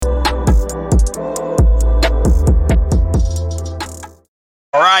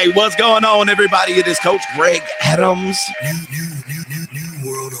right, what's going on, everybody? It is Coach Greg Adams. New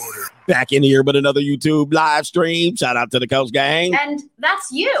world order. Back in here with another YouTube live stream. Shout out to the Coach Gang. And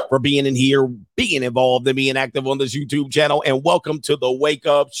that's you. For being in here, being involved, and being active on this YouTube channel. And welcome to the Wake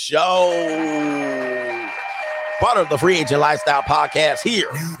Up Show. Part of the Free Agent Lifestyle Podcast here.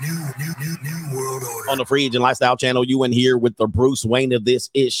 New world order. On the Free Agent Lifestyle channel, you in here with the Bruce Wayne of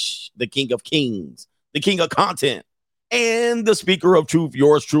this ish, the King of Kings, the King of Content, and the Speaker of Truth,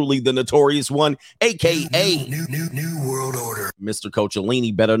 yours truly, the Notorious One, a.k.a. New world order. Mr. Coach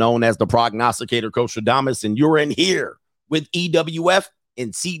Alini, better known as the Prognosticator, Coach Adamas, and you're in here with EWF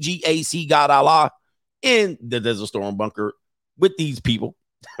and CGAC God Allah in the Desert Storm Bunker with these people,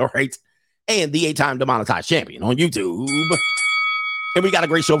 all right, and the 8-time demonetized champion on YouTube. And we got a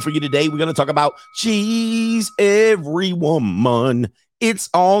great show for you today. We're going to talk about she's every woman. It's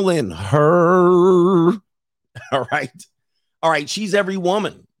all in her. All right. She's every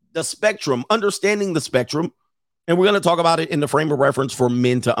woman. The spectrum, understanding the spectrum. And we're going to talk about it in the frame of reference for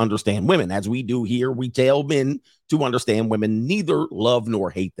men to understand women. As we do here, we tell men to understand women. Neither love nor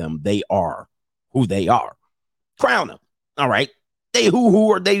hate them. They are who they are. Crown them. All right. They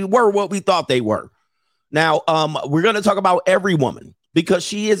they were what we thought they were. Now, we're going to talk about every woman because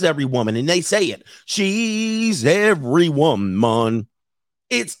she is every woman. And they say it. She's every woman.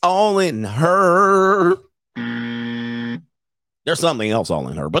 It's all in her. There's something else all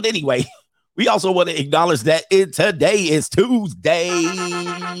in her. But anyway, we also want to acknowledge that today is Tuesday.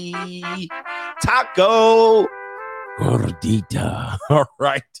 Taco Gordita. All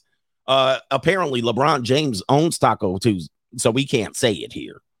right. Apparently, LeBron James owns Taco Tuesday, so we can't say it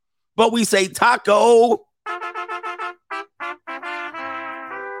here. But we say Taco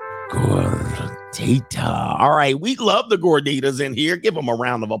Gordita. All right. We love the Gorditas in here. Give them a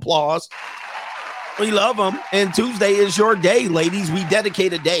round of applause. We love them. And Tuesday is your day, ladies. We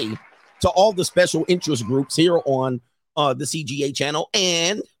dedicate a day to all the special interest groups here on the CGA channel.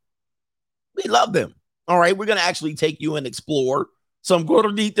 And we love them. All right. We're going to actually take you and explore some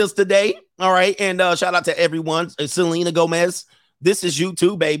gorditas today. All right. And shout out to everyone. Selena Gomez. This is you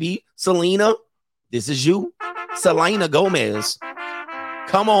too, baby. Selena. This is you. Selena Gomez.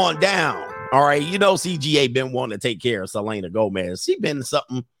 Come on down. All right. You know, CGA been wanting to take care of Selena Gomez. She been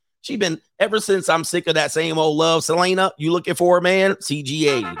something. She been ever since I'm sick of that same old love. Selena, you looking for a man?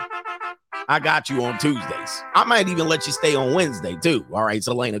 CGA. I got you on Tuesdays. I might even let you stay on Wednesday too. All right,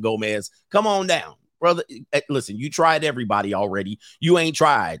 Selena Gomez, come on down, brother. Listen, you tried everybody already. You ain't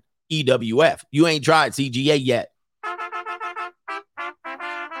tried EWF. You ain't tried CGA yet.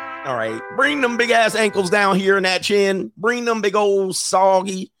 All right, bring them big ass ankles down here in that chin. Bring them big old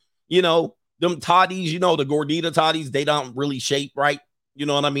soggy, them toddies, the gordita toddies. They don't really shape right. You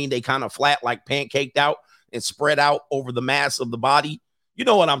know what I mean? They kind of flat, like pancaked out and spread out over the mass of the body. You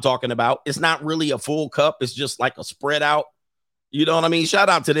know what I'm talking about. It's not really a full cup. It's just like a spread out. You know what I mean? Shout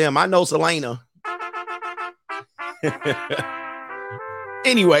out to them. I know Selena.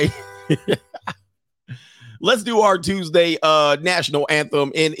 Anyway, let's do our Tuesday national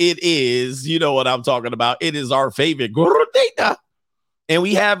anthem. And it is, you know what I'm talking about. It is our favorite gordita. And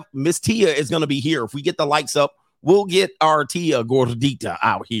we have Miss Tia is going to be here. If we get the lights up, we'll get our Tia Gordita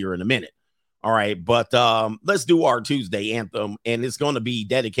out here in a minute. All right. But let's do our Tuesday anthem. And it's going to be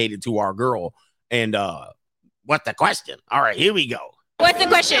dedicated to our girl. And what's the question? All right, here we go. What's the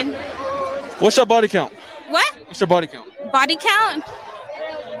question? What's your body count? What? What's your body count? Body count?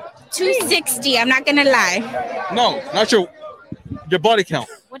 260. I'm not going to lie. No, not your body count.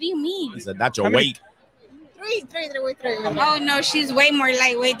 What do you mean? He said, not your weight. Three. Oh, no, she's way more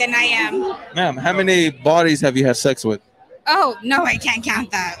lightweight than I am. Ma'am, how many bodies have you had sex with? Oh, no, I can't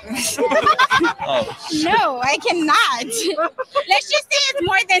count that. No, I cannot. Let's just say it's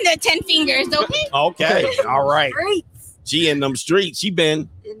more than the 10 fingers, okay? Okay, all right. She in them streets. She been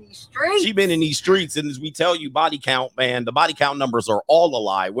in these streets. And as we tell you, body count, man, the body count numbers are all a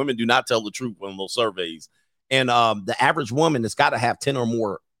lie. Women do not tell the truth on those surveys. And the average woman has got to have 10 or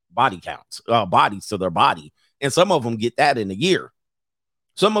more bodies to their body. And some of them get that in a year.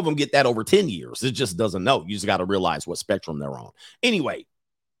 Some of them get that over 10 years. It just doesn't know. You just got to realize what spectrum they're on. Anyway,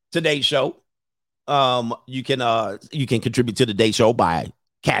 today's show, you can contribute to today's show by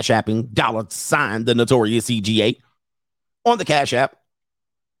Cash Apping $ the Notorious CGA on the Cash App,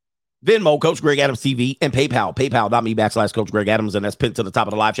 Venmo, Coach Greg Adams TV, and PayPal, paypal.me/Coach Greg Adams, and that's pinned to the top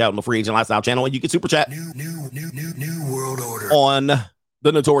of the live chat on the Free Agent Lifestyle channel, and you can super chat New world order on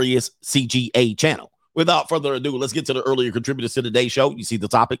the Notorious CGA channel. Without further ado, let's get to the earlier contributors to today's show. You see the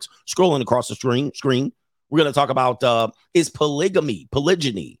topics scrolling across the screen. We're going to talk about is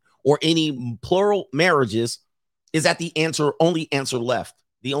polygyny, or any plural marriages, is that the only answer left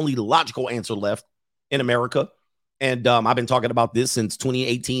the only logical answer left in America. And I've been talking about this since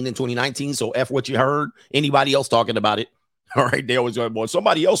 2018 and 2019. So F what you heard. Anybody else talking about it? All right. They always go, boy,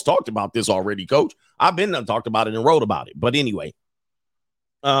 somebody else talked about this already, coach. I've been there, talked about it and wrote about it. But anyway,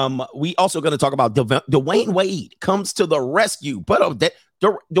 we also going to talk about Dwayne Wade comes to the rescue. But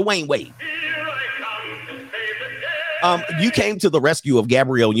Dwayne Wade. You came to the rescue of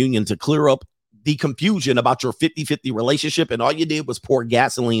Gabrielle Union to clear up the confusion about your 50-50 relationship, and all you did was pour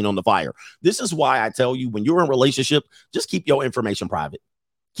gasoline on the fire. This is why I tell you, when you're in a relationship, just keep your information private.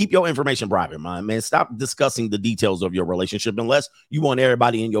 Keep your information private, man. Stop discussing the details of your relationship unless you want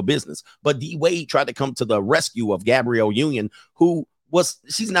everybody in your business. But D. Wade tried to come to the rescue of Gabrielle Union,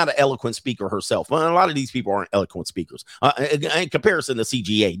 she's not an eloquent speaker herself. Well, a lot of these people aren't eloquent speakers. In comparison to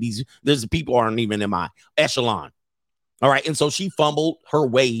CGA, these people aren't even in my echelon. All right. And so she fumbled her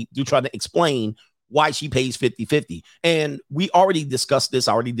way to try to explain why she pays 50-50. And we already discussed this.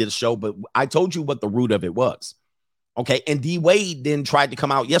 I already did a show, but I told you what the root of it was. Okay. And D. Wade then tried to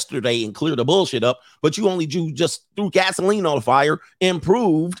come out yesterday and clear the bullshit up, but you just threw gasoline on the fire and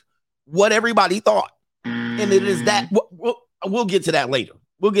proved what everybody thought. And it is that we'll get to that later.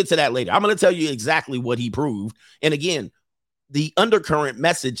 I'm going to tell you exactly what he proved. And again, the undercurrent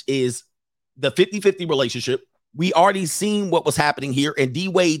message is the 50-50 relationship. We already seen what was happening here, and D.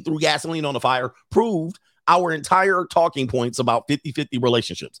 Wade threw gasoline on the fire, proved our entire talking points about 50-50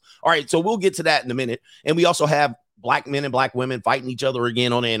 relationships. All right, so we'll get to that in a minute. And we also have black men and black women fighting each other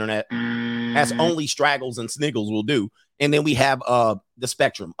again on the internet, as only straggles and sniggles will do. And then we have the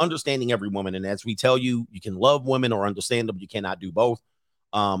spectrum, understanding every woman. And as we tell you, you can love women or understand them. You cannot do both.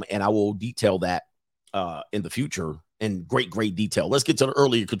 And I will detail that in the future in great detail. Let's get to the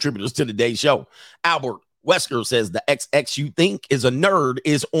earlier contributors to today's show. Albert Wesker says the XX you think is a nerd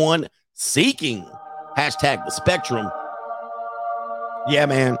is on Seeking. Hashtag the spectrum. Yeah,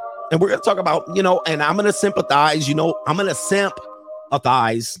 man. And we're going to talk about, and I'm going to sympathize, I'm going to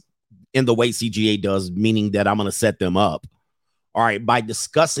sympathize in the way CGA does, meaning that I'm going to set them up. All right. By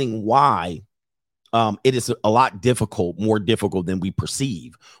discussing why it is a lot more difficult than we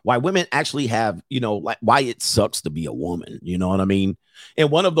perceive. Why women actually have, like why it sucks to be a woman. You know what I mean?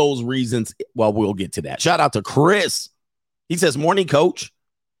 And one of those reasons, well, we'll get to that. Shout out to Chris. He says, morning, coach.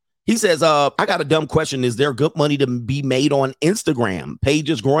 He says, I got a dumb question. Is there good money to be made on Instagram? Page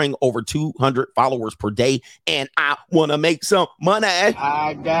is growing over 200 followers per day, and I want to make some money.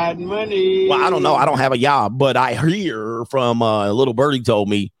 I got money. Well, I don't know. I don't have a job, but I hear from a little birdie told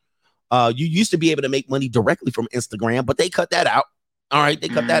me, you used to be able to make money directly from Instagram, but they cut that out. All right, they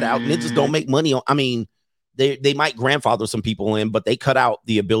cut that out, and they just don't make money on. I mean, they might grandfather some people in, but they cut out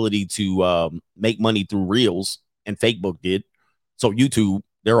the ability to make money through Reels, and Facebook did. So YouTube,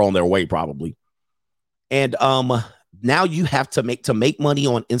 they're on their way probably. And now you have to make money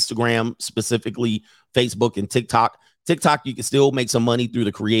on Instagram, specifically Facebook and TikTok. TikTok, you can still make some money through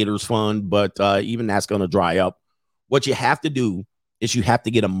the Creators Fund, but even that's going to dry up. What you have to do is you have to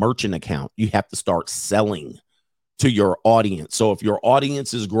get a merchant account. You have to start selling to your audience. So if your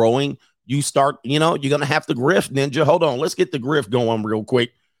audience is growing, you start, you're going to have to grift, Ninja. Hold on. Let's get the grift going real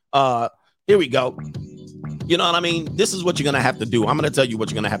quick. Here we go. You know what I mean? This is what you're going to have to do. I'm going to tell you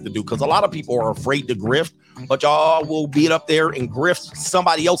what you're going to have to do, because a lot of people are afraid to grift, but y'all will beat up there and grift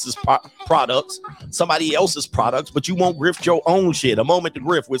somebody else's products, but you won't grift your own shit. A moment to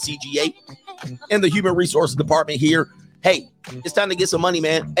grift with CGA and the Human Resources Department here. Hey, it's time to get some money,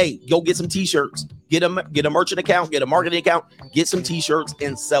 man. Hey, go get some t-shirts. Get a merchant account, get a marketing account, get some t-shirts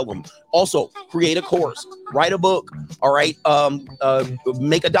and sell them. Also, create a course, write a book. All right.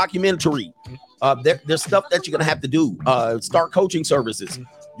 Make a documentary. There's stuff that you're going to have to do. Start coaching services.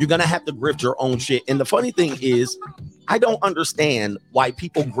 You're going to have to grift your own shit. And the funny thing is, I don't understand why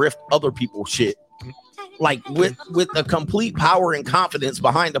people grift other people's shit. Like with a complete power and confidence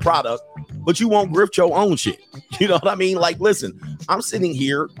behind the product, but you won't grift your own shit. You know what I mean? Like, listen, I'm sitting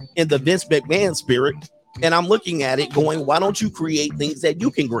here in the Vince McMahon spirit, and I'm looking at it going, why don't you create things that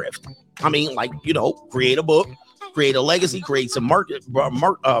you can grift? I mean, like, create a book, create a legacy, create some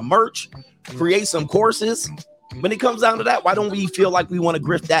merch, create some courses. When it comes down to that, why don't we feel like we want to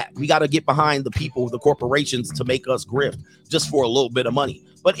grift that? We got to get behind the people, the corporations, to make us grift just for a little bit of money.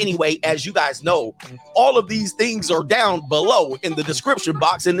 But anyway, as you guys know, all of these things are down below in the description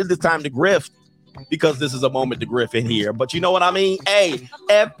box, and it is time to grift, because this is a moment to grift in here. But you know what I mean? Hey,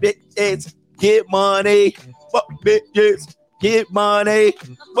 it's get money, fuck bitches, get money,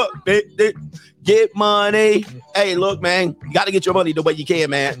 fuck bitches, get money. Hey, look, man, you got to get your money the way you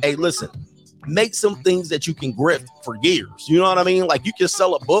can, man. Hey, listen. make some things that you can grift for years. You know what I mean? Like you can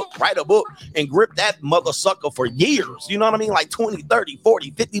sell a book, write a book, and grip that mother sucker for years. You know what I mean? Like 20, 30,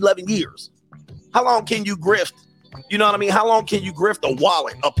 40, 50, 11 years. How long can you grift? You know what I mean? How long can you grift a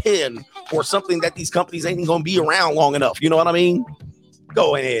wallet, a pen, or something that these companies ain't going to be around long enough? You know what I mean?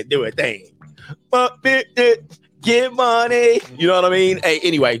 Go ahead, do a thing. Get money. You know what I mean? Hey,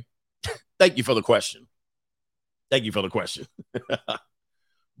 anyway, thank you for the question. Thank you for the question.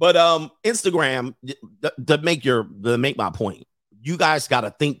 But Instagram, to make my point, you guys got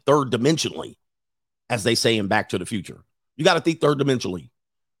to think third dimensionally, as they say in Back to the Future. You got to think third dimensionally.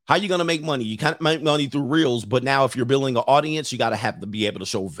 How you going to make money? You can't make money through reels, but now if you're building an audience, you got to have to be able to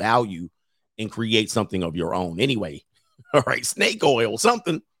show value and create something of your own. Anyway, all right, snake oil,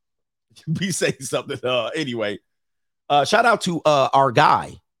 something. Be saying something. Anyway, shout out to our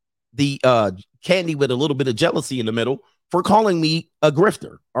guy, the Candy with a little bit of jealousy in the middle, for calling me a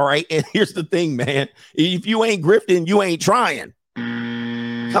grifter. All right, and here's the thing, man. If you ain't grifting, you ain't trying.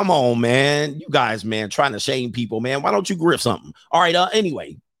 Come on, man. You guys, man, trying to shame people, man. Why don't you grift something? All right.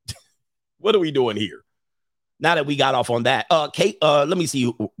 Anyway. What are we doing here? Now that we got off on that, Kate, let me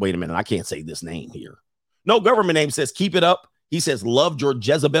see. Wait a minute. I can't say this name here. No government name says, keep it up. He says, loved your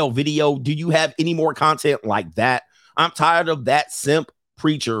Jezebel video. Do you have any more content like that? I'm tired of that simp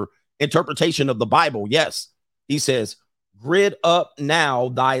preacher interpretation of the Bible. Yes. He says, grid up now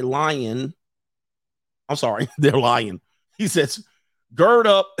thy lion. I'm sorry. They're lying. He says, gird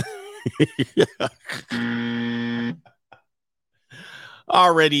up.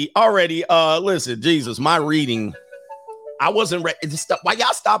 Already. Listen, Jesus, my reading. I wasn't ready. Why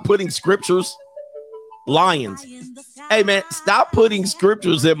y'all stop putting scriptures? Lions. Hey, man, stop putting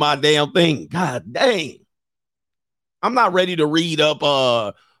scriptures in my damn thing. God dang. I'm not ready to read up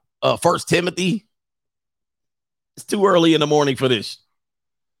 1 Timothy. It's too early in the morning for this.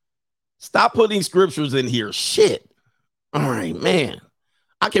 Stop putting scriptures in here. Shit. All right, man.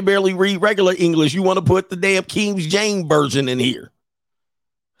 I can barely read regular English. You want to put the damn King James version in here.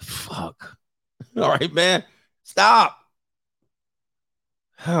 Fuck. All right, man. Stop.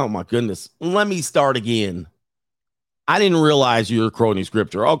 Oh, my goodness. Let me start again. I didn't realize you were quoting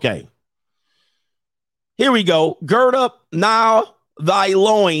scripture. Okay. Here we go. Gird up now thy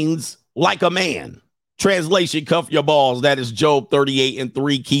loins like a man. Translation, cuff your balls. That is Job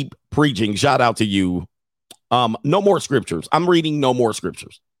 38:3. Keep preaching. Shout out to you. No more scriptures. I'm reading no more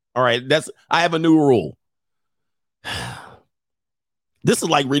scriptures. All right. I have a new rule. This is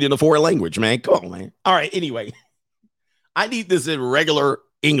like reading a foreign language, man. Come on, man. All right. Anyway, I need this in regular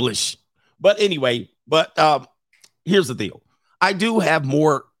English. But anyway, here's the deal. I do have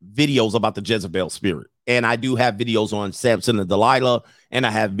more videos about the Jezebel spirit. And I do have videos on Samson and Delilah. And I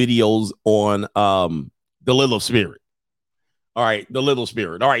have videos on the little spirit. All right. The little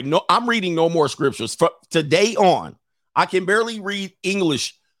spirit. All right. No, I'm reading no more scriptures. From today on, I can barely read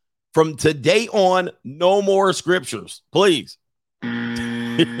English. From today on, no more scriptures. Please.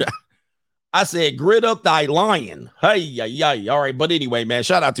 I said, grid up thy lion. Hey, yeah. All right. But anyway, man,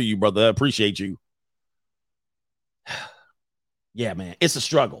 shout out to you, brother. I appreciate you. Yeah, man, it's a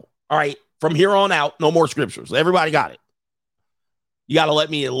struggle. All right. From here on out, no more scriptures. Everybody got it. You got to let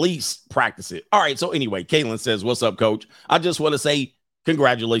me at least practice it. All right. So anyway, Caitlin says, what's up, coach? I just want to say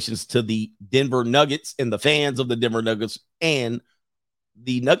congratulations to the Denver Nuggets and the fans of the Denver Nuggets and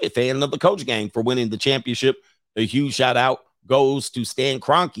the Nugget fan of the Coach Gang for winning the championship. A huge shout out goes to Stan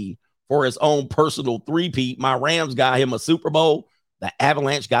Kroenke for his own personal three-peat. My Rams got him a Super Bowl. The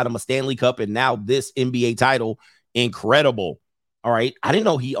Avalanche got him a Stanley Cup, and now this NBA title. Incredible. All right. I didn't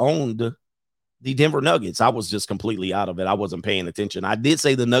know he owned the Denver Nuggets. I was just completely out of it. I wasn't paying attention. I did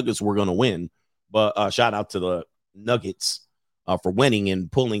say the Nuggets were going to win, but shout out to the Nuggets for winning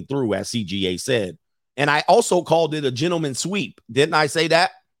and pulling through, as CGA said. And I also called it a gentleman's sweep. Didn't I say that?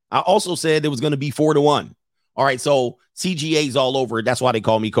 I also said it was going to be 4-1. All right, so CGA's all over it. That's why they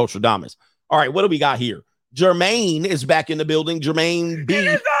call me Coach Radamas. All right, what do we got here? Jermaine is back in the building. Jermaine B. It's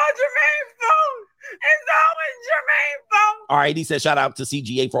all Jermaine's fault. It's always Jermaine's fault. All right, he said shout out to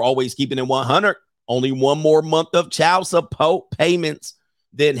CGA for always keeping it 100. Only one more month of child support payments,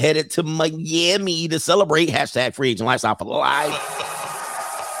 then headed to Miami to celebrate. # free agent lifestyle for life.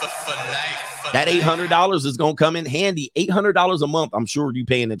 That $800 is going to come in handy. $800 a month. I'm sure you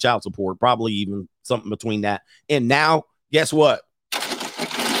paying the child support, probably even something between that. And now, guess what?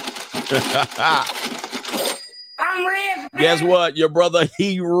 I'm rich. Guess what? Your brother,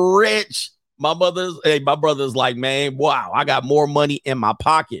 he rich. My brother's like, man, wow, I got more money in my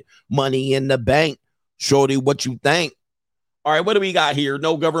pocket. Money in the bank. Shorty, what you think? All right, what do we got here?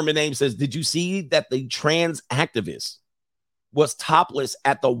 No government name says, did you see that the trans activist was topless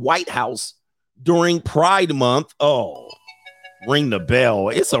at the White House during Pride Month. Oh, ring the bell.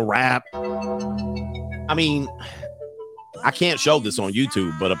 It's a wrap. I mean, I can't show this on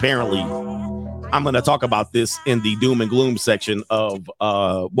YouTube, but apparently I'm going to talk about this in the doom and gloom section of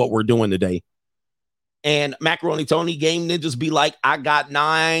what we're doing today. And Macaroni Tony Game Ninjas be like, I got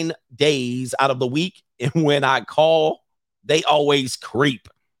 9 days out of the week. And when I call, they always creep.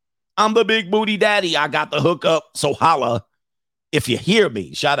 I'm the big booty daddy. I got the hookup. So holla if you hear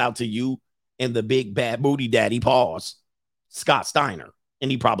me. Shout out to you and the big bad booty daddy, pause, Scott Steiner.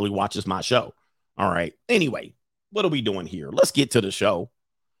 And he probably watches my show. All right. Anyway, what are we doing here? Let's get to the show.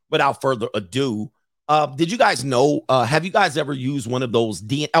 Without further ado, did you guys know, have you guys ever used one of those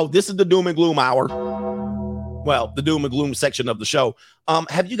Oh, this is the doom and gloom hour. Well, the doom and gloom section of the show.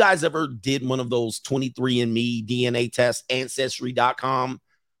 Have you guys ever did one of those 23andMe DNA tests, Ancestry.com?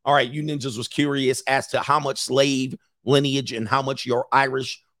 All right, you ninjas was curious as to how much slave lineage and how much your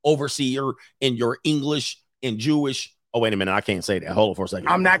Irish overseer and your English and Jewish. Oh, wait a minute. I can't say that. Hold on for a second.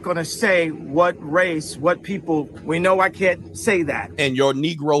 I'm not going to say what race, what people. We know I can't say that. And your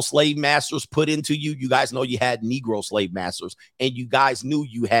Negro slave masters put into you. You guys know you had Negro slave masters, and you guys knew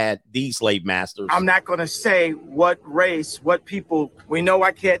you had these slave masters. I'm not going to say what race, what people. We know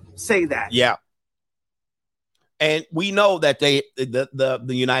I can't say that. Yeah. And we know that the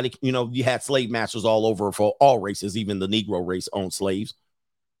United, you had slave masters all over for all races, even the Negro race owned slaves.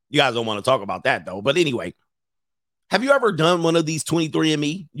 You guys don't want to talk about that, though. But anyway. Have you ever done one of these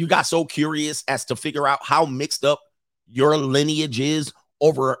 23andMe? You got so curious as to figure out how mixed up your lineage is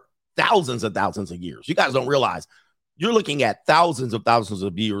over thousands and thousands of years. You guys don't realize you're looking at thousands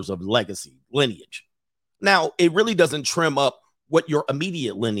of years of legacy, lineage. Now, it really doesn't trim up what your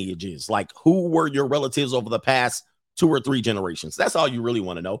immediate lineage is. Like, who were your relatives over the past 2 or 3 generations? That's all you really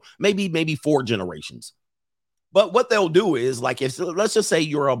want to know. Maybe 4 generations. But what they'll do is, like, if let's just say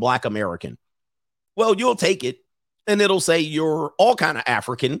you're a Black American. Well, you'll take it. And it'll say you're all kind of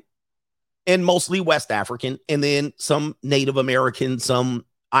African and mostly West African, and then some Native American, some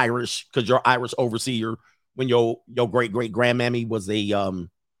Irish, because you're Irish overseer when your great grandmammy was a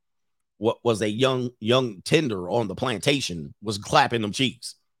young tender on the plantation, was clapping them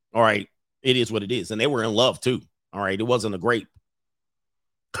cheeks. All right, it is what it is, and they were in love too. All right, it wasn't a grape.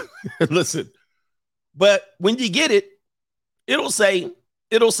 Listen, but when you get it, it'll say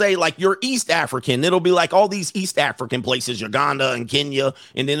like you're East African. It'll be like all these East African places, Uganda and Kenya.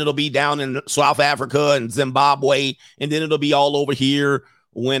 And then it'll be down in South Africa and Zimbabwe. And then it'll be all over here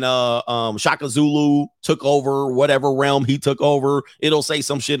when Shaka Zulu took over whatever realm he took over. It'll say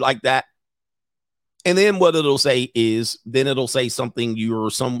some shit like that. And then what it'll say is, then it'll say something,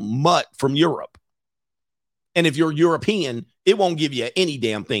 you're some mutt from Europe. And if you're European, it won't give you any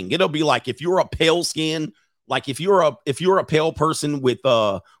damn thing. It'll be like if you're a pale skin, like if you're a pale person with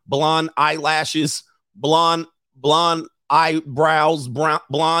blonde eyelashes, blonde eyebrows,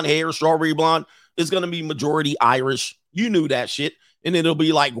 blonde hair, strawberry blonde, it's going to be majority Irish. You knew that shit. And it'll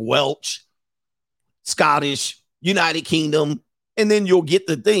be like Welsh, Scottish, United Kingdom. And then you'll get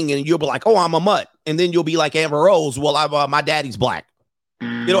the thing and you'll be like, oh, I'm a mutt. And then you'll be like Amber Rose. Well, my daddy's Black.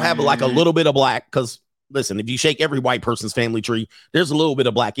 It'll have like a little bit of Black because, listen, if you shake every white person's family tree, there's a little bit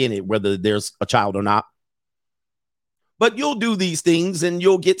of Black in it, whether there's a child or not. But you'll do these things and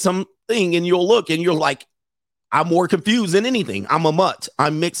you'll get something and you'll look and you're like, I'm more confused than anything. I'm a mutt.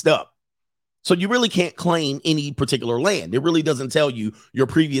 I'm mixed up. So you really can't claim any particular land. It really doesn't tell you your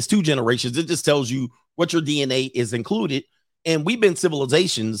previous 2 generations. It just tells you what your DNA is included. And we've been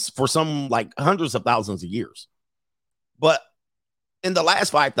civilizations for some like hundreds of thousands of years. But in the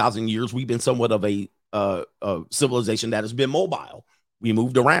last 5,000 years, we've been somewhat of a civilization that has been mobile. We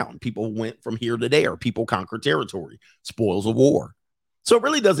moved around. People went from here to there. People conquered territory, spoils of war. So it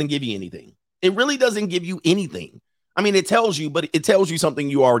really doesn't give you anything. It really doesn't give you anything. I mean, it tells you, but it tells you something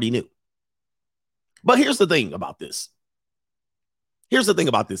you already knew. But here's the thing about this.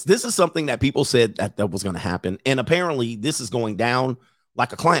 This is something that people said that was going to happen. And apparently this is going down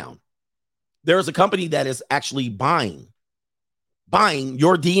like a clown. There's a company that is actually buying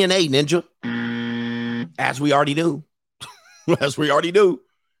your DNA, ninja, as we already knew. As we already knew,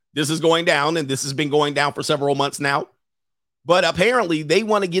 this is going down, and this has been going down for several months now. But apparently, they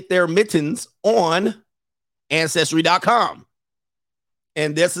want to get their mittens on Ancestry.com.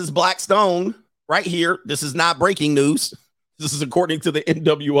 And this is Blackstone right here. This is not breaking news. This is according to the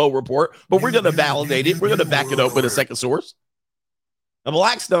NWO report, but we're going to validate it. We're going to back it up with a second source. A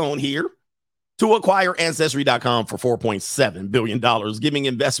Blackstone here to acquire Ancestry.com for $4.7 billion, giving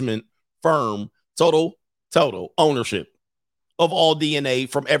investment firm total ownership of all DNA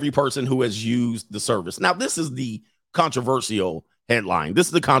from every person who has used the service. Now, this is the controversial headline.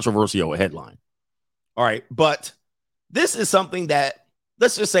 All right. But this is something that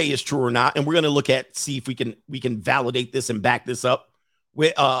let's just say is true or not. And we're going to look at, see if we can validate this and back this up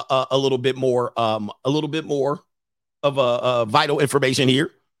with a little bit more of a vital information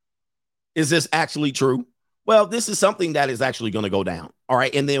here. Is this actually true? Well, this is something that is actually going to go down. All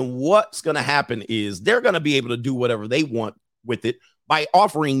right. And then what's going to happen is they're going to be able to do whatever they want with it by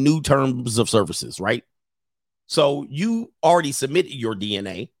offering new terms of services, right? So you already submitted your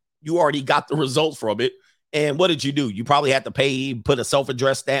DNA. You already got the results from it. And what did you do? You probably had to pay, put a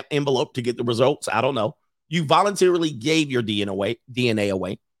self-addressed stamp envelope to get the results. I don't know. You voluntarily gave your DNA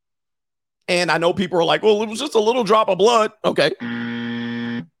away. And I know people are like, well, it was just a little drop of blood. Okay.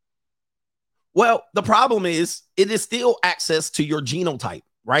 Well, the problem is it is still access to your genotype,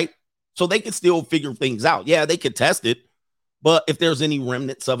 right? So they could still figure things out. Yeah, they could test it. But if there's any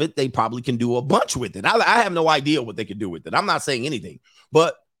remnants of it, they probably can do a bunch with it. I have no idea what they could do with it. I'm not saying anything.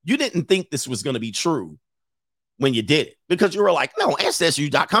 But you didn't think this was going to be true when you did it because you were like, no,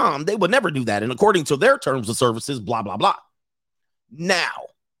 ancestry.com, they would never do that. And according to their terms of services, blah, blah, blah. Now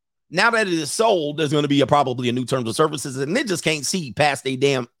that it is sold, there's going to be probably a new terms of services, and they just can't see past a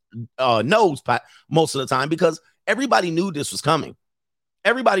damn nose most of the time because everybody knew this was coming.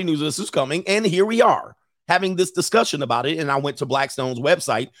 Everybody knew this was coming, and here we are having this discussion about it. And I went to Blackstone's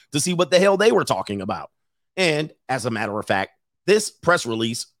website to see what the hell they were talking about. And as a matter of fact, this press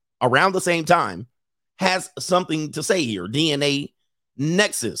release around the same time has something to say here. DNA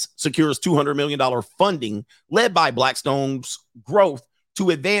Nexus secures $200 million funding led by Blackstone's growth to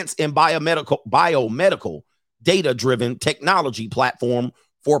advance in biomedical data-driven technology platform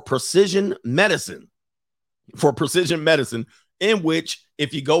for precision medicine, in which,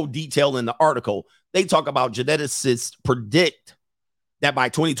 if you go detail in the article, they talk about geneticists predict that by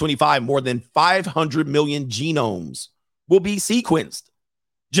 2025, more than 500 million genomes will be sequenced,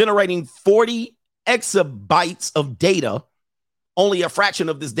 generating 40 exabytes of data. Only a fraction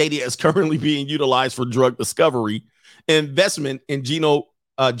of this data is currently being utilized for drug discovery. Investment in genomics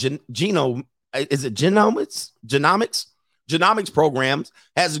programs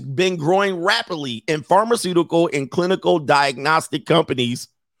has been growing rapidly in pharmaceutical and clinical diagnostic companies,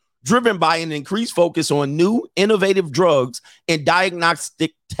 driven by an increased focus on new innovative drugs and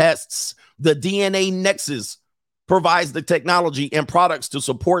diagnostic tests. The DNA Nexus provides the technology and products to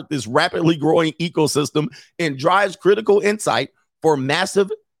support this rapidly growing ecosystem and drives critical insight for massive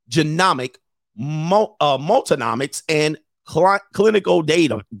genomic, multinomics, and clinical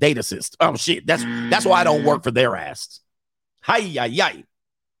data systems. Oh shit, that's why I don't work for their ass. Hi.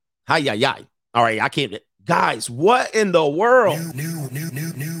 All right, I can't. Guys, what in the world?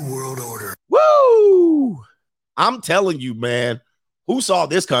 New world order. Woo! I'm telling you, man. Who saw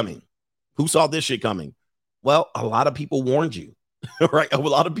this coming? Who saw this shit coming? Well, a lot of people warned you, right? A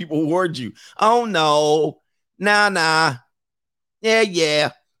lot of people warned you. Oh no, nah.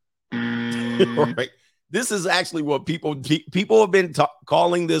 Yeah. Right. This is actually what people have been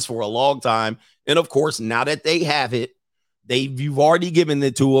calling this for a long time. And of course, now that they have it, you've already given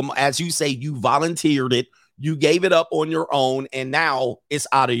it to them. As you say, you volunteered it. You gave it up on your own, and now it's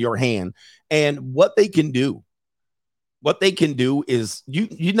out of your hand. And what they can do is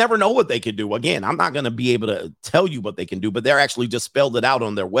you never know what they can do. Again, I'm not going to be able to tell you what they can do, but they're actually just spelled it out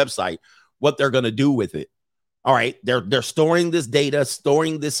on their website, what they're going to do with it. All right. They're storing this data,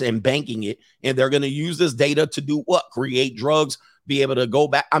 storing this and banking it. And they're going to use this data to do what? Create drugs, be able to go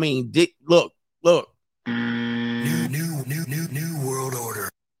back. I mean, look. New world order.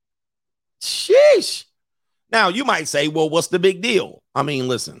 Sheesh. Now you might say, well, what's the big deal? I mean,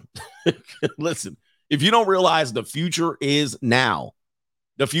 listen, if you don't realize the future is now,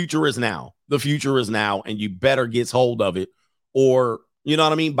 and you better get hold of it, or you know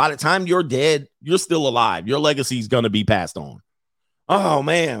what I mean? By the time you're dead, you're still alive. Your legacy is going to be passed on. Oh,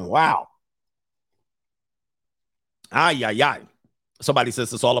 man. Wow. Somebody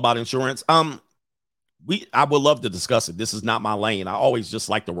says it's all about insurance. I would love to discuss it. This is not my lane. I always just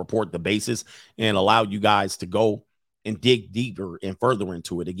like to report the basis and allow you guys to go and dig deeper and further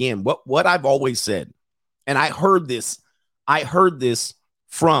into it. Again, what I've always said, and I heard this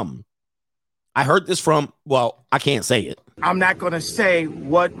from, well, I can't say it. I'm not going to say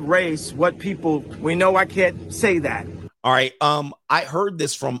what race, what people. We know I can't say that. All right. I heard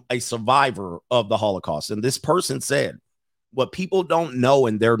this from a survivor of the Holocaust, and this person said, what people don't know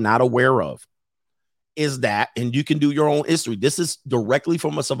and they're not aware of is that, and you can do your own history. This is directly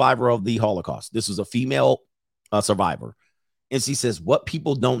from a survivor of the Holocaust. This is a female survivor. And she says, what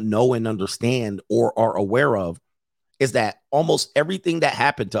people don't know and understand or are aware of is that almost everything that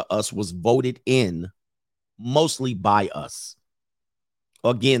happened to us was voted in mostly by us.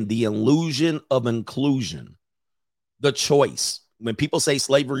 Again, the illusion of inclusion, the choice. When people say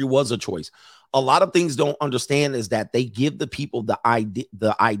slavery was a choice, a lot of things don't understand is that they give the people the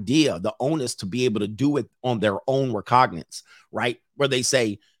idea, the onus to be able to do it on their own recognizance, right? Where they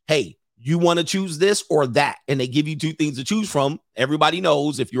say, hey, you want to choose this or that, and they give you two things to choose from. Everybody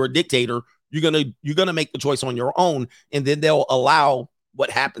knows if you're a dictator, you're gonna make the choice on your own, and then they'll allow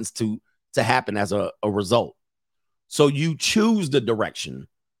what happens to happen as a result. So you choose the direction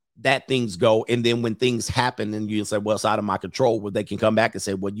that things go, and then when things happen and you say, well, it's out of my control, well, they can come back and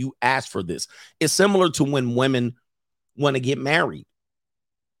say, well, you asked for this. It's similar to when women want to get married.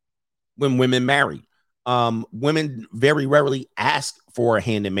 When women marry, women very rarely ask for a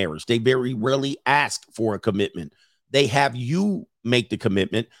hand in marriage. They very rarely ask for a commitment. They have you make the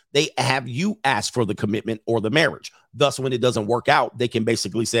commitment. They have you ask for the commitment or the marriage. Thus, when it doesn't work out, they can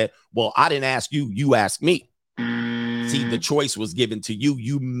basically say, well, I didn't ask you, you asked me. See, the choice was given to you.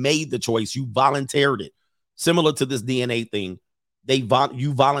 You made the choice. You volunteered it. Similar to this DNA thing,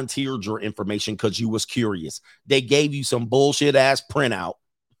 you volunteered your information because you was curious. They gave you some bullshit ass printout.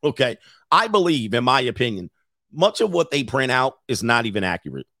 Okay. I believe, in my opinion, much of what they print out is not even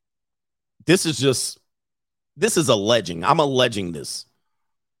accurate. This is alleging. I'm alleging this.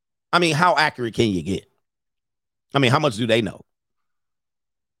 I mean, how accurate can you get? I mean, how much do they know?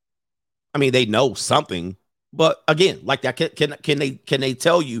 I mean, they know something. But again, like that, can they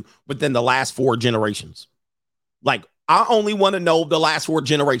tell you within the last 4 generations? Like, I only want to know the last 4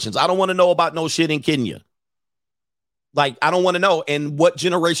 generations. I don't want to know about no shit in Kenya. Like, I don't want to know. And what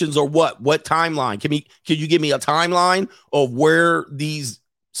generations or what timeline? Can you give me a timeline of where these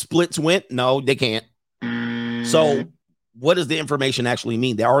splits went? No, they can't. So what does the information actually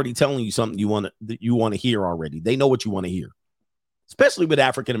mean? They're already telling you something you want to hear already. They know what you want to hear, especially with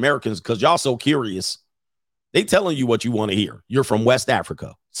African Americans, because y'all so curious. They telling you what you want to hear. You're from West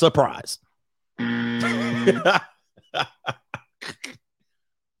Africa. Surprise. That's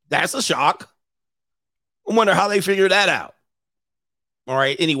a shock. I wonder how they figured that out. All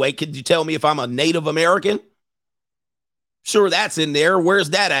right. Anyway, could you tell me if I'm a Native American? Sure, that's in there.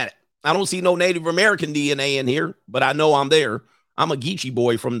 Where's that at? I don't see no Native American DNA in here, but I know I'm there. I'm a Geechee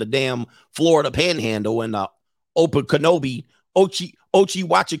boy from the damn Florida Panhandle and Ochi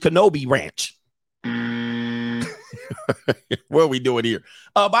Kenobi Ranch. What are we doing here?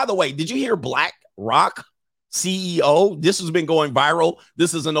 By the way, did you hear Black Rock CEO? This has been going viral.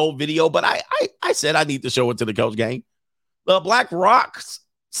 This is an old video, but I said I need to show it to the Coach Gang. The Black Rock's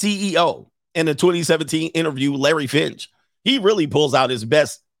CEO in the 2017 interview, Larry Finch, he really pulls out his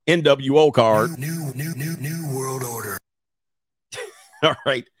best NWO card. New world order. All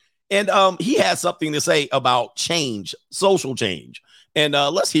right. And he has something to say about change, social change. And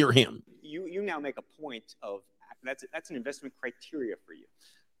let's hear him. You now make a point of that's an investment criteria for you.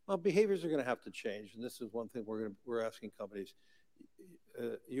 Well, behaviors are going to have to change, and this is one thing we're asking companies.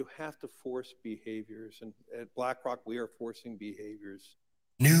 You have to force behaviors, and at BlackRock we are forcing behaviors.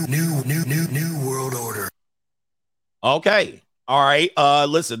 New world order. Okay. All right.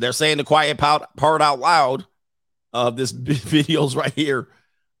 Listen, they're saying the quiet part out loud of this video's right here.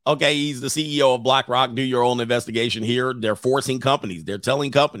 Okay, he's the CEO of BlackRock. Do your own investigation here. They're forcing companies. They're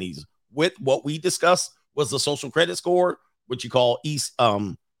telling companies with what we discussed was the social credit score, what you call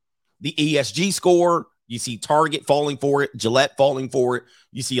the ESG score. You see Target falling for it, Gillette falling for it.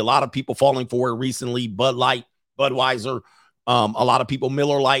 You see a lot of people falling for it recently. Bud Light, Budweiser, a lot of people.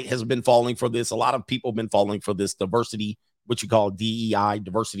 Miller Lite has been falling for this. A lot of people have been falling for this diversity, what you call DEI,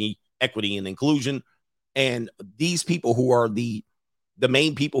 diversity, equity, and inclusion. And these people who are the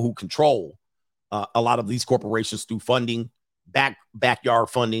main people who control a lot of these corporations through funding, backyard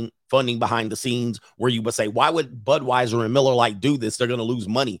funding behind the scenes, where you would say, why would Budweiser and Miller Lite do this? They're going to lose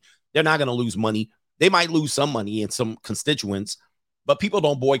money. They're not going to lose money. They might lose some money in some constituents, but people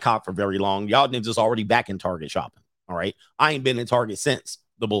don't boycott for very long. Y'all niggas already back in Target shopping. All right. I ain't been in Target since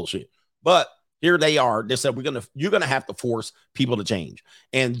the bullshit, but here they are. They said, you're going to have to force people to change.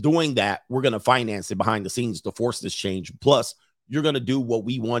 And doing that, we're going to finance it behind the scenes to force this change. Plus, you're going to do what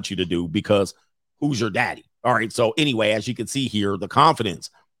we want you to do because who's your daddy? All right. So anyway, as you can see here, the confidence,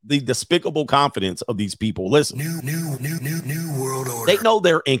 the despicable confidence of these people. Listen, New world order. they know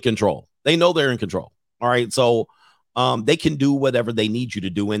they're in control. They know they're in control. All right. So they can do whatever they need you to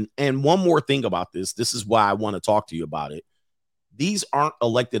do. And one more thing about this. This is why I want to talk to you about it. These aren't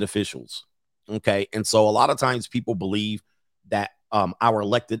elected officials. Okay. And so a lot of times people believe that our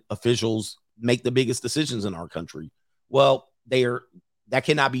elected officials make the biggest decisions in our country. Well, that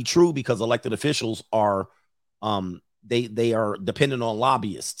cannot be true because elected officials are they are dependent on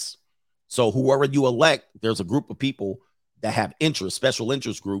lobbyists. So whoever you elect, there's a group of people that have interest, special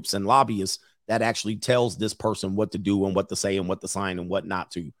interest groups and lobbyists that actually tells this person what to do and what to say and what to sign and what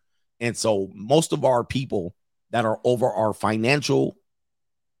not to. And so most of our people that are over our financial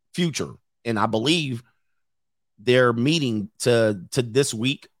future, and I believe they're meeting to this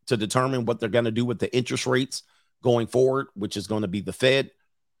week to determine what they're going to do with the interest rates going forward, which is going to be the Fed.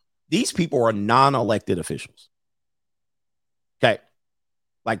 These people are non-elected officials. Okay.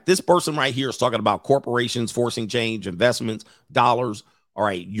 Like this person right here is talking about corporations forcing change, investments, dollars. All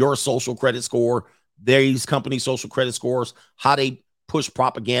right. Your social credit score, these companies' social credit scores, how they push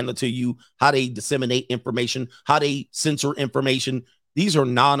propaganda to you, how they disseminate information, how they censor information. These are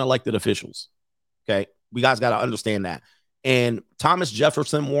non-elected officials. Okay. We guys got to understand that. And Thomas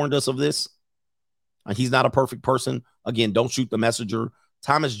Jefferson warned us of this. He's not a perfect person. Again, don't shoot the messenger.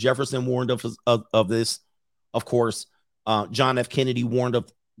 Thomas Jefferson warned of this. Of course, John F. Kennedy warned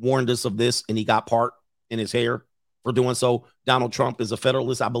us of this, and he got part in his hair for doing so. Donald Trump is a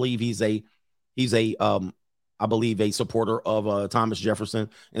Federalist. I believe he's a supporter of Thomas Jefferson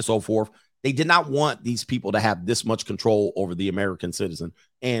and so forth. They did not want these people to have this much control over the American citizen.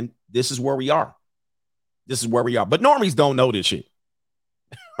 And this is where we are. This is where we are. But normies don't know this shit.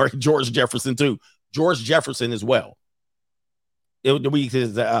 Or George Jefferson too. George Jefferson as well. They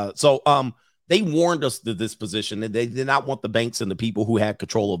warned us to this position, and they did not want the banks and the people who had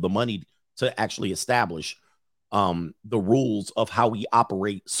control of the money to actually establish the rules of how we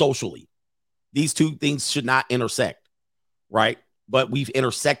operate socially. These two things should not intersect, right? But we've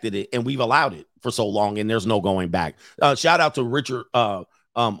intersected it, and we've allowed it for so long, and there's no going back. Shout out to Richard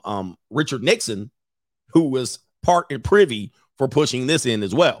Nixon, who was part and privy for pushing this in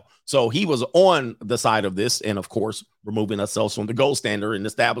as well. So he was on the side of this, and of course, removing ourselves from the gold standard and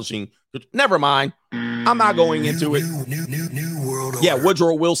establishing. Never mind, I'm not going into it. New world order. Yeah,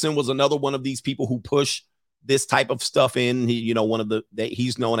 Woodrow Wilson was another one of these people who push this type of stuff in.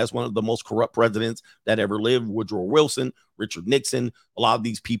 He's known as one of the most corrupt presidents that ever lived. Woodrow Wilson, Richard Nixon, a lot of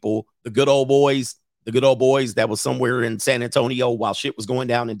these people, the good old boys that was somewhere in San Antonio while shit was going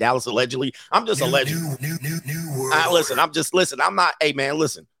down in Dallas, allegedly. I'm just alleging. New world Listen, order. I'm not, hey man,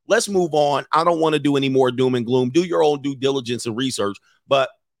 listen, let's move on. I don't want to do any more doom and gloom. Do your own due diligence and research. But,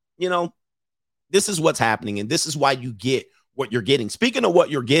 this is what's happening. And this is why you get what you're getting. Speaking of what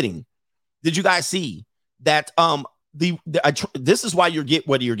you're getting, did you guys see that this is why you get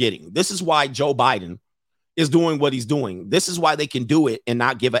what you're getting? This is why Joe Biden is doing what he's doing. This is why they can do it and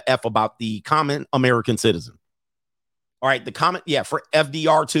not give a F about the common American citizen. All right, the comment, for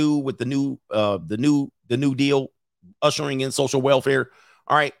FDR too, with the new deal ushering in social welfare.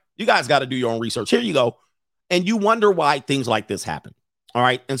 All right, you guys got to do your own research. Here you go. And you wonder why things like this happen. All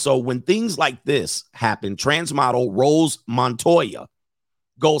right. And so when things like this happen, trans model Rose Montoya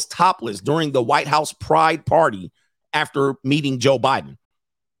goes topless during the White House Pride Party after meeting Joe Biden.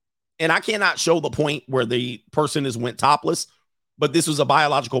 And I cannot show the point where the person went topless, but this was a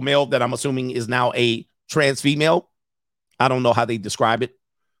biological male that I'm assuming is now a trans female. I don't know how they describe it,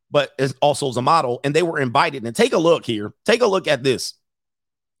 but it's also a model. And they were invited. And take a look here. Take a look at this.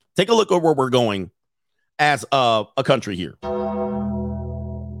 Take a look at where we're going as a country here.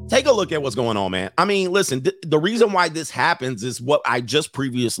 Take a look at what's going on, man. I mean, listen, the reason why this happens is what I just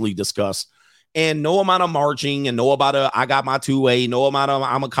previously discussed. And no amount of marching and no about I got my 2A, no amount of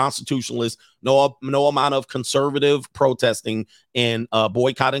I'm a constitutionalist, no amount of conservative protesting and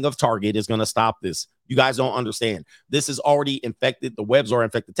boycotting of Target is going to stop this. You guys don't understand. This is already infected. The webs are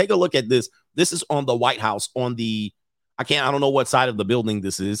infected. Take a look at this. This is on the White House I don't know what side of the building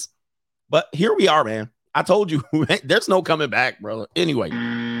this is, but here we are, man. I told you there's no coming back, brother. Anyway,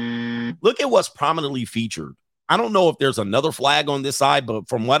 look at what's prominently featured. I don't know if there's another flag on this side, but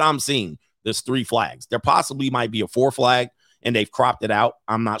from what I'm seeing, there's 3 flags. There possibly might be a 4th flag and they've cropped it out.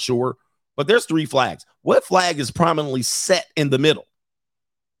 I'm not sure, but there's 3 flags. What flag is prominently set in the middle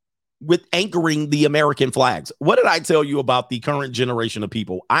with anchoring the American flags? What did I tell you about the current generation of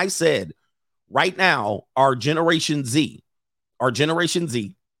people? I said right now, our Generation Z,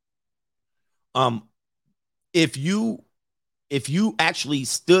 if you actually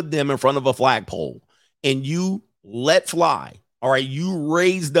stood them in front of a flagpole and you let fly, all right, you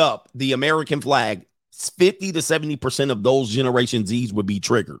raised up the American flag, 50 to 70% of those Generation Zs would be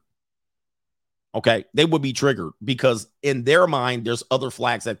triggered. Okay, they would be triggered because in their mind, there's other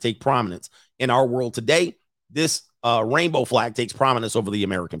flags that take prominence. In our world today, this rainbow flag takes prominence over the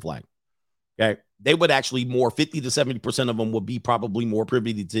American flag. Okay, they would actually 50 to 70% of them would be probably more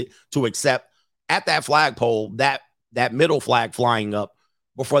privy to accept at that flagpole that middle flag flying up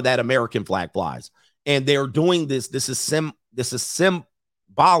before that American flag flies. And they're doing this. This is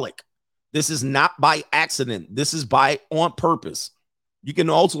symbolic This is not by accident. This is by on purpose. You can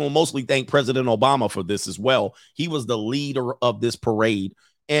also mostly thank President Obama for this as well. He was the leader of this parade.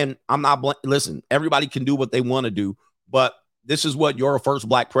 And I'm not, listen, everybody can do what they want to do, but this is what your first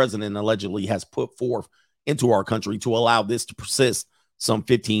black president allegedly has put forth into our country to allow this to persist some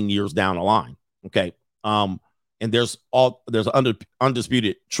 15 years down the line. Okay. And there's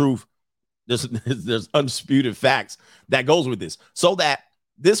undisputed truth. There's undisputed facts that goes with this. So that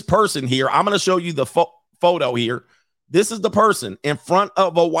this person here, I'm going to show you the photo here. This is the person in front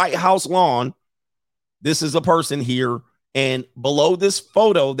of a White House lawn. This is a person here. And below this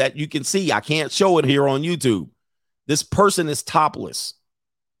photo that you can see, I can't show it here on YouTube. This person is topless,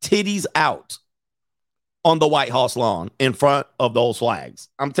 titties out on the White House lawn in front of those flags.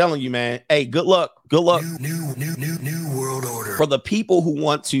 I'm telling you, man. Hey, good luck. Good luck. New world order. For the people who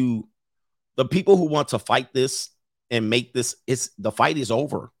want to fight this and make this, the fight is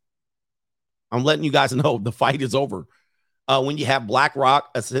over. I'm letting you guys know the fight is over. When you have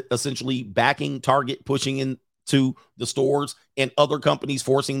BlackRock essentially backing Target, pushing into the stores, and other companies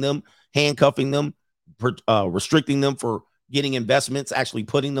forcing them, handcuffing them, restricting them for getting investments, actually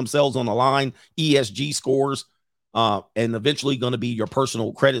putting themselves on the line, ESG scores, and eventually going to be your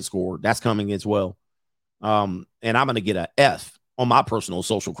personal credit score. That's coming as well. And I'm going to get an F on my personal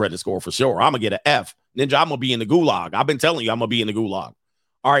social credit score for sure. I'm going to get an F. Ninja, I'm going to be in the gulag. I've been telling you I'm going to be in the gulag.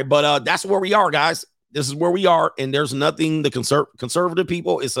 All right, but that's where we are, guys. This is where we are, and there's nothing the conservative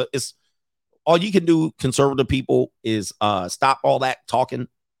people, it's all you can do, conservative people, is stop all that talking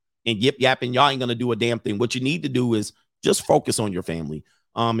and yip yapping. Y'all ain't going to do a damn thing. What you need to do is just focus on your family.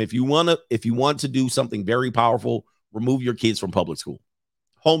 If you want to do something very powerful, remove your kids from public school.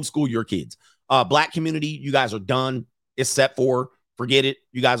 Homeschool your kids. Black community, you guys are done. It's set for. Forget it.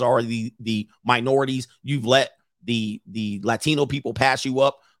 You guys are already the minorities. You've let the Latino people pass you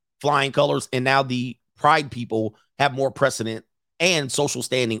up flying colors, and now the pride people have more precedent and social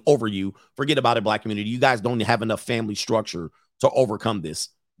standing over you. Forget about it, black community. You guys don't have enough family structure to overcome this.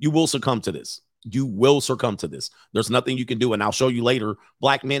 You will succumb to this. You will succumb to this. There's nothing you can do, and I'll show you later.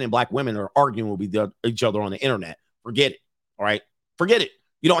 Black men and black women are arguing with each other on the internet. Forget it. All right, forget it.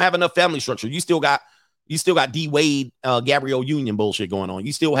 You don't have enough family structure. You still got D Wade, Gabrielle Union bullshit going on.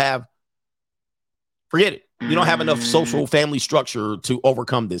 You still have. Forget it. You don't have enough social family structure to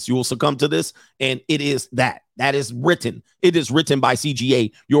overcome this. You will succumb to this, and it is that. That is written. It is written by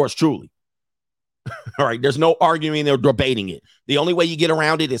CGA, yours truly. All right, there's no arguing or debating it. The only way you get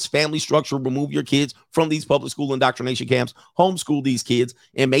around it is family structure. Remove your kids from these public school indoctrination camps. Homeschool these kids,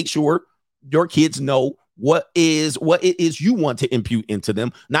 and make sure your kids know what it is you want to impute into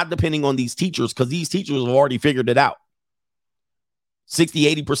them, not depending on these teachers, because these teachers have already figured it out.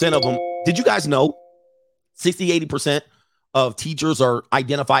 60-80% of them. Did you guys know 60-80% of teachers are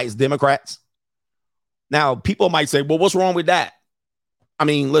identified as Democrats? Now, people might say, well, what's wrong with that? I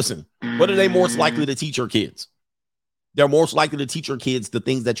mean, listen, what are they most likely to teach your kids? They're most likely to teach your kids the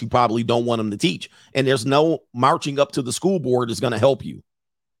things that you probably don't want them to teach. And there's no marching up to the school board is going to help you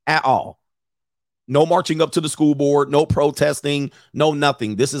at all. No marching up to the school board, no protesting, no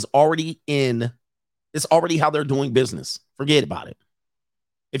nothing. This is already it's already how they're doing business. Forget about it.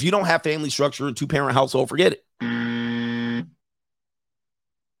 If you don't have family structure and two-parent household, forget it.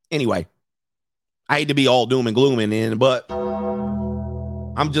 Anyway, I hate to be all doom and gloom but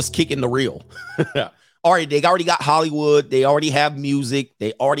I'm just kicking the real. All right, they already got Hollywood. They already have music.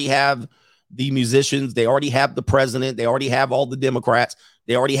 They already have the musicians. They already have the president. They already have all the Democrats.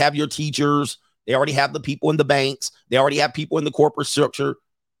 They already have your teachers. They already have the people in the banks. They already have people in the corporate structure.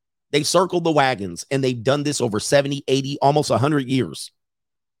 They circled the wagons, and they've done this over 70, 80, almost 100 years.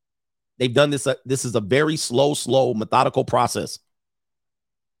 They've done this. This is a very slow, methodical process.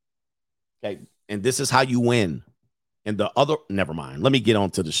 Okay. And this is how you win. And the other, never mind. Let me get on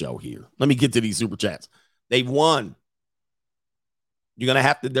to the show here. Let me get to these super chats. They've won. You're going to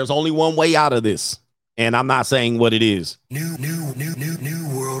have to, there's only one way out of this. And I'm not saying what it is. New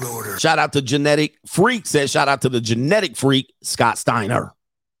world order. Shout out to Genetic Freak. Says shout out to the Genetic Freak, Scott Steiner.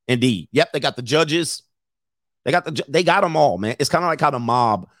 Indeed. Yep. They got the judges. They got them all, man. It's kind of like how the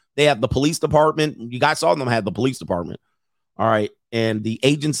mob, they have the police department. You guys saw them have the police department. All right. And the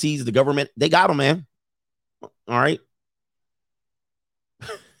agencies, the government, they got them, man. All right.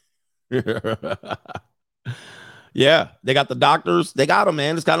 Yeah. They got the doctors. They got them,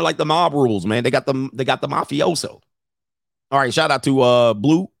 man. It's kind of like the mob rules, man. They got the mafioso. All right. Shout out to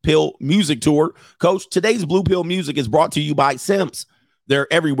Blue Pill Music Tour. Coach, today's Blue Pill Music is brought to you by Sims.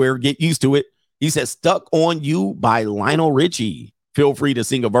 They're everywhere. Get used to it. He says, Stuck on You by Lionel Richie. Feel free to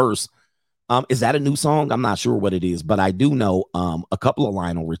sing a verse. Is that a new song? I'm not sure what it is, but I do know a couple of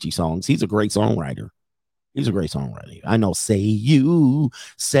Lionel Richie songs. He's a great songwriter. He's a great songwriter. I know Say You,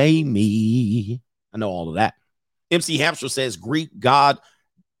 Say Me. I know all of that. MC Hamster says Greek god.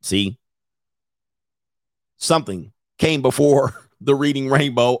 See, something came before the reading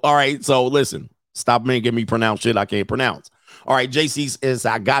rainbow. All right, so listen, stop making me pronounce shit I can't pronounce. All right, JC says,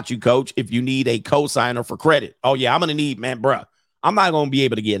 I got you, coach, if you need a co-signer for credit. Oh, yeah, I'm going to need, man, bruh. I'm not going to be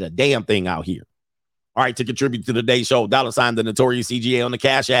able to get a damn thing out here. All right, to contribute to today's show, $ the Notorious CGA on the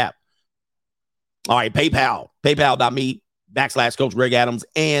Cash App. All right, PayPal, paypal.me/Coach Greg Adams,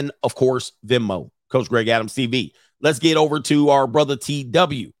 and, of course, Venmo, Coach Greg Adams TV. Let's get over to our brother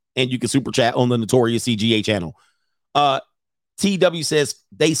TW, and you can super chat on the Notorious CGA channel. TW says,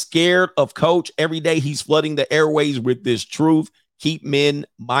 they scared of Coach. Every day he's flooding the airways with this truth. Keep men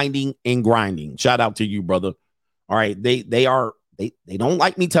minding and grinding. Shout out to you, brother. All right, they don't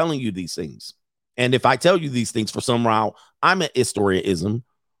like me telling you these things. And if I tell you these things for some round, I'm an historianism.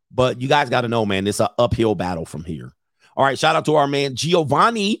 But you guys got to know, man, it's an uphill battle from here. All right, shout out to our man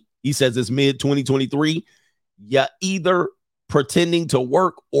Giovanni. He says it's mid-2023. You're either pretending to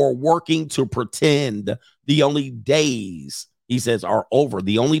work or working to pretend. The only days, he says, are over.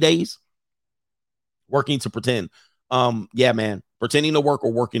 The only days? Working to pretend. Yeah, man, pretending to work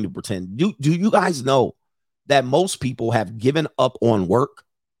or working to pretend. Do you guys know that most people have given up on work?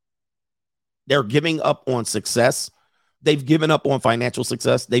 They're giving up on success. They've given up on financial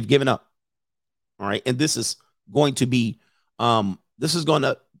success. They've given up. All right. And this is going to be, what's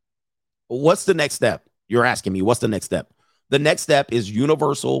the next step? You're asking me, what's the next step? The next step is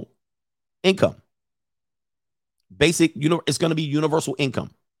universal income. It's going to be universal income.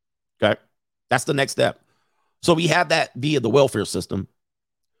 Okay. That's the next step. So we have that via the welfare system.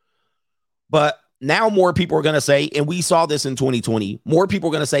 But now more people are going to say, and we saw this in 2020, more people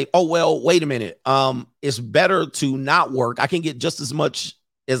are going to say, oh, well, wait a minute. It's better to not work. I can get just as much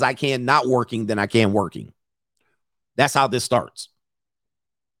as I can not working than I can working. That's how this starts.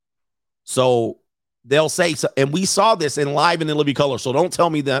 So they'll say, and we saw this in live and in living color. So don't tell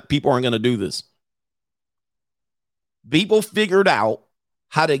me that people aren't going to do this. People figured out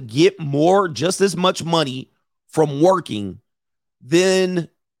how to get more, just as much money from working than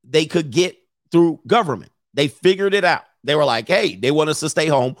they could get through government. They figured it out. They were like, hey, they want us to stay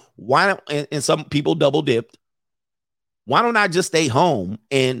home. Why don't, and some people double dipped. Why don't I just stay home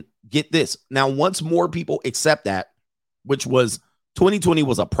and get this? Now, once more people accept that, which was 2020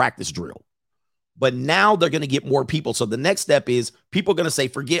 was a practice drill, but now they're going to get more people. So the next step is people are going to say,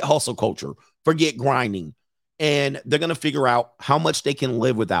 forget hustle culture, forget grinding. And they're going to figure out how much they can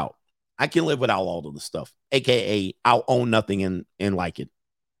live without. I can live without all of the stuff, AKA I'll own nothing and like it.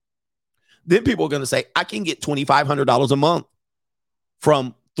 Then people are going to say, I can get $2,500 a month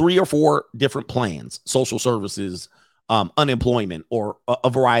from 3 or 4 different plans, social services, unemployment, or a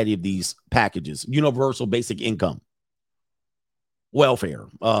variety of these packages, universal basic income, welfare,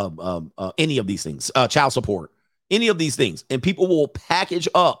 any of these things, child support, any of these things. And people will package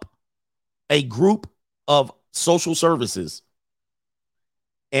up a group of social services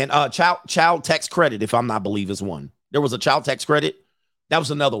and child tax credit, if I'm not believe is one. There was a child tax credit. That was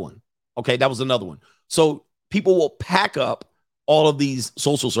another one. Okay, that was another one. So people will pack up all of these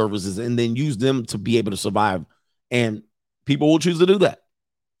social services and then use them to be able to survive. And people will choose to do that.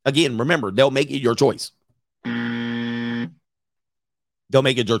 Again, remember, they'll make it your choice. They'll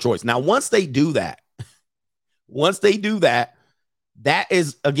make it your choice. Now, once they do that, that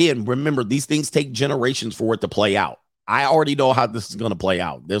is, again, remember, these things take generations for it to play out. I already know how this is going to play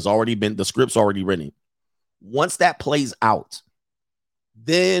out. There's already been, the script's already written. Once that plays out,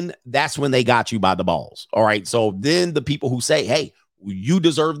 then that's when they got you by the balls. All right. So then the people who say, hey, you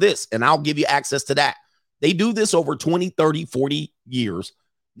deserve this, and I'll give you access to that. They do this over 20, 30, 40 years.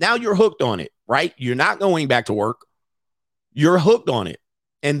 Now you're hooked on it, right? You're not going back to work. You're hooked on it.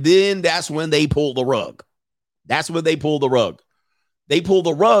 And then that's when they pull the rug. That's when they pull the rug. They pull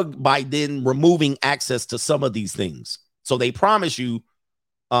the rug by then removing access to some of these things. So they promise you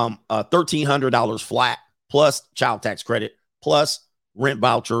 $1,300 flat plus child tax credit plus rent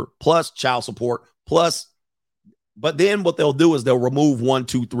voucher plus child support plus. But then what they'll do is they'll remove 1,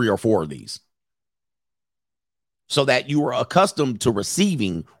 2, 3, or 4 of these so that you are accustomed to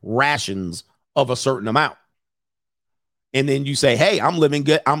receiving rations of a certain amount. And then you say, hey, I'm living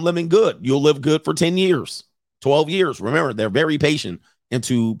good. I'm living good. You'll live good for 10 years, 12 years. Remember, they're very patient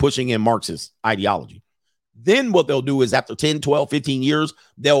into pushing in Marxist ideology. Then what they'll do is after 10, 12, 15 years,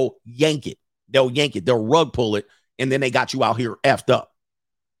 they'll yank it. They'll rug pull it. And then they got you out here effed up.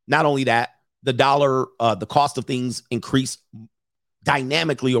 Not only that, the dollar, the cost of things increase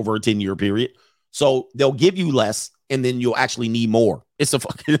dynamically over a 10-year period. So they'll give you less, and then you'll actually need more. It's a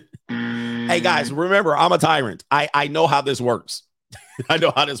fucking. Hey guys, remember, I'm a tyrant. I know how this works. I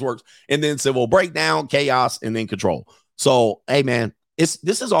know how this works. And then civil breakdown, chaos, and then control. So, hey man, this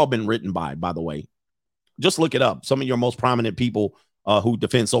has all been written by the way. Just look it up. Some of your most prominent people who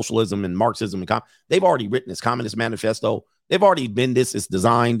defend socialism and Marxism and they've already written this Communist Manifesto. They've already been this. It's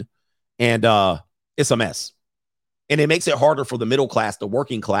designed, and it's a mess. And it makes it harder for the middle class, the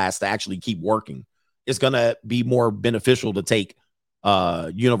working class, to actually keep working. It's going to be more beneficial to take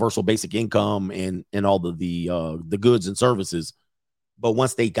universal basic income and all the goods and services. But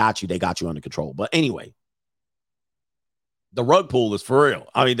once they got you under control. But anyway, the rug pull is for real.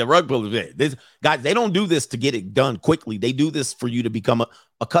 I mean, the rug pull is this, guys. They don't do this to get it done quickly. They do this for you to become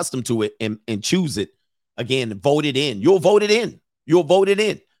accustomed to it and choose it again. Vote it in. You'll vote it in. You'll vote it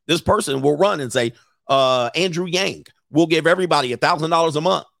in. This person will run and say, Andrew Yang, we'll give everybody $1,000 a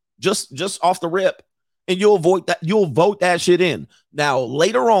month, just off the rip, and you'll vote that shit in. Now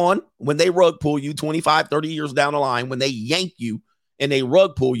later on, when they rug pull you 25, 30 years down the line, when they yank you and they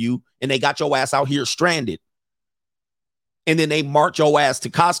rug pull you and they got your ass out here stranded, and then they march your ass to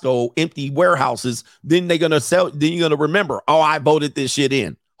Costco, empty warehouses, then they're gonna then you're gonna remember, oh, I voted this shit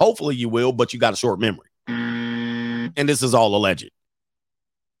in. Hopefully you will, but you got a short memory. And this is all alleged.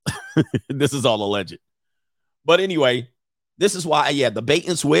 This is all alleged. But anyway, this is why, the bait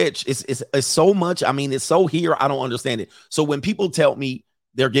and switch is so much. I mean, it's so here. I don't understand it. So when people tell me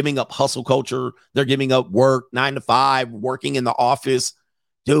they're giving up hustle culture, they're giving up work, 9 to 5, working in the office,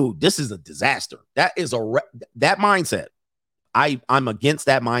 dude, this is a disaster. That is that mindset. I'm against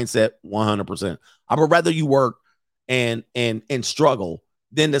that mindset 100%. I would rather you work and struggle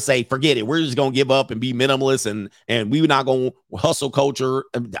than to say, forget it. We're just going to give up and be minimalist and we're not going to hustle culture.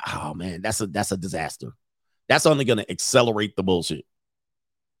 Oh man, that's a disaster. That's only going to accelerate the bullshit.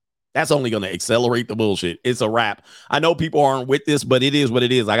 That's only going to accelerate the bullshit. It's a wrap. I know people aren't with this, but it is what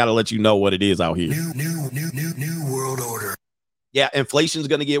it is. I got to let you know what it is out here. New world order. Yeah, inflation's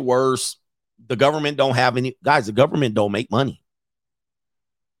going to get worse. The government don't have any. Guys, the government don't make money.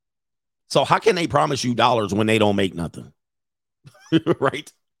 So how can they promise you dollars when they don't make nothing?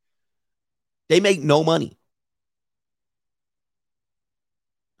 Right? They make no money.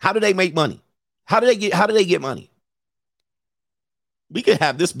 How do they make money? How do they get money? We could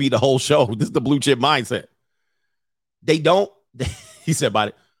have this be the whole show. This is the blue chip mindset. They don't. He said about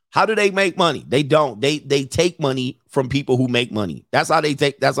it. How do they make money? They don't. They take money from people who make money. That's how they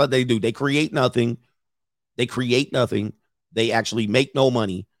take. That's what they do. They create nothing. They actually make no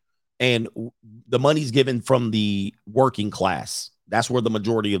money. And the money's given from the working class. That's where the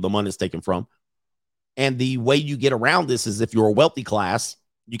majority of the money is taken from. And the way you get around this is if you're a wealthy class,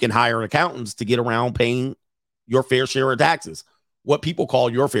 you can hire accountants to get around paying your fair share of taxes, what people call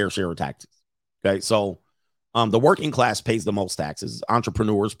your fair share of taxes. Okay, so the working class pays the most taxes.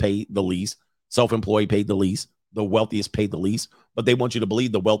 Entrepreneurs pay the least. Self-employed pay the least. The wealthiest pay the least. But they want you to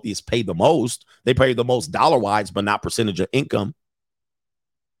believe the wealthiest pay the most. They pay the most dollar-wise, but not percentage of income.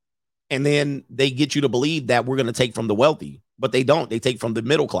 And then they get you to believe that we're going to take from the wealthy, but they don't. They take from the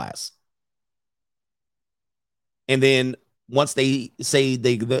middle class. And then once they say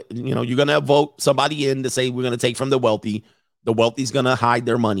you're going to vote somebody in to say we're going to take from the wealthy's going to hide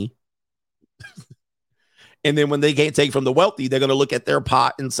their money. And then when they can't take from the wealthy, they're going to look at their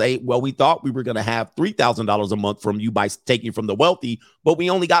pot and say, well, we thought we were going to have $3,000 a month from you by taking from the wealthy, but we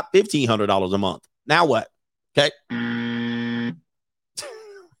only got $1,500 a month. Now what? Okay.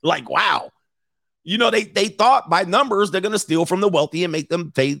 Like, wow. They thought by numbers, they're going to steal from the wealthy and make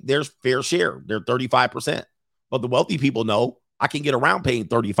them pay their fair share, their 35%. But the wealthy people know I can get around paying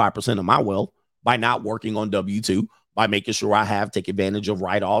 35% of my wealth by not working on W-2, by making sure I take advantage of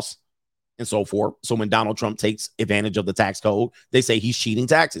write-offs and so forth. So when Donald Trump takes advantage of the tax code, they say he's cheating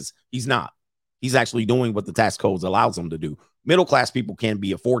taxes. He's not. He's actually doing what the tax code allows him to do. Middle class people can't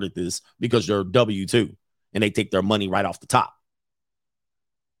be afforded this because they're W-2 and they take their money right off the top.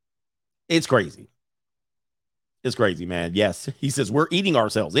 It's crazy. It's crazy, man. Yes. He says we're eating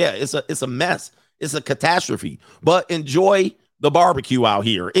ourselves. Yeah, it's a mess. It's a catastrophe. But enjoy the barbecue out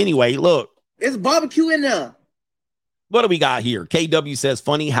here. Anyway, look. It's barbecue in there. What do we got here? KW says,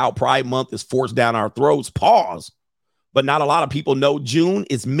 funny how Pride Month is forced down our throats. Pause. But not a lot of people know June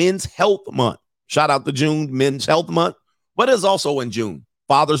is Men's Health Month. Shout out to June, Men's Health Month. What is also in June?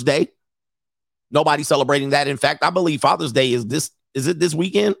 Father's Day. Nobody's celebrating that. In fact, I believe Father's Day is it this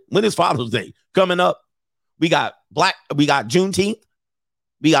weekend? When is Father's Day coming up? We got Juneteenth.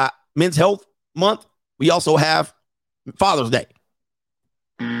 We got Men's Health Month. We also have Father's Day.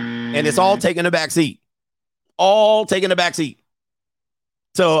 And it's all taking a back seat. All taking a back seat.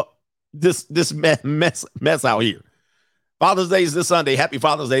 to this mess out here. Father's Day is this Sunday. Happy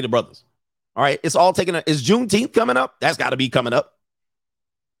Father's Day to brothers. All right. It's all taken. Is Juneteenth coming up? That's got to be coming up.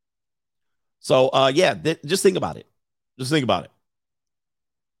 So, just think about it. Just think about it.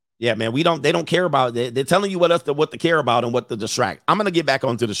 Yeah, man, they don't care about it. They're telling you what to care about and what to distract. I'm going to get back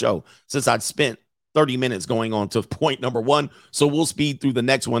onto the show since I'd spent 30 minutes going on to point number 1. So we'll speed through the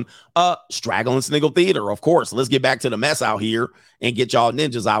next one. Straggle and Sniggle Theater, of course. Let's get back to the mess out here and get y'all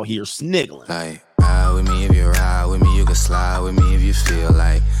ninjas out here sniggling. Like, ride with me if you ride with me. You can slide with me if you feel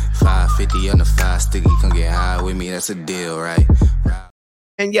like 550 on the 5 sticky. Come get high with me. That's a deal, right?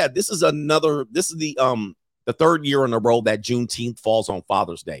 And yeah, this is the third year in a row that Juneteenth falls on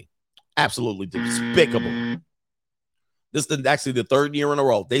Father's Day. Absolutely despicable. This is actually the third year in a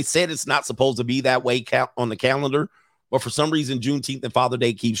row. They said it's not supposed to be that way on the calendar, but for some reason, Juneteenth and Father's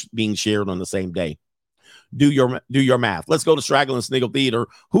Day keeps being shared on the same day. Do your math. Let's go to Straggle and Sniggle Theater.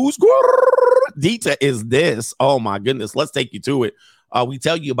 Whose gordita is this? Oh my goodness. Let's take you to it. We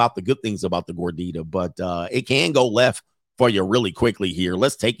tell you about the good things about the gordita, but it can go left for you really quickly here.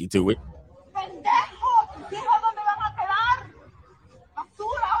 Let's take you to it.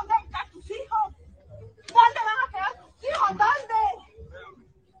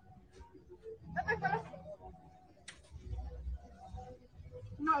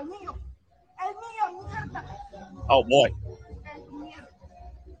 Oh boy,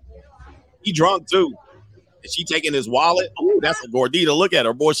 he drunk too. Is she taking his wallet? Oh, that's a gordita. Look at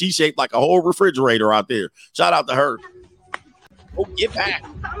her, boy. She's shaped like a whole refrigerator out there. Shout out to her. Oh, get back.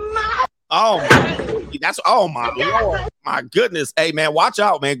 Oh my Lord. My goodness. Hey man, watch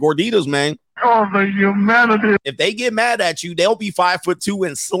out, man. Gorditas, man. Oh, the humanity. If they get mad at you, they'll be 5'2"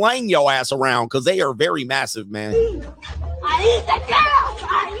 and slang your ass around because they are very massive, man.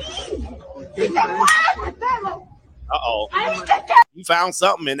 Uh-oh. You found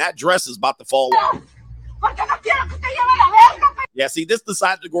something and that dress is about to fall off. Yeah, see, this is the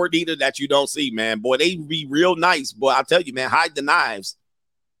side of the gordita that you don't see, man. Boy, they be real nice. Boy, I'll tell you, man, hide the knives.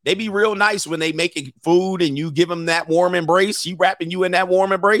 They be real nice when they making food and you give them that warm embrace. She wrapping you in that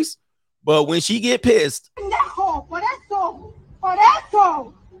warm embrace. But when she get pissed.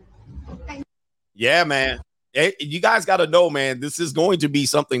 Yeah, man. You guys got to know, man, this is going to be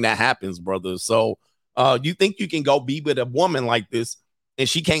something that happens, brothers. So you think you can go be with a woman like this and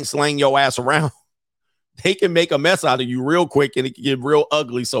she can't slang your ass around? They can make a mess out of you real quick and it can get real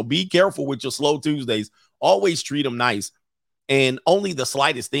ugly. So be careful with your slow Tuesdays. Always treat them nice. And only the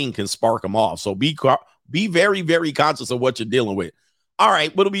slightest thing can spark them off. So be very, very conscious of what you're dealing with. All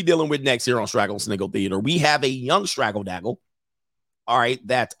right, what are we dealing with next here on Straggle Sniggle Theater? We have a young Straggle Daggle. All right,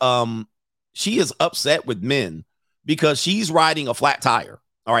 that she is upset with men because she's riding a flat tire.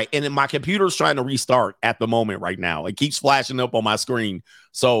 All right, and then my computer's trying to restart at the moment right now. It keeps flashing up on my screen.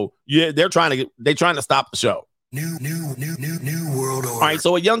 So yeah, they're trying to stop the show. New world order. All right,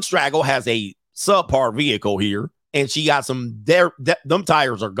 so a young Straggle has a subpar vehicle here, and she got them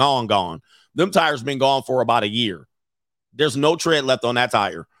tires are gone. Them tires been gone for about a year. There's no tread left on that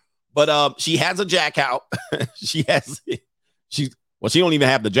tire. But she has a jack out. she don't even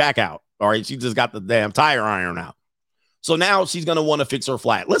have the jack out. All right, she just got the damn tire iron out. So now she's going to want to fix her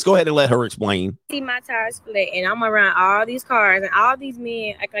flat. Let's go ahead and let her explain. See my tires flat, and I'm around all these cars and all these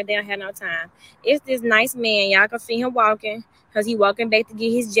men like I don't have no time. It's this nice man. Y'all can see him walking because he walking back to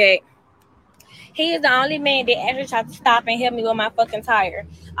get his jack. He is the only man that actually tried to stop and help me with my fucking tire.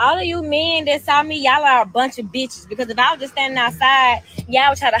 All of you men that saw me, y'all are a bunch of bitches. Because if I was just standing outside, y'all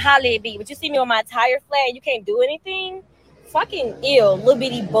would try to holler at me. But you see me with my tire flat and you can't do anything? Fucking ill, little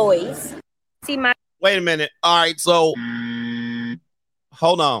bitty boys. See my... Wait a minute. All right, so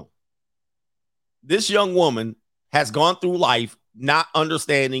hold on. This young woman has gone through life not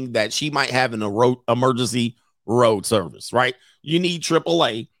understanding that she might have an emergency road service, right? You need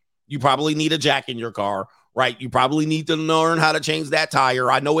AAA. You probably need a jack in your car, right? You probably need to learn how to change that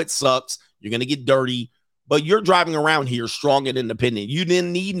tire. I know it sucks. You're going to get dirty, but you're driving around here strong and independent. You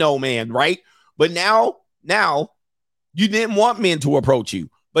didn't need no man, right? But now you didn't want men to approach you.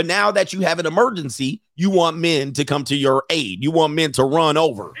 But now that you have an emergency, you want men to come to your aid. You want men to run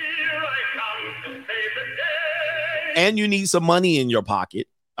over. And you need some money in your pocket,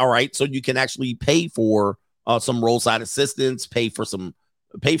 all right? So you can actually pay for some roadside assistance, pay for something.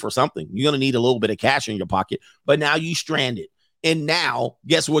 You're going to need a little bit of cash in your pocket, but now you stranded. And now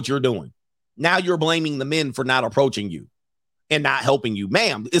guess what you're doing? Now you're blaming the men for not approaching you and not helping you.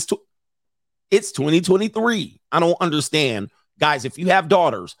 Ma'am, it's 2023. I don't understand. Guys, if you have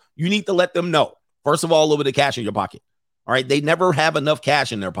daughters, you need to let them know. First of all, a little bit of cash in your pocket. All right. They never have enough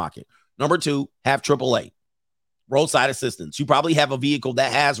cash in their pocket. Number two, have AAA. roadside assistance. You probably have a vehicle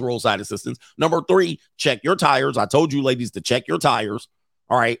that has roadside assistance. Number 3, check your tires. I told you ladies to check your tires.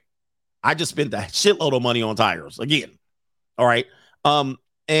 All right. I just spent a shitload of money on tires again. All right.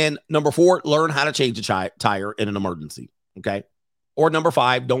 And number 4, learn how to change a tire in an emergency. Okay. Or number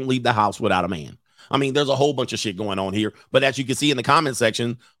 5, don't leave the house without a man. I mean, there's a whole bunch of shit going on here, but as you can see in the comment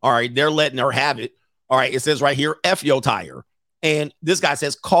section, all right, they're letting her have it. All right. It says right here, F your tire. And this guy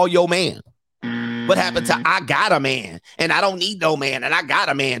says, call your man. What happened to I got a man and I don't need no man and I got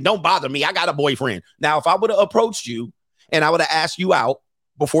a man. Don't bother me. I got a boyfriend. Now, if I would have approached you and I would have asked you out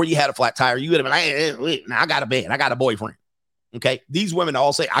before you had a flat tire, you would have been like, hey, I got a man. I got a boyfriend. Okay. These women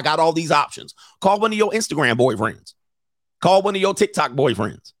all say, I got all these options. Call one of your Instagram boyfriends. Call one of your TikTok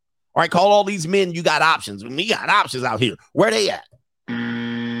boyfriends. All right. Call all these men. You got options. We got options out here. Where they at?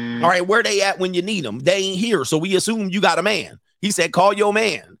 All right. Where they at when you need them? They ain't here. So we assume you got a man. He said, call your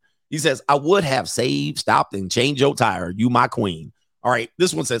man. He says, I would have saved, stopped, and changed your tire. You my queen. All right.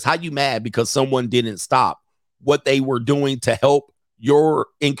 This one says, how you mad because someone didn't stop what they were doing to help your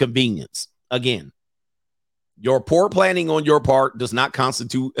inconvenience? Again, your poor planning on your part does not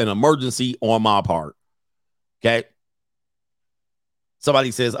constitute an emergency on my part. Okay.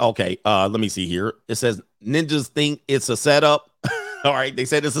 Somebody says, okay, let me see here. It says ninjas think it's a setup. All right. They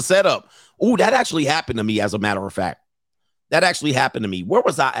said it's a setup. Oh, that actually happened to me, as a matter of fact. That actually happened to me. Where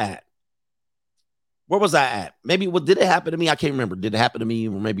was I at? Where was I at? Maybe did it happen to me? I can't remember. Did it happen to me?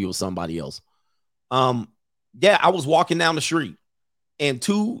 Or maybe it was somebody else. Yeah, I was walking down the street and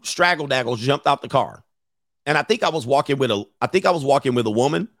 2 straggle daggles jumped out the car. And I think I was walking with a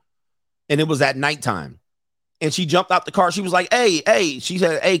woman, and it was at nighttime. And she jumped out the car. She was like, hey, she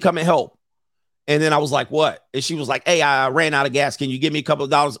said, hey, come and help. And then I was like, what? And she was like, hey, I ran out of gas. Can you give me a couple of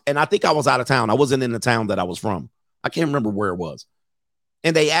dollars? And I think I was out of town. I wasn't in the town that I was from. I can't remember where it was.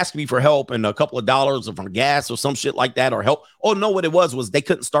 And they asked me for help and a couple of dollars or for gas or some shit like that, or help. Oh, no, what it was they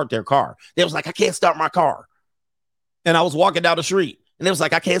couldn't start their car. They was like, I can't start my car. And I was walking down the street and they was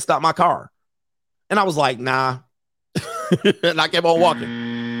like, I can't start my car. And I was like, nah. And I kept on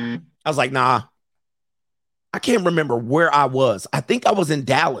walking. I was like, nah. I can't remember where I was. I think I was in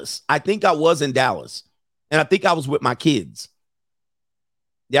Dallas. And I think I was with my kids.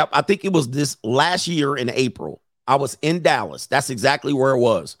 Yep. I think it was this last year in April. I was in Dallas. That's exactly where it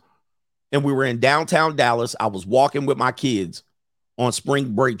was. And we were in downtown Dallas. I was walking with my kids on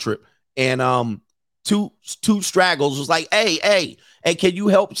spring break trip. And two straggles was like, hey, can you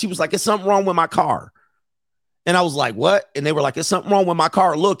help? She was like, is something wrong with my car? And I was like, what? And they were like, is something wrong with my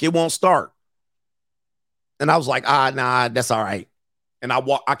car? Look, it won't start. And I was like, nah, that's all right. And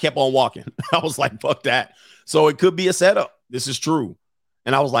I kept on walking. I was like, fuck that. So it could be a setup. This is true.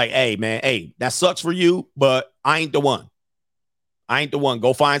 And I was like, hey, man, that sucks for you, but I ain't the one.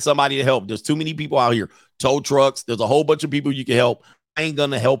 Go find somebody to help. There's too many people out here. Tow trucks. There's a whole bunch of people you can help. I ain't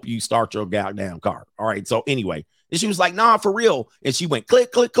going to help you start your goddamn car. All right. So anyway, and she was like, nah, for real. And she went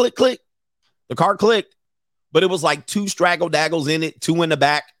click, click, click, click. The car clicked, but it was like 2 straggle daggles in it, 2 in the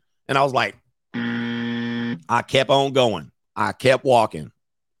back. And I was like, I kept on going. I kept walking.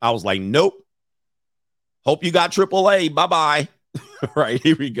 I was like, nope. Hope you got AAA. Bye-bye. Right,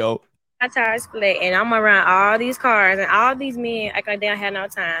 here we go. My tires split, and I'm around all these cars, and all these men act like they don't have no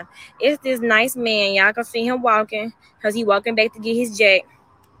time. It's this nice man. Y'all can see him walking, because he walking back to get his jack.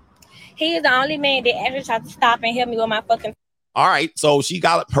 He is the only man that actually tried to stop and help me with my fucking... All right, so she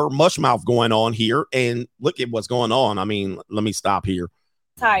got her mush mouth going on here, and look at what's going on. I mean, let me stop here.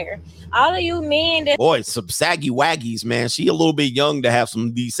 Tire. All of you men that... Boy, some saggy waggies, man. She a little bit young to have some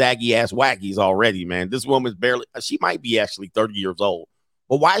of these saggy ass waggies already, man. This woman's barely... She might be actually 30 years old.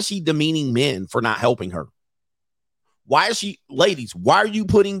 But why is she demeaning men for not helping her? Why is she... Ladies, why are you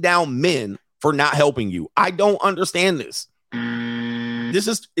putting down men for not helping you? I don't understand this. This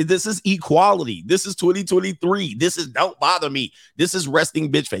is equality. This is 2023. This is don't bother me. This is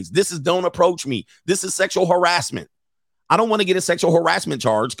resting bitch face. This is don't approach me. This is sexual harassment. I don't want to get a sexual harassment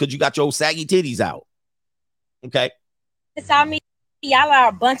charge because you got your saggy titties out. Okay. Saw me. Y'all are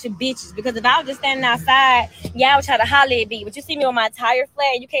a bunch of bitches, because if I was just standing outside, y'all would try to holler at me. But you see me with my tire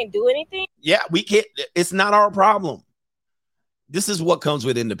flat, you can't do anything. Yeah, we can't. It's not our problem. This is what comes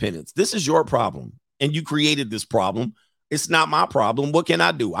with independence. This is your problem. And you created this problem. It's not my problem. What can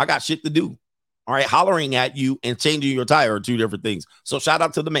I do? I got shit to do. All right. Hollering at you and changing your tire are 2 different things. So shout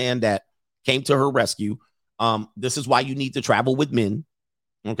out to the man that came to her rescue. This is why you need to travel with men.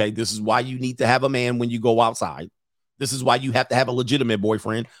 Okay. This is why you need to have a man when you go outside. This is why you have to have a legitimate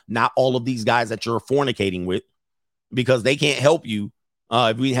boyfriend, not all of these guys that you're fornicating with, because they can't help you.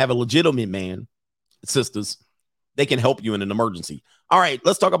 If we have a legitimate man, sisters, they can help you in an emergency. All right,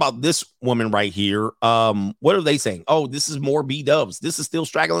 let's talk about this woman right here. What are they saying? Oh, this is more B-dubs. This is still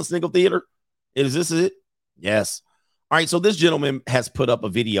Straggling Sniggle Theater? Is this it? Yes. All right, so this gentleman has put up a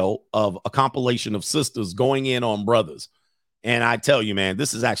video of a compilation of sisters going in on brothers. And I tell you, man,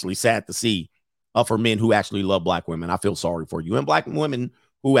 this is actually sad to see for men who actually love black women. I feel sorry for you. And black women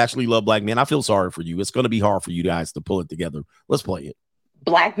who actually love black men, I feel sorry for you. It's going to be hard for you guys to pull it together. Let's play it.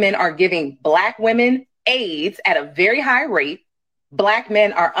 Black men are giving black women AIDS at a very high rate. Black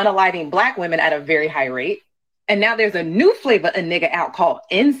men are unaliving black women at a very high rate. And now there's a new flavor of nigga out called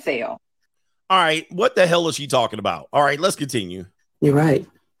incel. All right, what the hell is she talking about? All right, let's continue. You're right.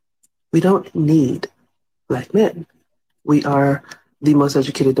 We don't need black men. We are the most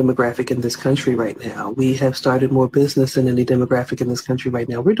educated demographic in this country right now. We have started more business than any demographic in this country right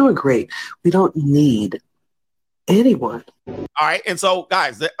now. We're doing great. We don't need anyone. All right, and so,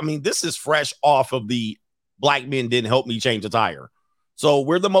 guys, I mean, this is fresh off of the black men didn't help me change a tire. So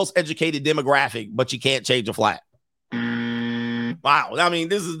we're the most educated demographic, but you can't change a flat. Wow, I mean,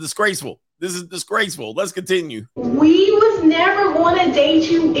 this is disgraceful. This is disgraceful. Let's continue. We was never going to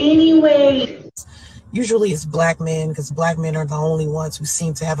date you anyway. Usually it's black men because black men are the only ones who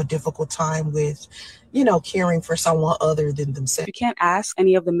seem to have a difficult time with, caring for someone other than themselves. You can't ask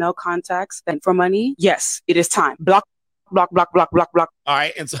any of the male contacts for money. Yes, it is time. Block, block, block, block, block, block. All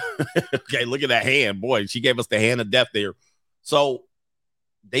right. And so, okay, look at that hand. Boy, she gave us the hand of death there. So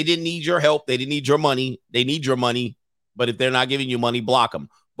they didn't need your help. They didn't need your money. They need your money. But if they're not giving you money, block them.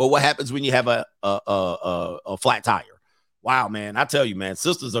 But what happens when you have a flat tire? Wow, man. I tell you, man,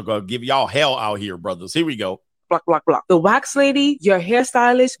 sisters are going to give y'all hell out here, brothers. Here we go. Block, block, block. The wax lady, your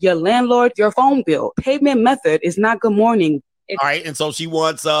hairstylist, your landlord, your phone bill. Payment method is not good morning. All right. And so she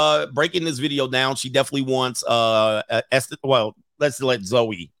wants, breaking this video down, she definitely wants, let's let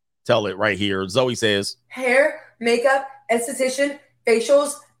Zoe tell it right here. Zoe says, hair, makeup, esthetician,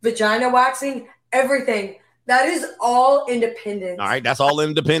 facials, vagina waxing, everything. That is all independence. All right. That's all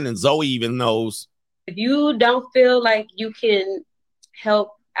independent. Zoe even knows. If you don't feel like you can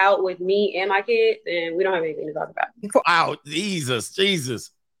help out with me and my kid, then we don't have anything to talk about. Wow,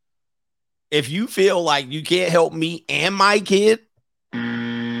 Jesus. If you feel like you can't help me and my kid,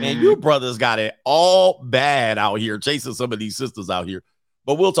 man, you brothers got it all bad out here, chasing some of these sisters out here.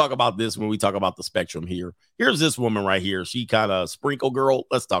 But we'll talk about this when we talk about the spectrum here. Here's this woman right here. She kind of sprinkle girl.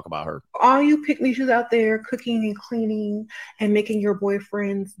 Let's talk about her. All you pick-me-shoes out there cooking and cleaning and making your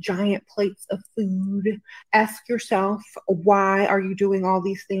boyfriends giant plates of food. Ask yourself, why are you doing all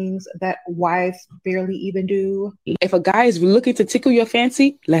these things that wives barely even do? If a guy is looking to tickle your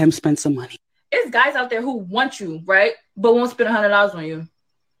fancy, let him spend some money. There's guys out there who want you, right? But won't spend $100 on you.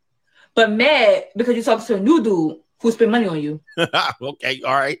 But mad because you talk to a new dude who spend money on you. Okay,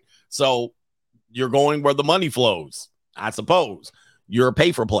 all right. So you're going where the money flows, I suppose. You're a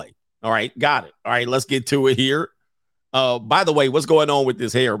pay for play. All right, got it. All right, let's get to it here. By the way, what's going on with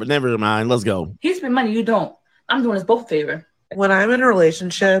this hair? But never mind, let's go. He spend money, you don't. I'm doing us both a favor. When I'm in a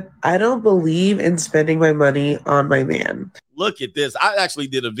relationship, I don't believe in spending my money on my man. Look at this. I actually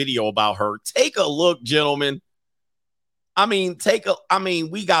did a video about her. Take a look, gentlemen.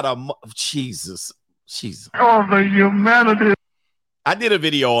 We got Jesus. Oh, the humanity. I did a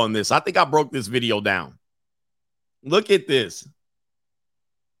video on this. I think I broke this video down. Look at this.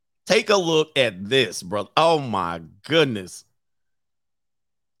 Take a look at this, brother. Oh, my goodness.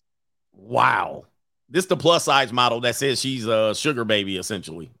 Wow. This is the plus size model that says she's a sugar baby,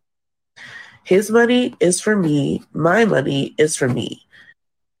 essentially. His money is for me. My money is for me.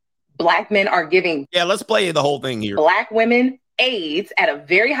 Black men are giving. Yeah, let's play the whole thing here. Black women AIDS at a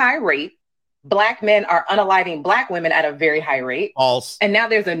very high rate. Black men are unaliving black women at a very high rate. False. And now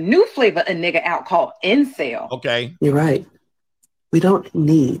there's a new flavor of nigga out called incel. Okay. You're right. We don't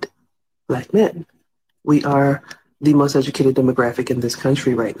need black men. We are the most educated demographic in this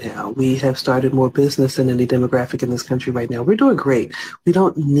country right now. We have started more business than any demographic in this country right now. We're doing great. We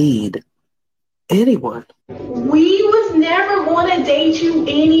don't need anyone. We was never going to date you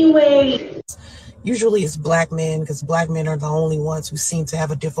anyway. Usually it's black men because black men are the only ones who seem to have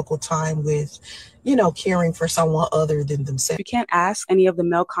a difficult time with, caring for someone other than themselves. You can't ask any of the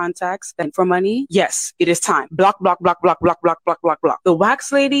male contacts for money. Yes, it is time. Block, block, block, block, block, block, block, block, block. The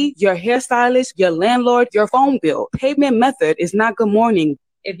wax lady, your hairstylist, your landlord, your phone bill. Payment method is not good morning.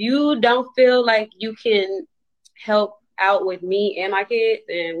 If you don't feel like you can help out with me and my kid,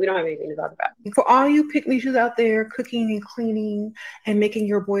 then we don't have anything to talk about. For all you pick-me-shoes out there cooking and cleaning and making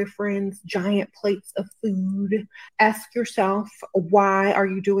your boyfriends giant plates of food, ask yourself, why are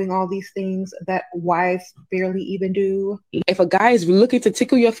you doing all these things that wives barely even do? If a guy is looking to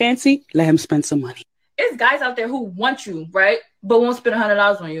tickle your fancy, let him spend some money. it's guys out there who want you, right? But won't spend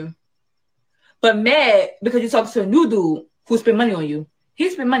 $100 on you. But mad because you're talking to a new dude who spend money on you. He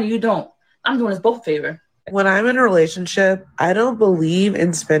spend money, you don't. I'm doing us both a favor. When I'm in a relationship, I don't believe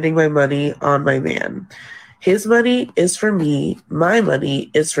in spending my money on my man. His money is for me. My money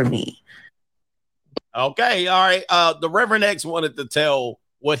is for me. Okay, all right. The Reverend X wanted to tell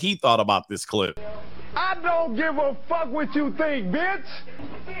what he thought about this clip. I don't give a fuck what you think, bitch.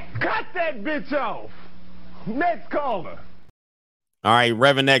 Cut that bitch off. Next caller. All right,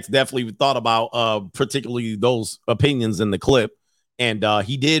 Reverend X definitely thought about particularly those opinions in the clip. And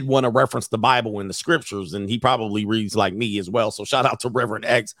he did want to reference the Bible and the scriptures, and he probably reads like me as well. So shout out to Reverend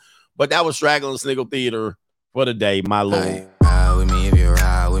X. But that was Straggling Sniggle Theater for the day, my lord. Ride with me if you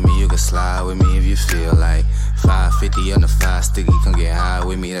ride with me, you can slide with me if you feel like 550 on the 5 sticky, come get high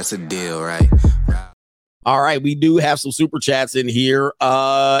with me, that's a deal, right? All right, we do have some super chats in here.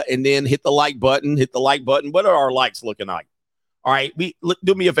 And then hit the like button. What are our likes looking like? All right,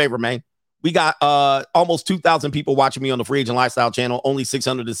 do me a favor, man. We got almost 2,000 people watching me on the Free Agent Lifestyle channel, only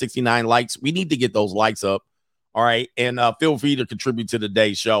 669 likes. We need to get those likes up. All right, and feel free to contribute to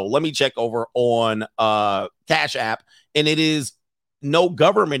today's show. Let me check over on Cash App, and it is no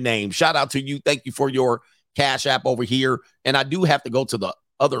government name. Shout out to you. Thank you for your Cash App over here. And I do have to go to the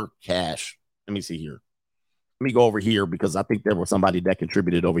other cash. Let me see here. Let me go over here because I think there was somebody that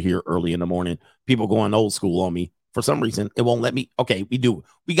contributed over here early in the morning. People going old school on me. For some reason, it won't let me. Okay, we do.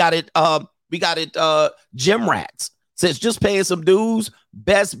 We got it. Gym Rats says just paying some dues.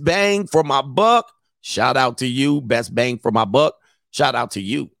 Best bang for my buck. Shout out to you. Best bang for my buck. Shout out to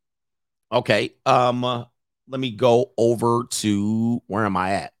you. Okay. Let me go over to where am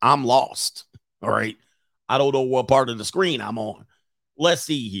I at? I'm lost. All right. I don't know what part of the screen I'm on. Let's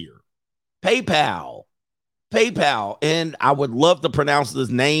see here. PayPal. And I would love to pronounce this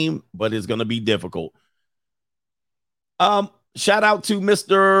name, but it's going to be difficult. Shout out to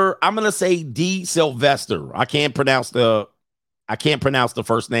Mr. I'm gonna say D Sylvester. I can't pronounce the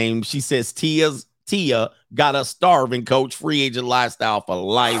first name. She says Tia got us starving, coach. Free Agent Lifestyle for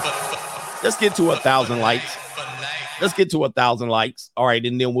life. Let's get to 1,000 likes. All right,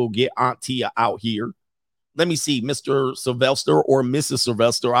 and then we'll get Aunt Tia out here. Let me see, Mr. Sylvester or Mrs.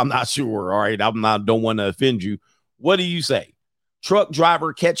 Sylvester. I'm not sure. All right, don't want to offend you. What do you say? Truck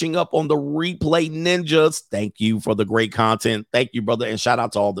driver catching up on the replay ninjas. Thank you for the great content. Thank you, brother. And shout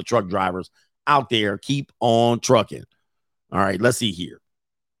out to all the truck drivers out there. Keep on trucking. All right, let's see here.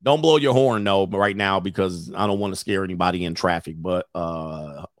 Don't blow your horn, though, right now, because I don't want to scare anybody in traffic. But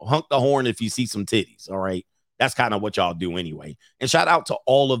honk the horn if you see some titties. All right. That's kind of what y'all do anyway. And shout out to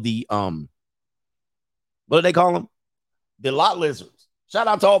all of the what do they call them? The lot lizards. Shout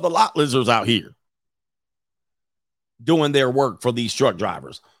out to all the lot lizards out here doing their work for these truck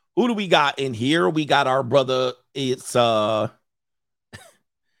drivers. Who do we got in here? We got our brother. It's shout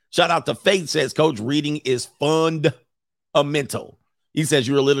out to Faith, says, Coach, reading is fundamental. He says,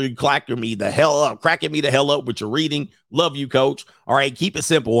 you're literally cracking me the hell up with your reading. Love you, Coach. All right, keep it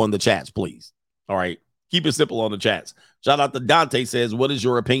simple on the chats, please. All right, keep it simple on the chats. Shout out to Dante, says, what is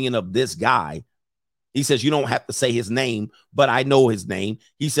your opinion of this guy? He says, you don't have to say his name, but I know his name.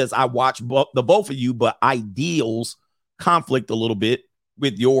 He says, I watch the both of you, but ideals conflict a little bit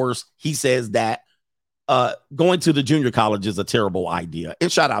with yours. He says that going to the junior college is a terrible idea.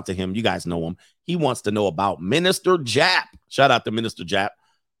 And shout out to him. You guys know him. He wants to know about Minister Jap. Shout out to Minister Jap.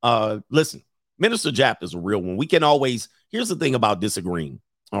 Listen, Minister Jap is a real one. We can always, here's the thing about disagreeing.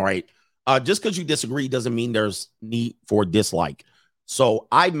 All right. Just because you disagree doesn't mean there's need for dislike. So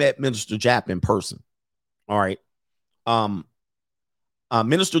I met Minister Jap in person. All right.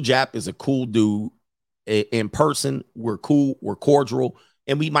 Minister Jap is a cool dude. In person, we're cool, we're cordial,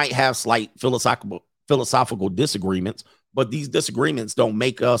 and we might have slight philosophical disagreements, but these disagreements don't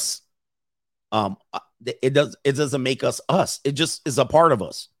make us it doesn't make us us. It just is a part of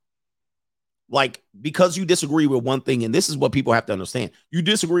us. Like, because you disagree with one thing, and this is what people have to understand. You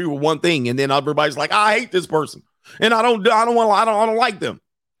disagree with one thing, and then everybody's like, I hate this person, and I don't like them.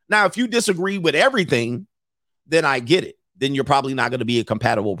 Now, if you disagree with everything, then I get it. Then you're probably not going to be a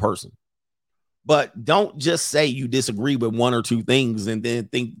compatible person. But don't just say you disagree with one or two things and then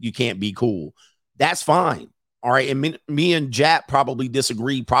think you can't be cool. That's fine. All right. And me and Jap probably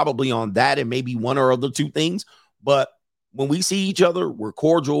disagree on that and maybe one or other two things. But when we see each other, we're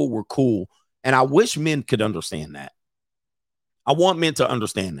cordial, we're cool. And I wish men could understand that. I want men to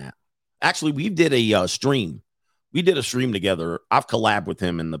understand that. Actually, we did a stream. We did a stream together. I've collabed with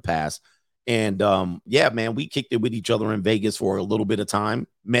him in the past. And yeah, man, we kicked it with each other in Vegas for a little bit of time,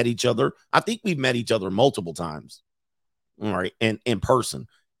 met each other. I think we've met each other multiple times. All right. And in person.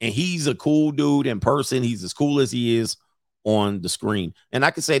 And he's a cool dude in person. He's as cool as he is on the screen. And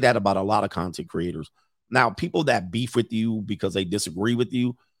I can say that about a lot of content creators. Now, people that beef with you because they disagree with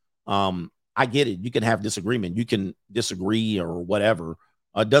you, I get it. You can have disagreement. You can disagree or whatever.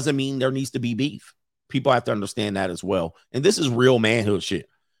 Doesn't mean there needs to be beef. People have to understand that as well. And this is real manhood shit.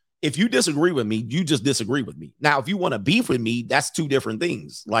 If you disagree with me, you just disagree with me. Now, if you want to beef with me, that's two different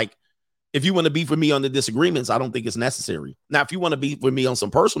things. Like, if you want to beef with me on the disagreements, I don't think it's necessary. Now, if you want to beef with me on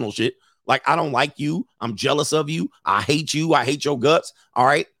some personal shit, like I don't like you, I'm jealous of you, I hate your guts, all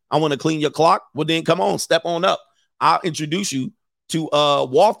right, I want to clean your clock, well then come on, step on up. I'll introduce you to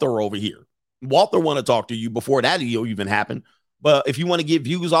Walter over here. Walter want to talk to you before that deal even happened. But if you want to get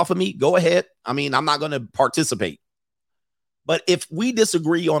views off of me, go ahead. I mean, I'm not going to participate. But if we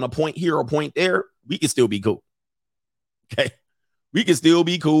disagree on a point here or a point there, we can still be cool. Okay. We can still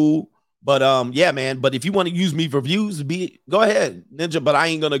be cool. But yeah, man. But if you want to use me for views, go ahead, Ninja. But I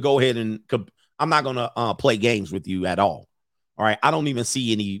ain't going to go ahead and I'm not going to play games with you at all. All right. I don't even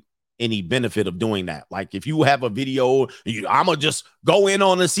see any benefit of doing that. Like if you have a video, I'm going to just go in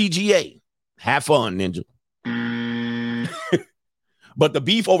on a CGA. Have fun, Ninja. But the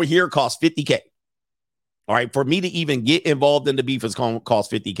beef over here costs $50K. All right. For me to even get involved in the beef is going to cost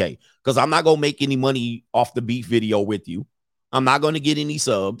 $50K because I'm not going to make any money off the beef video with you. I'm not going to get any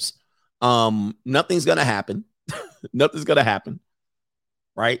subs. Nothing's going to happen. Nothing's going to happen.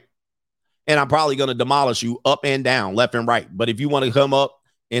 Right. And I'm probably going to demolish you up and down, left and right. But if you want to come up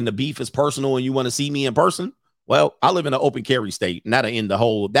and the beef is personal and you want to see me in person, well, I live in an open carry state and that'll end the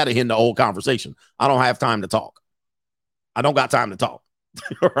whole conversation. I don't have time to talk. I don't got time to talk.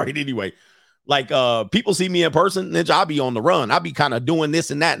 All right. Anyway, like people see me in person, then I'll be on the run. I'll be kind of doing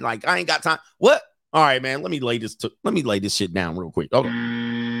this and that. And like, I ain't got time. What? All right, man. Let me lay this shit down real quick. Okay.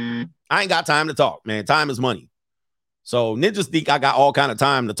 I ain't got time to talk, man. Time is money. So ninjas think I got all kind of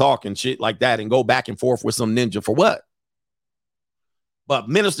time to talk and shit like that and go back and forth with some ninja for what? But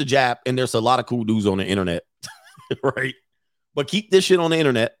Minister Jap, and there's a lot of cool dudes on the internet, right? But keep this shit on the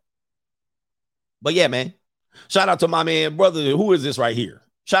internet. But yeah, man. Shout out to my man, brother. Who is this right here?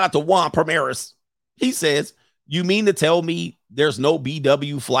 Shout out to Juan Primaris. He says, you mean to tell me there's no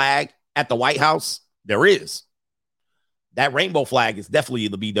BW flag at the White House? There is. That rainbow flag is definitely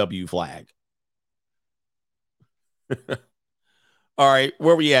the BW flag. All right,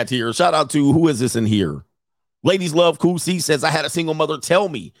 where we at here? Shout out to who is this in here? Ladies Love Cool C says, I had a single mother tell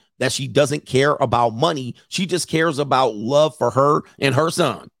me that she doesn't care about money. She just cares about love for her and her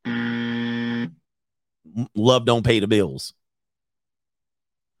son. Love don't pay the bills.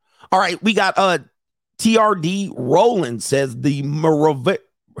 All right, we got TRD Roland says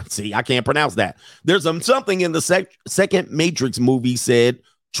see, I can't pronounce that. There's something in the second Matrix movie said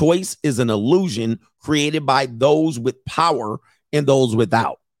choice is an illusion created by those with power and those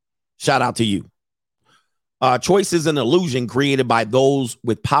without. Shout out to you. Choice is an illusion created by those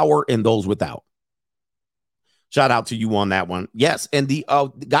with power and those without. Shout out to you on that one. Yes, and the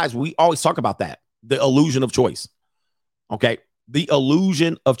guys, we always talk about that. The illusion of choice. Okay. The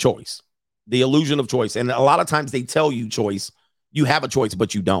illusion of choice. The illusion of choice. And a lot of times they tell you choice. You have a choice,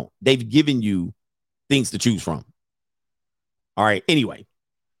 but you don't. They've given you things to choose from. All right. Anyway,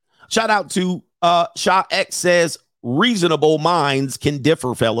 shout out to Shaw X says reasonable minds can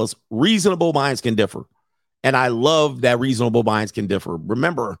differ, fellas. Reasonable minds can differ. And I love that reasonable minds can differ.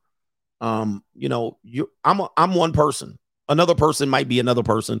 Remember, I'm one person. Another person might be another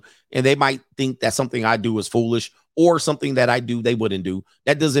person, and they might think that something I do is foolish or something that I do they wouldn't do.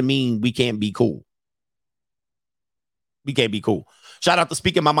 That doesn't mean we can't be cool. We can't be cool. Shout out to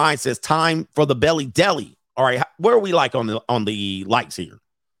Speaking My Mind says time for the Belly Deli. All right, where are we like on the likes here?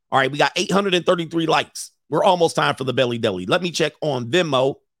 All right, we got 833 likes. We're almost time for the Belly Deli. Let me check on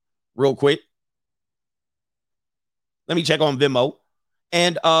Venmo real quick. Let me check on Venmo.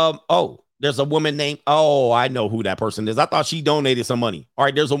 And there's a woman named, I know who that person is. I thought she donated some money. All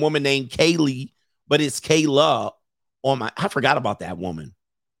right, there's a woman named Kaylee, but it's Kayla I forgot about that woman.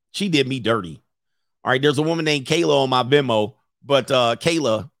 She did me dirty. All right, there's a woman named Kayla on my Venmo, but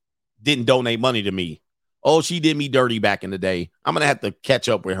Kayla didn't donate money to me. Oh, she did me dirty back in the day. I'm going to have to catch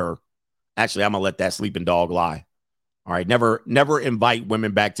up with her. Actually, I'm going to let that sleeping dog lie. All right, never invite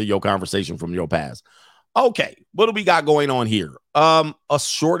women back to your conversation from your past. Okay, what do we got going on here? A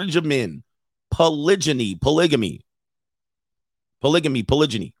shortage of men. Polygyny.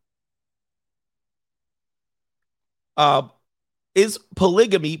 Is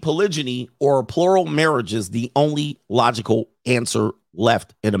polygyny, or plural marriages the only logical answer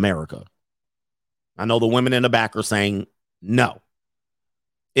left in America? I know the women in the back are saying no,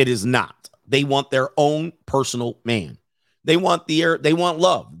 it is not. They want their own personal man. They want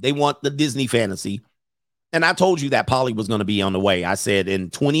love. They want the Disney fantasy. And I told you that poly was going to be on the way. I said in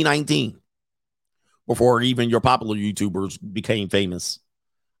 2019, before even your popular YouTubers became famous,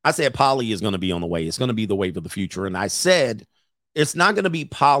 I said poly is going to be on the way. It's going to be the wave of the future. And I said it's not going to be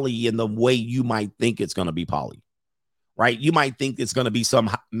poly in the way you might think it's going to be poly, right? You might think it's going to be some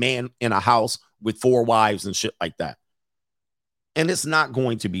man in a house with 4 wives and shit like that. And it's not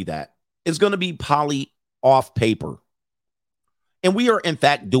going to be that. It's going to be poly off paper. And we are, in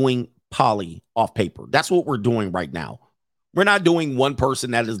fact, doing poly off paper. That's what we're doing right now. We're not doing one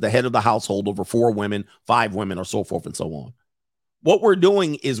person that is the head of the household over 4 women, 5 women, or so forth and so on. What we're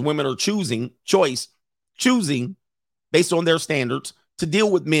doing is women are choosing based on their standards to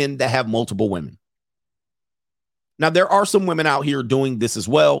deal with men that have multiple women. Now, there are some women out here doing this as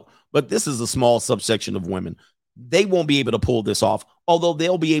well, but this is a small subsection of women. They won't be able to pull this off, although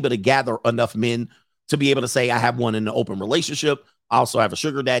they'll be able to gather enough men to be able to say, I have one in an open relationship. I also have a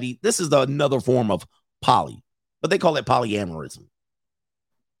sugar daddy. This is another form of poly, but they call it polyamorism,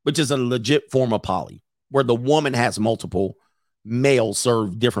 which is a legit form of poly, where the woman has multiple males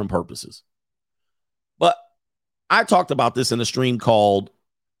serve different purposes. But I talked about this in a stream called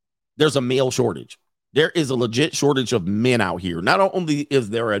There's a Male Shortage. There is a legit shortage of men out here. Not only is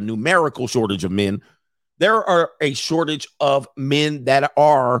there a numerical shortage of men, there are a shortage of men that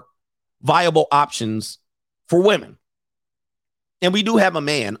are viable options for women. And we do have a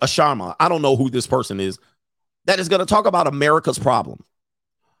man, a Sharma, I don't know who this person is, that is going to talk about America's problem.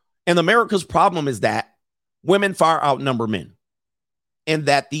 And America's problem is that women far outnumber men. And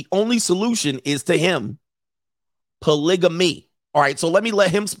that the only solution is to him polygamy. All right, so let me let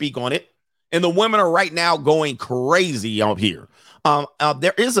him speak on it. And the women are right now going crazy out here.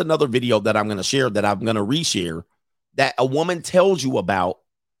 There is another video that I'm going to share that I'm going to reshare that a woman tells you about.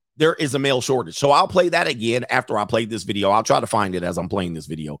 There is a male shortage. So I'll play that again after I play this video. I'll try to find it as I'm playing this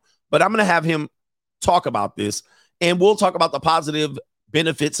video. But I'm going to have him talk about this. And we'll talk about the positive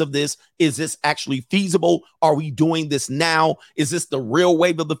benefits of this. Is this actually feasible? Are we doing this now? Is this the real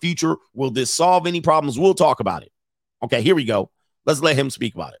wave of the future? Will this solve any problems? We'll talk about it. Okay, here we go. Let's let him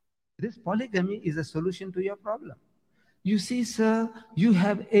speak about it. This polygamy is a solution to your problem. You see, sir, you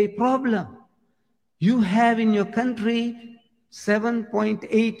have a problem. You have in your country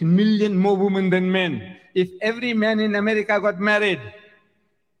 7.8 million more women than men. If every man in America got married,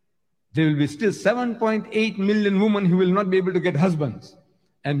 there will be still 7.8 million women who will not be able to get husbands.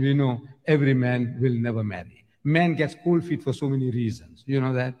 And we know every man will never marry. Man gets cold feet for so many reasons. You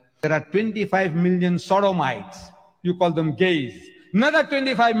know that? There are 25 million sodomites. You call them gays. Another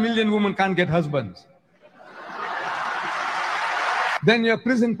 25 million women can't get husbands. Then your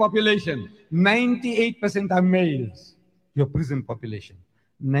prison population, 98% are males. Your prison population,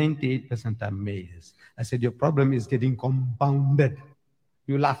 98% are males. I said, your problem is getting compounded.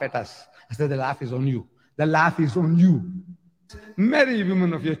 You laugh at us. I said, the laugh is on you. The laugh is on you. Marry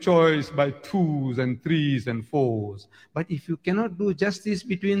women of your choice by 2s and 3s and 4s. But if you cannot do justice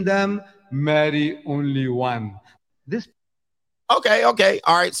between them, marry only one. This. Okay.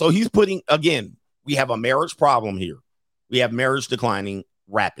 All right. So he's putting, again, we have a marriage problem here. We have marriage declining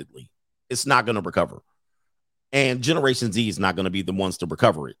rapidly. It's not going to recover. And Generation Z is not going to be the ones to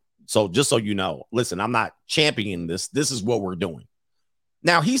recover it. So just so you know, listen, I'm not championing this. This is what we're doing.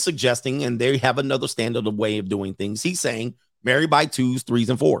 Now he's suggesting, and they have another standard of way of doing things. He's saying marry by 2s, 3s,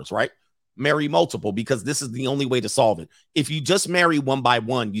 and 4s, right? Marry multiple, because this is the only way to solve it. If you just marry one by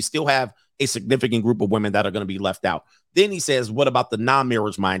one, you still have a significant group of women that are going to be left out. Then he says, what about the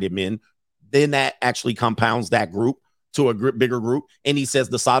non-marriage minded men? Then that actually compounds that group to a bigger group. And he says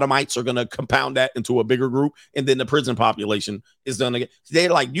the sodomites are going to compound that into a bigger group. And then the prison population is going to get, they're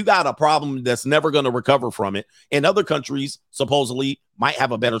like, you got a problem that's never going to recover from it. And other countries supposedly might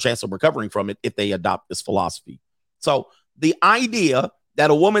have a better chance of recovering from it if they adopt this philosophy. So the idea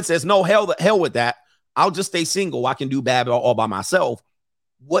that a woman says, no, hell with that. I'll just stay single. I can do bad all by myself.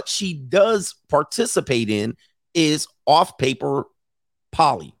 What she does participate in is off paper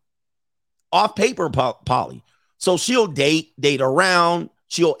poly. Off paper poly. So she'll date around.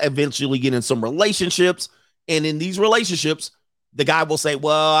 She'll eventually get in some relationships. And in these relationships, the guy will say,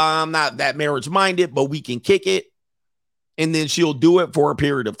 well, I'm not that marriage minded, but we can kick it. And then she'll do it for a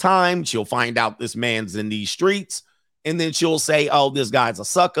period of time. She'll find out this man's in these streets. And then she'll say, oh, this guy's a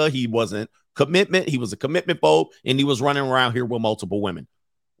sucker. He wasn't commitment. He was a commitment phobe. And he was running around here with multiple women.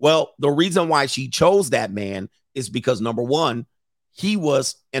 Well, the reason why she chose that man is because, number one, he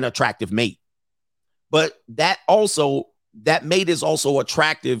was an attractive mate. But that mate is also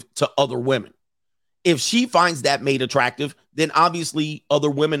attractive to other women. If she finds that mate attractive, then obviously other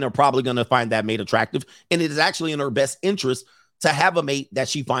women are probably going to find that mate attractive. And it is actually in her best interest to have a mate that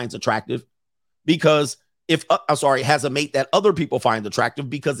she finds attractive, because has a mate that other people find attractive,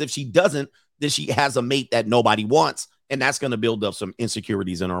 because if she doesn't, then she has a mate that nobody wants. And that's going to build up some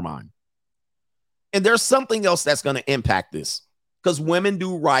insecurities in her mind. And there's something else that's going to impact this, because women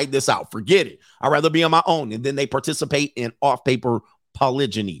do ride this out. Forget it. I'd rather be on my own. And then they participate in off-paper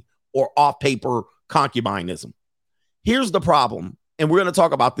polygyny or off-paper concubinism. Here's the problem, and we're going to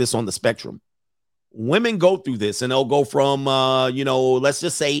talk about this on the spectrum. Women go through this, and they'll go from, let's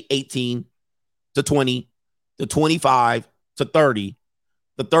just say 18 to 20 to 25 to 30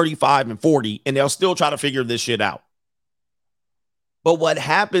 to 35 and 40, and they'll still try to figure this shit out. But what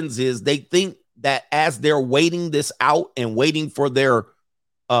happens is they think that as they're waiting this out and waiting for their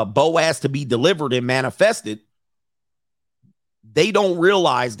Boaz to be delivered and manifested, they don't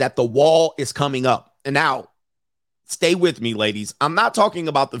realize that the wall is coming up. And now, stay with me, ladies. I'm not talking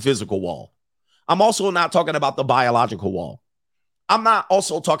about the physical wall. I'm also not talking about the biological wall. I'm not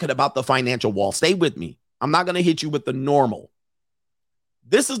also talking about the financial wall. Stay with me. I'm not going to hit you with the normal.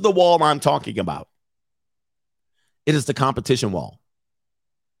 This is the wall I'm talking about. It is the competition wall.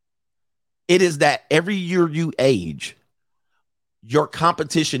 It is that every year you age, your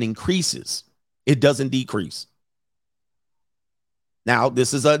competition increases. It doesn't decrease. Now,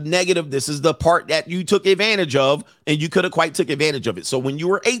 this is a negative. This is the part that you took advantage of, and you could have quite took advantage of it. So when you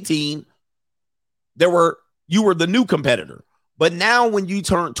were 18, you were the new competitor. But now when you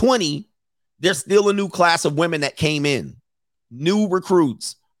turn 20, there's still a new class of women that came in, new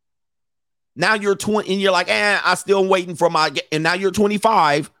recruits. Now you're 20 and you're like, I still waiting for and now you're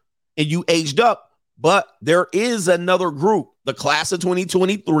 25 and you aged up, but there is another group. The class of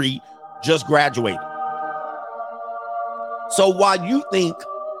 2023 just graduated. So while you think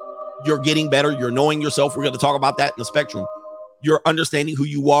you're getting better, you're knowing yourself, we're going to talk about that in the spectrum. You're understanding who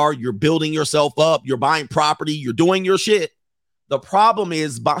you are. You're building yourself up. You're buying property. You're doing your shit. The problem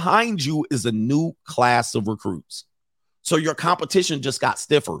is behind you is a new class of recruits. So your competition just got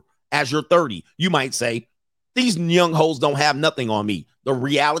stiffer. As you're 30, you might say, these young hoes don't have nothing on me. The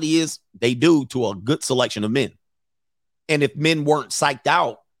reality is they do, to a good selection of men. And if men weren't psyched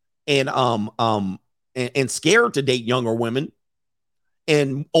out and scared to date younger women,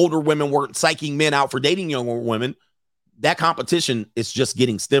 and older women weren't psyching men out for dating younger women, that competition is just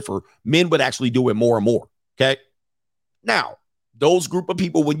getting stiffer. Men would actually do it more and more. Okay. Now, those group of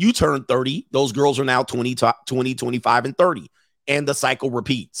people, when you turn 30, those girls are now 20, 25, and 30. And the cycle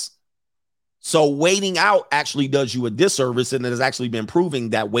repeats. So waiting out actually does you a disservice, and it has actually been proving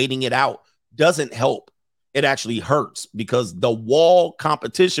that waiting it out doesn't help. It actually hurts, because the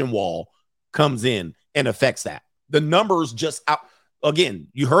competition wall comes in and affects that. The numbers just out. Again,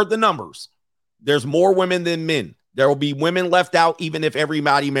 you heard the numbers. There's more women than men. There will be women left out even if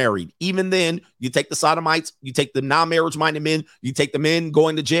everybody married. Even then, you take the sodomites, you take the non-marriage minded men, you take the men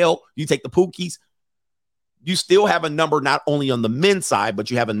going to jail, you take the pookies. You still have a number not only on the men's side,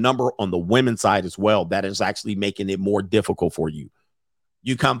 but you have a number on the women's side as well. That is actually making it more difficult for you.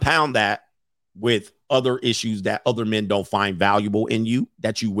 You compound that with other issues that other men don't find valuable in you,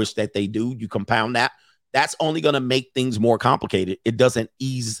 that you wish that they do. You compound that. That's only going to make things more complicated. It doesn't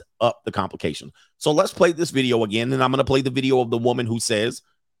ease up the complication. So let's play this video again. And I'm going to play the video of the woman who says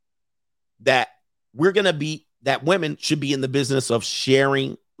that that women should be in the business of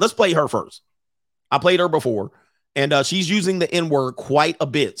sharing. Let's play her first. I played her before, and she's using the N-word quite a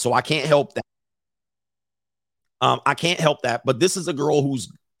bit, so I can't help that. But this is a girl who's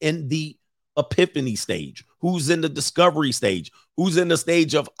in the epiphany stage, who's in the discovery stage, who's in the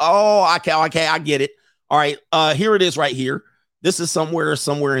stage of, I get it. All right, here it is right here. This is somewhere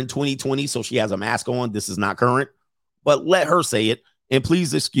in 2020, so she has a mask on. This is not current, but let her say it, and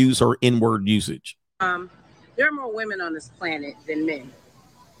please excuse her N-word usage. There are more women on this planet than men.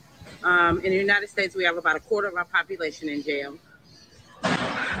 In the United States, we have about a quarter of our population in jail.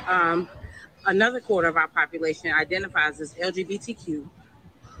 Another quarter of our population identifies as LGBTQ.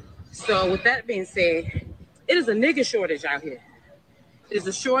 So with that being said, it is a nigga shortage out here. It is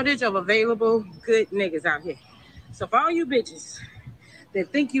a shortage of available good niggas out here. So for all you bitches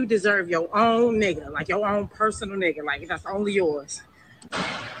that think you deserve your own nigga, like your own personal nigga, like that's only yours.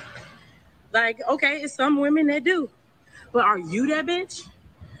 Like, okay, it's some women that do. But are you that bitch?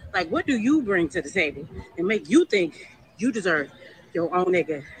 Like, what do you bring to the table and make you think you deserve your own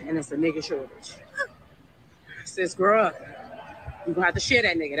nigga and it's a nigga shortage? Sis, grow up. You're going to have to share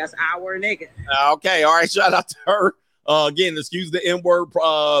that nigga. That's our nigga. Okay, all right. Shout out to her. Again, excuse the N-word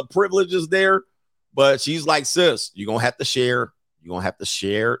privileges there. But she's like, sis, you're going to have to share. You're going to have to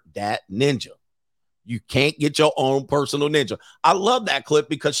share that ninja. You can't get your own personal ninja. I love that clip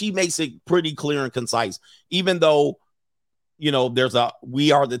because she makes it pretty clear and concise. Even though, you know, there's a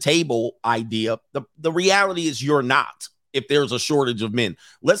we are the table idea. The reality is you're not. If there's a shortage of men,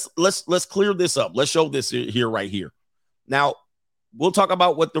 let's clear this up. Let's show this here right here. Now, we'll talk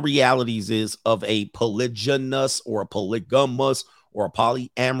about what the realities is of a polygynous or a polygamous or a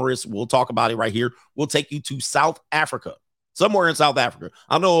polyamorous. We'll talk about it right here. We'll take you to South Africa, somewhere in South Africa.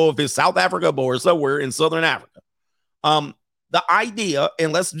 I don't know if it's South Africa or somewhere in Southern Africa. The idea,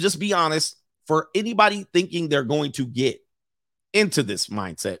 and let's just be honest, for anybody thinking they're going to get into this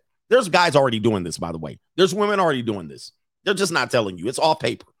mindset, there's guys already doing this, by the way. There's women already doing this. They're just not telling you. It's off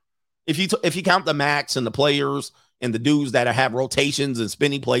paper. If you count the max and the players and the dudes that have rotations and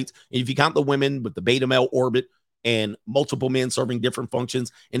spinning plates, and if you count the women with the beta male orbit and multiple men serving different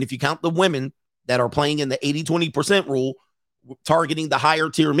functions, and if you count the women that are playing in the 80-20% rule, targeting the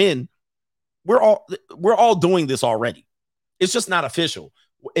higher tier men, we're all doing this already. It's just not official.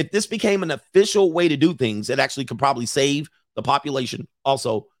 If this became an official way to do things, it actually could probably save the population.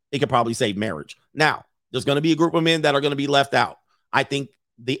 Also, it could probably save marriage. Now, there's going to be a group of men that are going to be left out. I think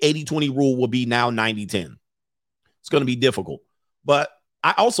the 80-20 rule will be now 90-10. It's going to be difficult. But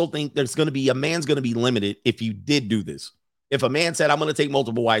I also think there's going to be a man's going to be limited if you did do this. If a man said, I'm going to take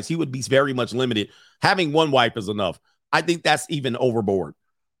multiple wives, he would be very much limited. Having one wife is enough. I think that's even overboard.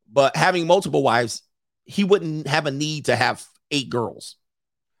 But having multiple wives, he wouldn't have a need to have 8 girls.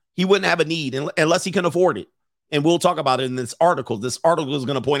 He wouldn't have a need unless he can afford it. And we'll talk about it in this article. This article is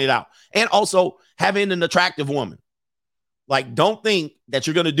going to point it out. And also having an attractive woman. Like, don't think that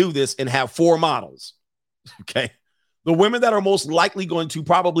you're going to do this and have 4 models. Okay. The women that are most likely going to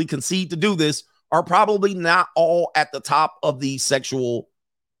probably concede to do this are probably not all at the top of the sexual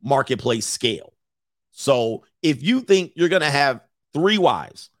marketplace scale. So if you think you're going to have 3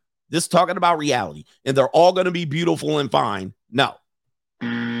 wives, this talking about reality, and they're all going to be beautiful and fine, no.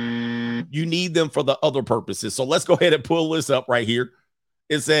 You need them for the other purposes. So let's go ahead and pull this up right here.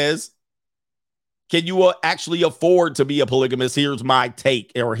 It says, can you actually afford to be a polygamist? Here's my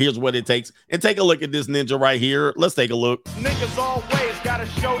take, or here's what it takes. And take a look at this ninja right here. Let's take a look. Niggas always gotta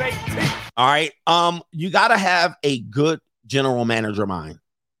show they teeth. All right. You gotta have a good general manager mind.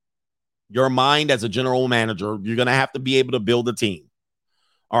 Your mind as a general manager, you're gonna have to be able to build a team.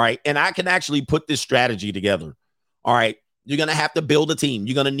 All right. And I can actually put this strategy together. All right. You're going to have to build a team.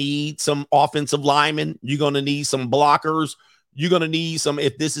 You're going to need some offensive linemen. You're going to need some blockers. You're going to need some,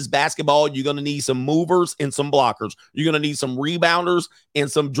 if this is basketball, you're going to need some movers and some blockers. You're going to need some rebounders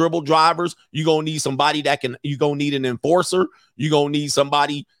and some dribble drivers. You're going to need somebody that can, you're going to need an enforcer. You're going to need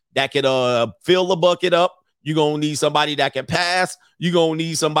somebody that can fill the bucket up. You're going to need somebody that can pass. You're going to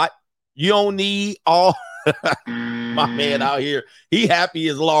need somebody, you don't need all. My man out here, he happy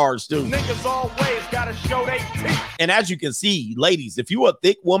as large too. Niggas always gotta show they teeth. And as you can see, ladies, if you a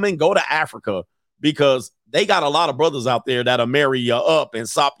thick woman, go to Africa, because they got a lot of brothers out there that'll marry you up and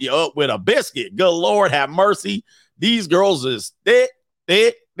sop you up with a biscuit. Good Lord, have mercy. These girls is thick.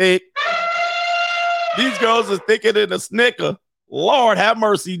 These girls is thicker than a Snicker. Lord have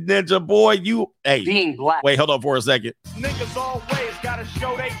mercy, ninja boy. You, hey, being black. Wait, hold on for a second. Niggas always gotta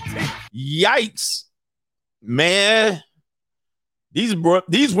show they teeth. Yikes. Man, these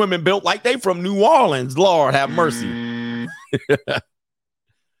women built like they from New Orleans. Lord have mercy.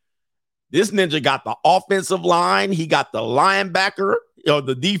 This ninja got the offensive line. He got the linebacker, or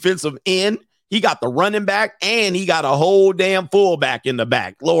the defensive end. He got the running back, and he got a whole damn fullback in the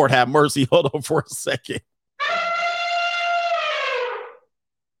back. Lord have mercy. Hold on for a second.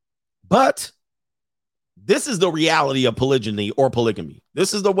 But this is the reality of polygyny or polygamy.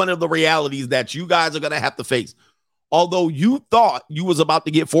 This is one of the realities that you guys are going to have to face. Although you thought you was about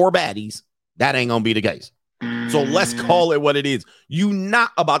to get 4 baddies, that ain't going to be the case. So let's call it what it is. You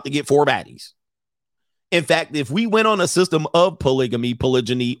not about to get 4 baddies. In fact, if we went on a system of polygamy,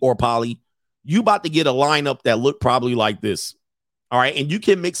 polygyny, or poly, you about to get a lineup that look probably like this. All right. And you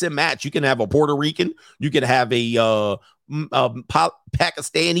can mix and match. You can have a Puerto Rican. You can have a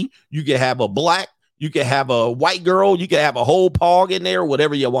Pakistani. You can have a black. You can have a white girl. You can have a whole pog in there,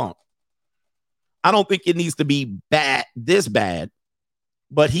 whatever you want. I don't think it needs to be this bad,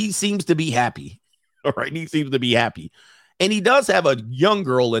 but he seems to be happy. All right. He seems to be happy. And he does have a young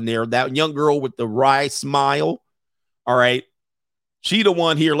girl in there, that young girl with the wry smile. All right. She the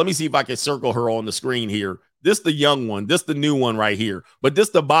one here. Let me see if I can circle her on the screen here. This the young one. This the new one right here. But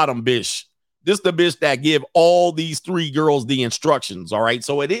this the bottom bitch. This the bitch that give all these 3 girls the instructions. All right.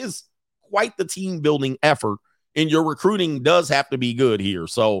 So it is quite the team building effort, and your recruiting does have to be good here.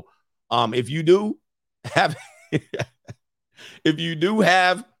 So if you do have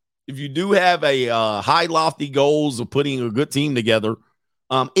if you do have a high lofty goals of putting a good team together,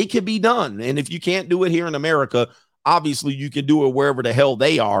 it can be done. And if you can't do it here in America, obviously you can do it wherever the hell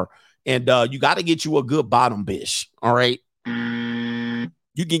they are. And you got to get you a good bottom bitch. All right.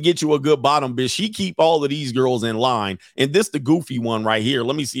 You can get you a good bottom bitch. She keep all of these girls in line. And this the goofy one right here.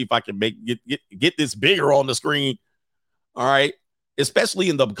 Let me see if I can get this bigger on the screen. All right. Especially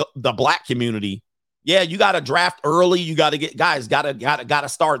in the black community. Yeah, you got to draft early. You got to get guys got to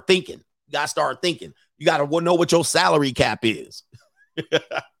start thinking. You got to start thinking. You got to know what your salary cap is.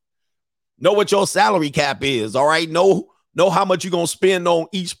 Know what your salary cap is. All right. Know how much you're going to spend on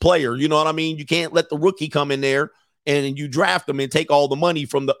each player. You know what I mean? You can't let the rookie come in there and you draft them and take all the money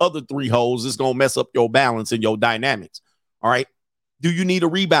from the other three hoes. It's going to mess up your balance and your dynamics. All right. Do you need a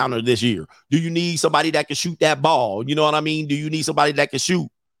rebounder this year? Do you need somebody that can shoot that ball? You know what I mean? Do you need somebody that can shoot?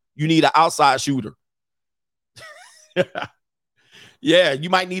 You need an outside shooter. Yeah, you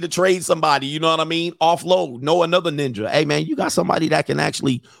might need to trade somebody, you know what I mean? Offload, know another ninja. Hey, man, you got somebody that can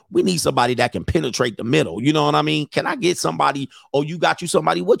we need somebody that can penetrate the middle. You know what I mean? Can I get somebody? Oh, you got you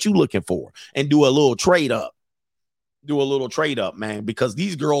somebody, what you looking for? And do a little trade up. Do a little trade up, man, because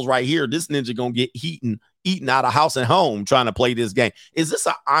these girls right here, this ninja going to get eaten out of house and home trying to play this game. Is this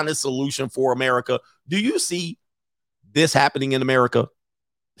an honest solution for America? Do you see this happening in America?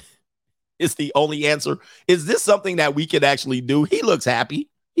 Is the only answer. Is this something that we could actually do? He looks happy.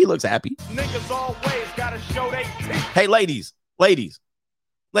 He looks happy. Niggas always gotta show they teeth. Hey, ladies,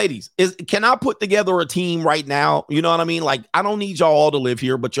 can I put together a team right now? You know what I mean? Like, I don't need y'all all to live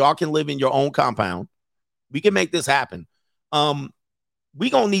here, but y'all can live in your own compound. We can make this happen. We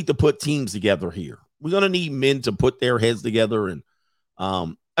gonna need to put teams together here. We're gonna need men to put their heads together. And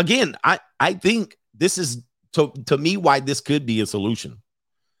again, I think this is to me why this could be a solution.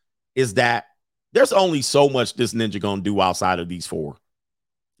 Is that there's only so much this ninja gonna do outside of these four.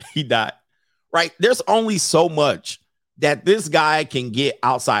 He died, right? There's only so much that this guy can get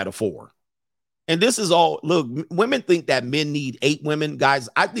outside of four. And this is all, look, women think that men need 8 women. Guys,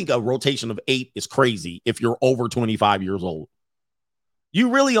 I think a rotation of 8 is crazy if you're over 25 years old.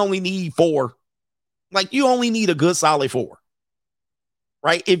 You really only need 4. Like, you only need a good solid 4,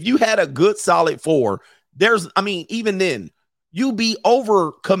 right? If you had a good solid 4, even then, you be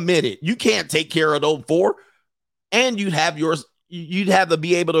over committed. You can't take care of those 4, and you'd have to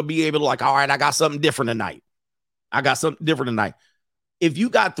be able to like, all right, I got something different tonight. If you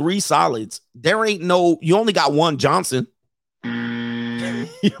got 3 solids, you only got one Johnson.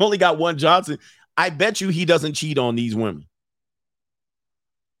 You only got one Johnson. I bet you he doesn't cheat on these women.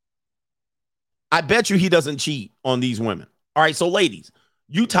 I bet you he doesn't cheat on these women. All right, so ladies,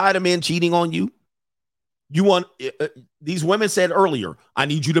 you tied him in cheating on you. You want these women said earlier, I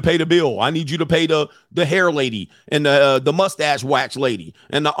need you to pay the bill. I need you to pay the hair lady and the mustache wax lady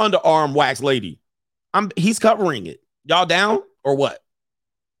and the underarm wax lady. He's covering it. Y'all down or what?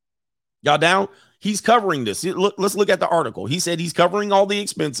 Y'all down? He's covering this. Let's look at the article. He said he's covering all the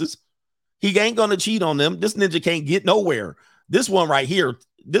expenses. He ain't gonna cheat on them. This ninja can't get nowhere. This one right here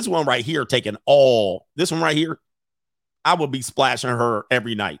taking all. This one right here, I would be splashing her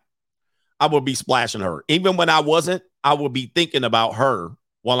every night. I would be splashing her. Even when I wasn't, I would be thinking about her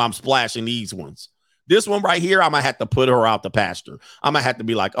while I'm splashing these ones. This one right here, I'm going to have to put her out the pasture. I'm going to have to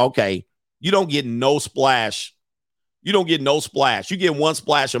be like, okay, you don't get no splash. You don't get no splash. You get one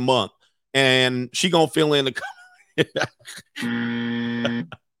splash a month, and she going to fill in the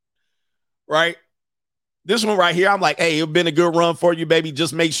right? This one right here, I'm like, hey, it's been a good run for you, baby.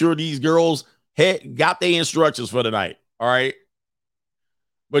 Just make sure these girls got their instructions for the night, all right?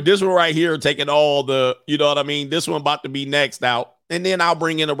 But this one right here taking all the, you know what I mean? This one about to be next out. And then I'll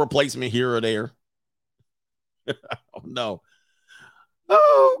bring in a replacement here or there. Oh, no.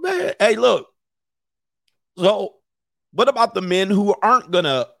 Oh, man. Hey, look. So what about the men who aren't going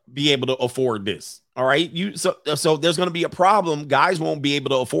to be able to afford this? All right. So there's going to be a problem. Guys won't be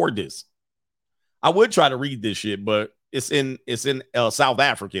able to afford this. I would try to read this shit, but it's in South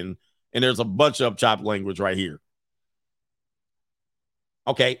African, and there's a bunch of chopped language right here.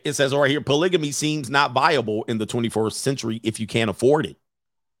 Okay, it says right here, polygamy seems not viable in the 21st century if you can't afford it.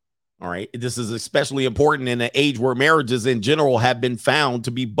 All right, this is especially important in an age where marriages in general have been found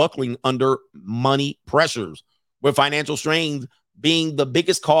to be buckling under money pressures, with financial strain being the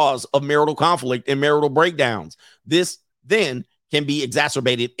biggest cause of marital conflict and marital breakdowns. This then can be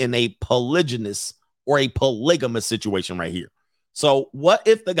exacerbated in a polygynous or a polygamous situation right here. So what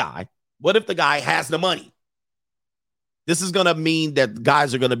if the guy has the money? This is going to mean that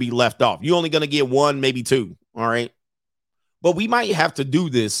guys are going to be left off. You're only going to get 1, maybe 2. All right. But we might have to do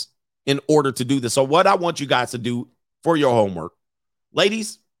this in order to do this. So what I want you guys to do for your homework,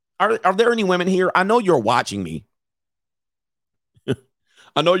 ladies, Are there any women here? I know you're watching me.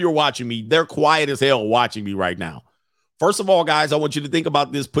 I know you're watching me. They're quiet as hell watching me right now. First of all, guys, I want you to think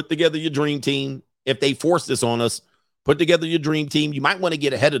about this. Put together your dream team. If they force this on us, put together your dream team. You might want to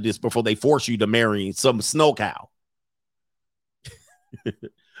get ahead of this before they force you to marry some snow cow.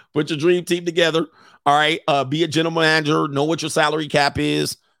 Put your dream team together. All right. Be a general manager. Know what your salary cap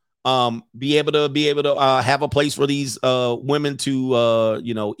is. Be able to have a place for these women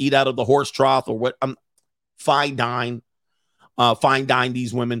to eat out of the horse trough or what. Fine dine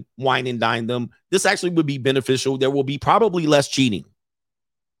these women, wine and dine them. This actually would be beneficial. There will be probably less cheating.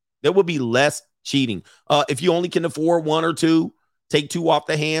 There will be less cheating. If you only can afford one or two, take two off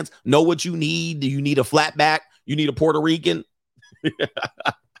the hands. Know what you need. Do you need a flat back? You need a Puerto Rican?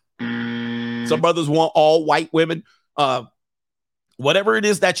 Some brothers want all white women. Whatever it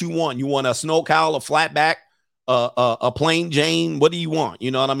is that you want. You want a snow cow, a flat back, a plain Jane. What do you want?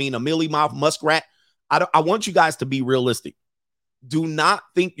 You know what I mean? A mealy mouth muskrat. I want you guys to be realistic. Do not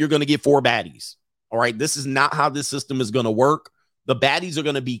think you're going to get 4 baddies. All right. This is not how this system is going to work. The baddies are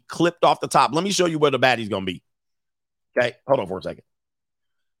going to be clipped off the top. Let me show you where the baddies going to be. Okay. Hold on for a second.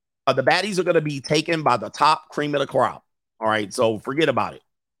 The baddies are going to be taken by the top cream of the crop. All right. So forget about it.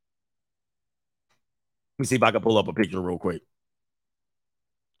 Let me see if I can pull up a picture real quick.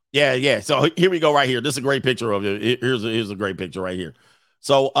 Yeah. So here we go right here. This is a great picture of it. Here's a great picture right here.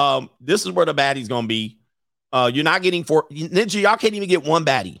 So this is where the baddie's going to be. You're not getting 4. Ninja, y'all can't even get 1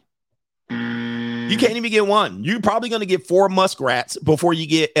 baddie. You can't even get 1. You're probably going to get 4 muskrats before you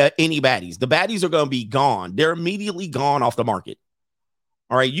get any baddies. The baddies are going to be gone. They're immediately gone off the market.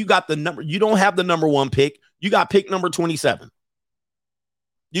 All right. You got the number. You don't have the number 1 pick. You got pick number 27.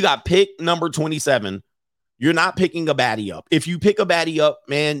 You got pick number 27. You're not picking a baddie up. If you pick a baddie up,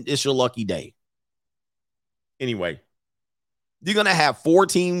 man, it's your lucky day. Anyway. You're going to have 4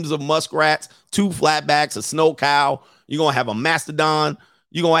 teams of muskrats, 2 flatbacks, a snow cow. You're going to have a mastodon.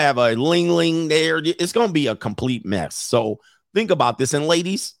 You're going to have a ling there. It's going to be a complete mess. So think about this. And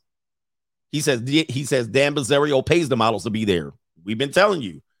ladies, he says Dan Bilzerian pays the models to be there. We've been telling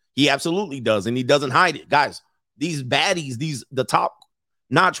you. He absolutely does. And he doesn't hide it. Guys, these baddies, the top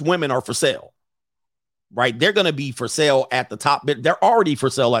notch women are for sale. Right? They're going to be for sale at the top bidder. They're already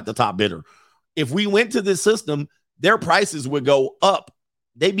for sale at the top bidder. If we went to this system, their prices would go up.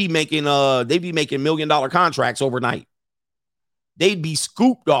 They'd be making $1 million contracts overnight. They'd be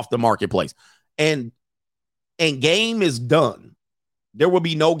scooped off the marketplace. And game is done. There will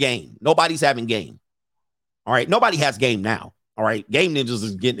be no game. Nobody's having game. All right. Nobody has game now. All right. Game ninjas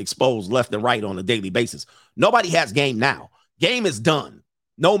is getting exposed left and right on a daily basis. Nobody has game now. Game is done.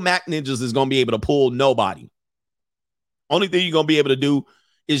 No Mac ninjas is going to be able to pull nobody. Only thing you're going to be able to do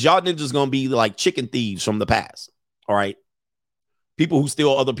is y'all ninjas going to be like chicken thieves from the past. All right. People who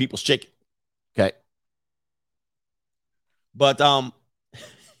steal other people's chicken. Okay. But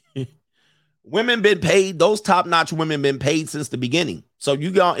women been paid. Those top-notch women been paid since the beginning. So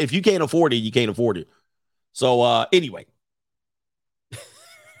if you can't afford it, you can't afford it. So anyway.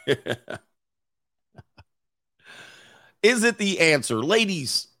 Is it the answer?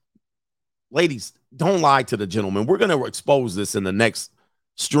 Ladies, don't lie to the gentleman. We're going to expose this in the next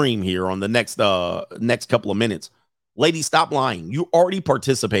stream here on the next couple of minutes. Ladies, stop lying. You're already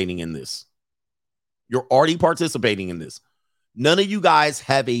participating in this. None of you guys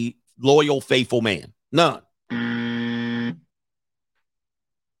have a loyal, faithful man. None. None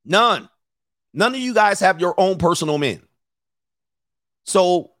of you guys have your own personal men.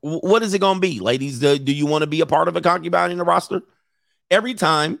 So what is it going to be, ladies? Do you want to be a part of a concubine in the roster? Every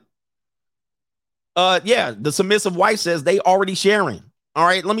time, the submissive wife says they already sharing. All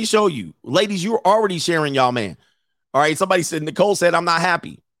right, let me show you. Ladies, you're already sharing y'all man. All right, somebody said, Nicole said, I'm not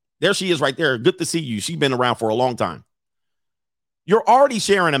happy. There she is right there. Good to see you. She's been around for a long time. You're already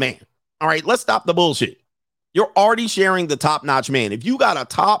sharing a man. All right, let's stop the bullshit. You're already sharing the top-notch man. If you got a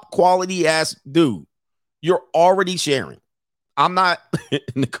top quality ass dude, you're already sharing. I'm not,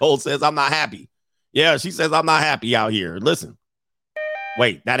 Nicole says, I'm not happy. Yeah, she says, I'm not happy out here. Listen,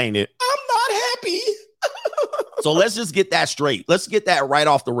 wait, that ain't it. I'm not happy. So let's just get that straight. Let's get that right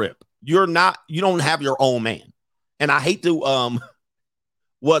off the rip. You don't have your own man. And I hate to,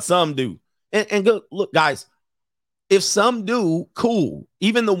 what some do. And go, look, guys, if some do, cool.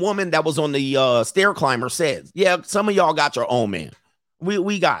 Even the woman that was on the stair climber says, yeah, some of y'all got your own man.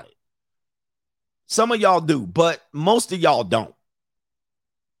 We got it. Some of y'all do, but most of y'all don't.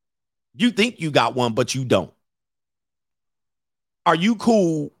 You think you got one, but you don't. Are you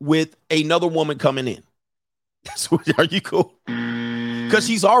cool with another woman coming in? Are you cool? Because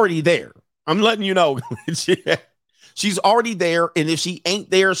she's already there. I'm letting you know. She's already there, and if she ain't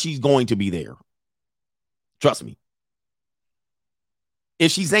there, she's going to be there. Trust me.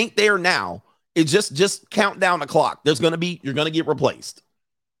 If she's ain't there now, it just count down the clock. You're gonna get replaced.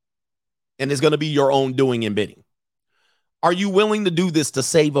 And it's gonna be your own doing and bidding. Are you willing to do this to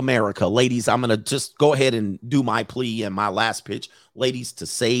save America? Ladies, I'm gonna just go ahead and do my plea and my last pitch. Ladies, to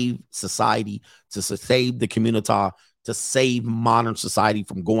save society, to save the community, to save modern society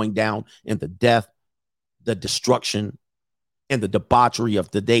from going down in the death, the destruction, and the debauchery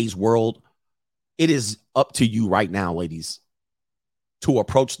of today's world. It is up to you right now, ladies, to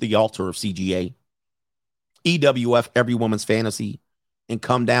approach the altar of CGA, EWF, Every Woman's Fantasy, and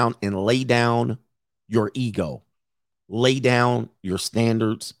come down and lay down your ego, lay down your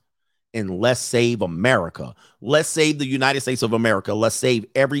standards, and let's save America. Let's save the United States of America. Let's save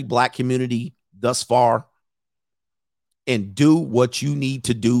every Black community thus far, and do what you need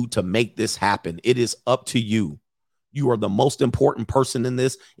to do to make this happen. It is up to you. You are the most important person in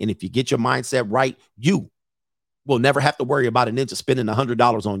this, and if you get your mindset right, you will never have to worry about a ninja spending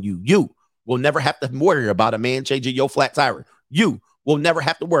 $100 on you. You will never have to worry about a man changing your flat tire. You will never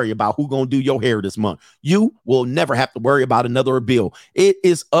have to worry about who's going to do your hair this month. You will never have to worry about another bill. It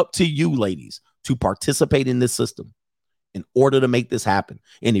is up to you, ladies, to participate in this system in order to make this happen.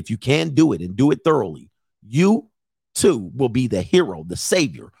 And if you can do it and do it thoroughly, you too will be the hero, the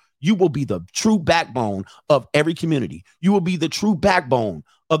savior. You will be the true backbone of every community. You will be the true backbone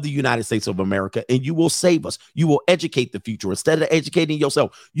of the United States of America, and you will save us. You will educate the future. Instead of educating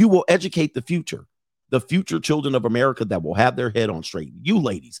yourself, you will educate the future children of America that will have their head on straight. You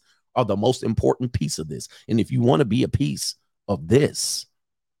ladies are the most important piece of this. And if you want to be a piece of this,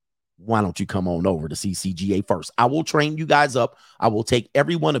 why don't you come on over to CCGA first? I will train you guys up. I will take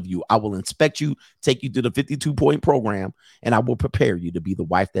every one of you. I will inspect you, take you to the 52-point program, and I will prepare you to be the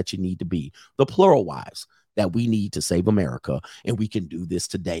wife that you need to be, the plural wives that we need to save America. And we can do this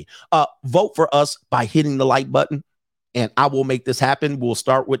today. Vote for us by hitting the like button, and I will make this happen. We'll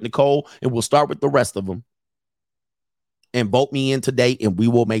start with Nicole, and we'll start with the rest of them. And vote me in today, and we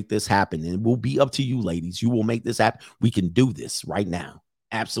will make this happen. And it will be up to you, ladies. You will make this happen. We can do this right now.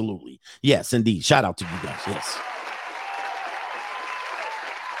 Absolutely. Yes, indeed. Shout out to you guys. Yes.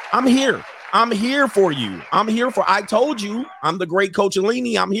 I'm here. I'm here for you. I told you, I'm the great Coach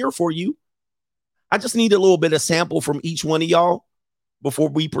Alini. I'm here for you. I just need a little bit of sample from each one of y'all before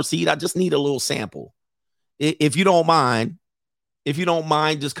we proceed. I just need a little sample. If you don't mind,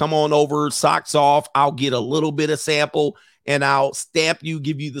 just come on over, socks off. I'll get a little bit of sample, and I'll stamp you,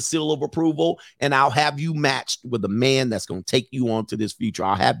 give you the seal of approval, and I'll have you matched with a man that's going to take you on to this future.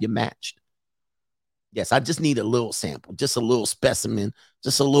 I'll have you matched. Yes, I just need a little sample, just a little specimen,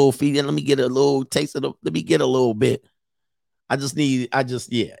 just a little feed. And let me get a little taste of let me get a little bit.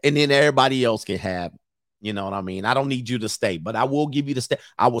 Yeah. And then everybody else can have, you know what I mean? I don't need you to stay, but I will give you the stay.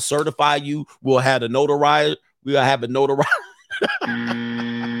 I will certify you. We'll have a notarized.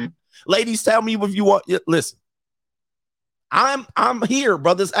 Ladies, tell me if you want. Listen, I'm here,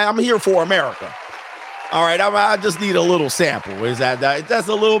 brothers. I'm here for America. All right, I just need a little sample. Is that's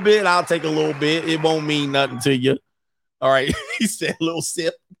a little bit? I'll take a little bit. It won't mean nothing to you. All right, he said a little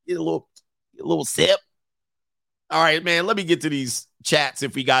sip. Get a little sip. All right, man. Let me get to these chats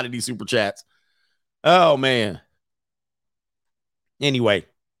if we got any super chats. Oh man. Anyway,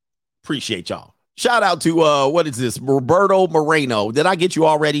 appreciate y'all. Shout out to what is this? Roberto Moreno. Did I get you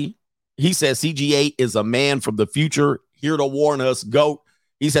already? He says CGA is a man from the future here to warn us. GOAT.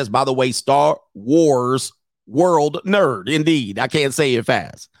 He says, by the way, Star Wars world nerd. Indeed. I can't say it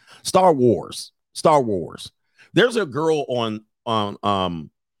fast. Star Wars. There's a girl on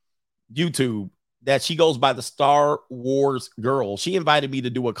YouTube that she goes by the Star Wars girl. She invited me to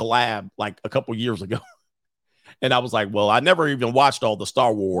do a collab like a couple years ago. And I was like, well, I never even watched all the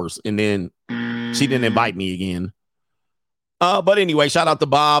Star Wars. And then she didn't invite me again. But anyway, shout out to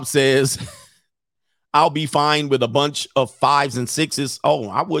Bob. Says, I'll be fine with a bunch of 5s and 6s. Oh,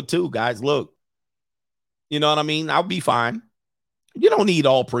 I would too, guys. Look, you know what I mean? I'll be fine. You don't need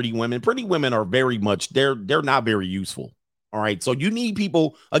all pretty women. Pretty women are very much, they're not very useful. All right. So you need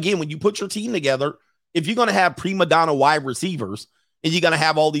people, again, when you put your team together, if you're going to have prima donna wide receivers and you're going to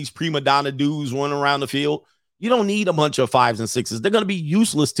have all these prima donna dudes running around the field, you don't need a bunch of 5s and 6s. They're going to be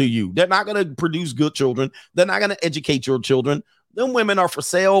useless to you. They're not going to produce good children. They're not going to educate your children. Them women are for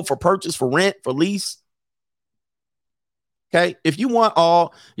sale, for purchase, for rent, for lease. Okay. If you want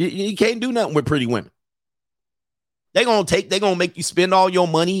all, you can't do nothing with pretty women. They're going to make you spend all your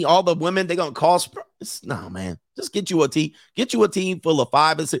money. All the women, they're going to cost. No, man. Just get you a team full of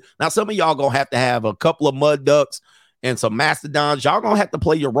 5 and 6. Now, some of y'all going to have a couple of mud ducks and some mastodons. Y'all going to have to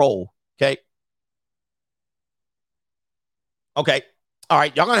play your role. Okay. Okay. All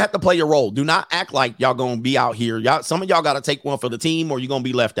right. Y'all going to have to play your role. Do not act like y'all going to be out here. Some of y'all got to take one for the team or you're going to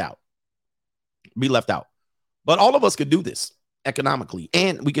be left out. Be left out. But all of us could do this economically,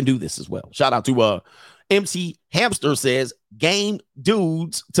 and we can do this as well. Shout out to MC Hamster says, game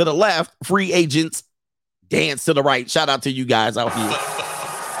dudes to the left, free agents dance to the right. Shout out to you guys out here.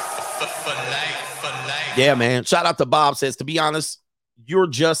 Yeah, man. Shout out to Bob says, to be honest, you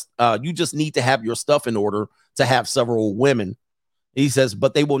just need to have your stuff in order to have several women. He says,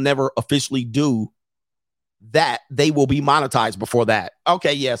 but they will never officially do that. They will be monetized before that.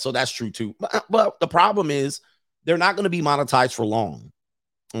 Okay, yeah, so that's true too. But the problem is they're not going to be monetized for long.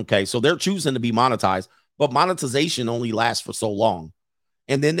 Okay, so they're choosing to be monetized, but monetization only lasts for so long.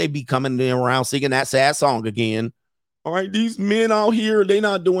 And then they be coming around singing that sad song again. All right, these men out here, they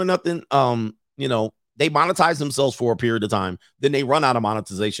not doing nothing. They monetize themselves for a period of time. Then they run out of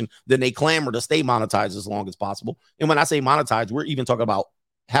monetization. Then they clamor to stay monetized as long as possible. And when I say monetized, we're even talking about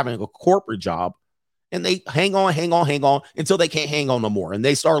having a corporate job. And they hang on until they can't hang on no more. And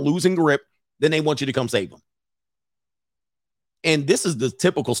they start losing grip. Then they want you to come save them. And this is the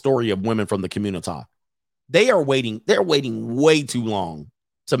typical story of women from the community. They're waiting way too long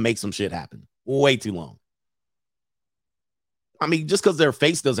to make some shit happen. Way too long. I mean, just because their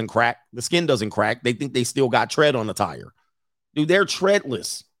face doesn't crack, the skin doesn't crack, they think they still got tread on the tire. Dude, they're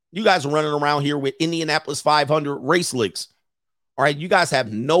treadless. You guys are running around here with Indianapolis 500 race licks. All right, you guys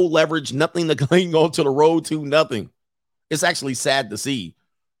have no leverage, nothing to cling on to the road to, nothing. It's actually sad to see.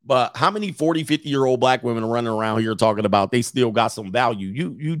 But how many 40, 50-year-old black women are running around here talking about they still got some value?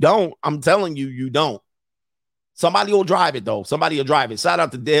 You don't. I'm telling you, you don't. Somebody will drive it, though. Somebody will drive it. Shout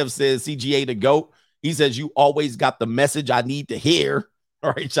out to Dev says, CGA the GOAT. He says, you always got the message I need to hear.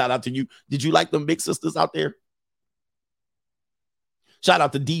 All right, shout out to you. Did you like them big sisters out there? Shout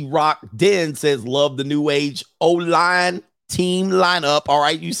out to D-Rock. Den says, love the new age O-line team lineup. All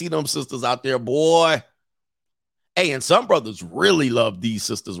right, you see them sisters out there, boy. Hey, and some brothers really love these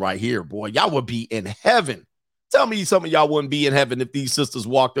sisters right here, boy. Y'all would be in heaven. Tell me some of y'all wouldn't be in heaven if these sisters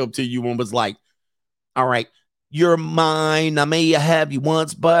walked up to you and was like, all right, you're mine. I may have you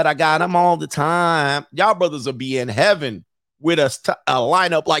once, but I got them all the time. Y'all brothers will be in heaven with a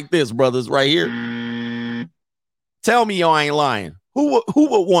lineup like this, brothers, right here. Tell me y'all ain't lying. Who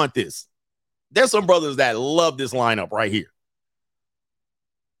would want this? There's some brothers that love this lineup right here.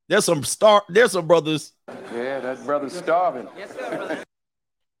 There's some brothers. Yeah, that brother's starving. Yes, sir, brother.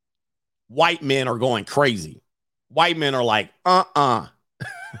 White men are going crazy. White men are like,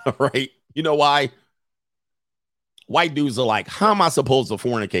 right? You know why? White dudes are like, how am I supposed to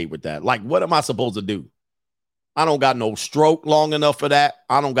fornicate with that? Like, what am I supposed to do? I don't got no stroke long enough for that.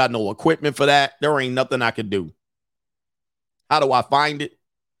 I don't got no equipment for that. There ain't nothing I can do. How do I find it?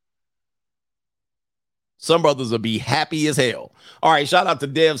 Some brothers will be happy as hell. All right, shout out to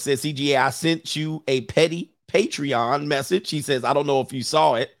Dev says, CGA, I sent you a petty Patreon message. He says, I don't know if you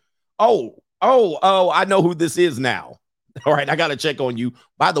saw it. Oh, I know who this is now. All right, I got to check on you.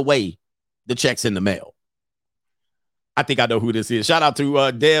 By the way, the check's in the mail. I think I know who this is. Shout out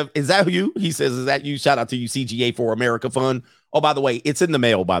to Dev. Is that you? He says, is that you? Shout out to you, CGA for America Fund. Oh, by the way, it's in the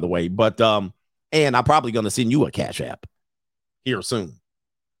mail, by the way. But, and I'm probably going to send you a Cash App here soon.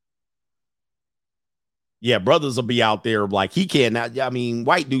 Yeah, brothers will be out there like he cannot. I mean,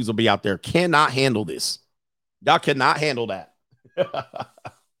 white dudes will be out there, cannot handle this. Y'all cannot handle that.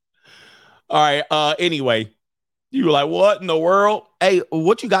 All right. Anyway, you were like, what in the world? Hey,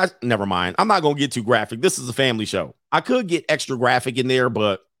 what you guys? Never mind. I'm not going to get too graphic. This is a family show. I could get extra graphic in there,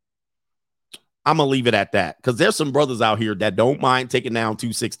 but I'm going to leave it at that because there's some brothers out here that don't mind taking down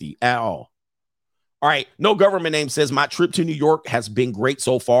 260 at all. All right. No government name says my trip to New York has been great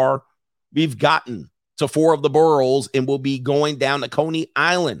so far. We've gotten to 4 of the boroughs and we'll be going down to Coney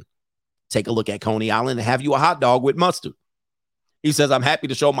Island. Take a look at Coney Island and have you a hot dog with mustard. He says, I'm happy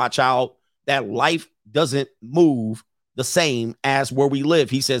to show my child that life doesn't move the same as where we live.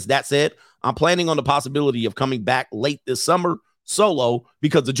 He says, that said, I'm planning on the possibility of coming back late this summer solo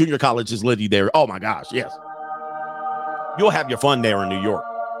because the junior college is litty there. Oh my gosh, yes. You'll have your fun there in New York.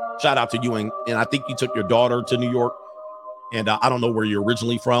 Shout out to you. And I think you took your daughter to New York. And I don't know where you're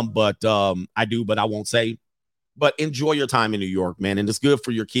originally from, but I do, but I won't say. But enjoy your time in New York, man. And it's good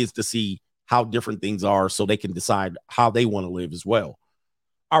for your kids to see how different things are so they can decide how they want to live as well.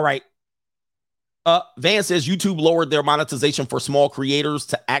 All right. Van says YouTube lowered their monetization for small creators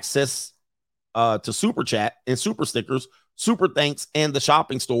to access to Super Chat and Super Stickers, Super Thanks, and the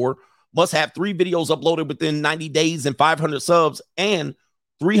shopping store. Must have 3 videos uploaded within 90 days and 500 subs and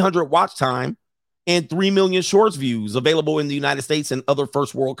 300 watch time and 3 million shorts views available in the United States and other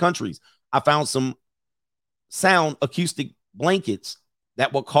first world countries. I found some sound acoustic blankets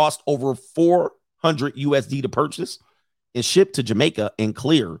that will cost over 400 USD to purchase and ship to Jamaica and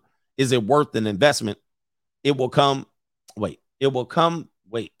clear. Is it worth an investment? It will come. I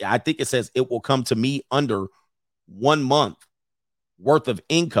think it says it will come to me under 1 month worth of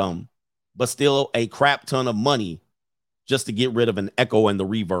income, but still a crap ton of money just to get rid of an echo and the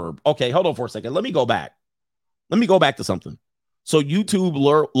reverb. Okay, hold on for a second. Let me go back to something. So YouTube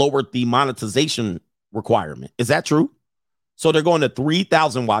lowered the monetization requirement. Is that true? So they're going to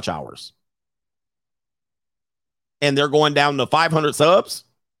 3,000 watch hours. And they're going down to 500 subs?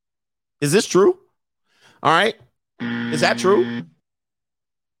 Is this true? All right. Is that true?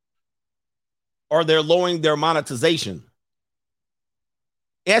 Or they're lowering their monetization?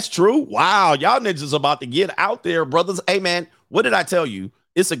 That's true. Wow. Y'all ninjas about to get out there, brothers. Hey, man, what did I tell you?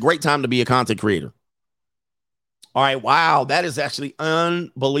 It's a great time to be a content creator. All right. Wow. That is actually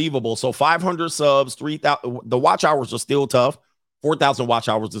unbelievable. So 500 subs, 3,000. The watch hours are still tough. 4,000 watch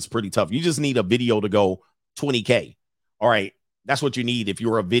hours is pretty tough. You just need a video to go 20K. All right. That's what you need. If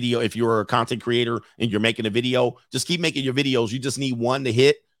you're a content creator and you're making a video, just keep making your videos. You just need one to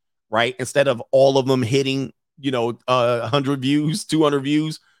hit, right? Instead of all of them hitting, 100 views, 200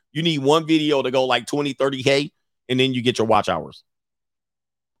 views, you need one video to go like 20, 30K, and then you get your watch hours.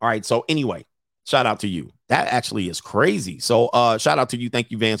 All right. So anyway, shout out to you. That actually is crazy. So shout out to you. Thank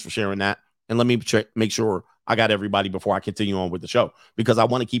you, Vance, for sharing that. And let me make sure I got everybody before I continue on with the show, because I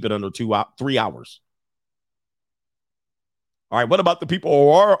want to keep it under 3 hours. All right. What about the people who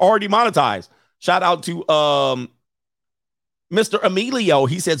are already monetized? Shout out to Mr. Emilio.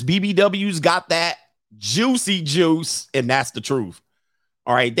 He says BBW's got that juicy juice, and that's the truth.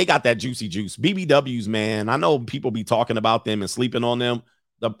 All right. They got that juicy juice. BBWs, man. I know people be talking about them and sleeping on them.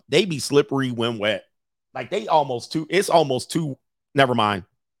 They be slippery when wet. Like it's almost too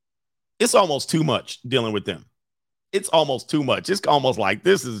much dealing with them. It's almost too much. It's almost like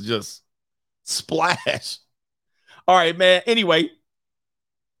this is just splash. All right, man. Anyway,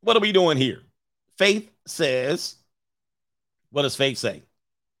 what are we doing here? Faith says, what does Faith say?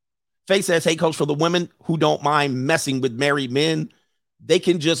 Faith says, hey, coach, for the women who don't mind messing with married men, they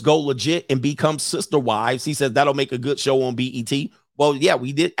can just go legit and become sister wives. He says that'll make a good show on BET. Well, yeah,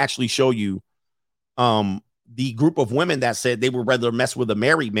 we did actually show you the group of women that said they would rather mess with a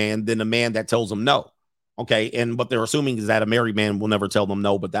married man than a man that tells them no. Okay. And what they're assuming is that a married man will never tell them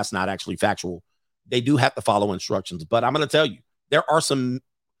no, but that's not actually factual. They do have to follow instructions. But I'm going to tell you, there are some,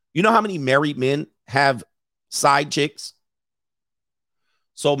 you know how many married men have side chicks?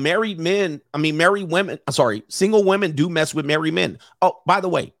 So single women do mess with married men. Oh, by the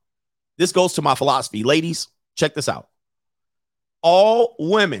way, this goes to my philosophy. Ladies, check this out. All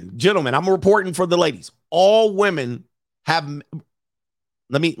women, gentlemen, I'm reporting for the ladies. All women have,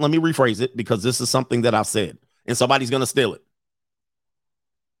 let me rephrase it, because this is something that I've said and somebody's going to steal it.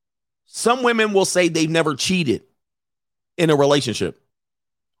 Some women will say they've never cheated in a relationship,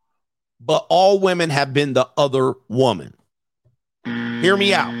 but all women have been the other woman. Hear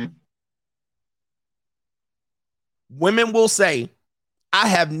me out. Women will say, I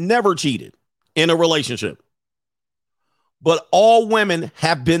have never cheated in a relationship, but all women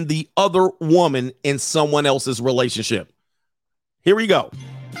have been the other woman in someone else's relationship. Here we go.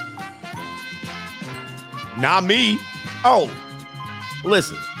 Not me. Oh,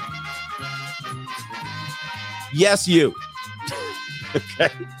 listen. Yes, you. Okay.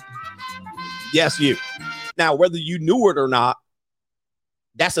 Yes, you. Now, whether you knew it or not,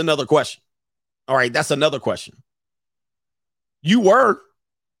 that's another question. All right. That's another question. You were.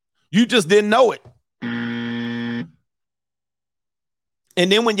 You just didn't know it. And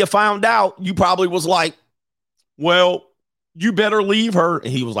then when you found out, you probably was like, well, you better leave her. And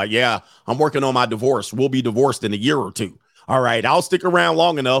he was like, yeah, I'm working on my divorce. We'll be divorced in a year or two. All right. I'll stick around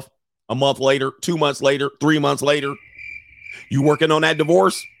long enough. A month later, 2 months later, 3 months later. You working on that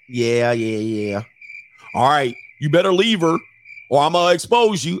divorce? Yeah. All right. You better leave her or I'm going to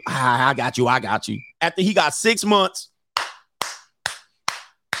expose you. I got you. After he got 6 months.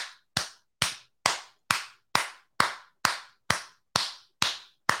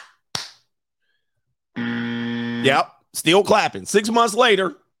 Yep. Still clapping. 6 months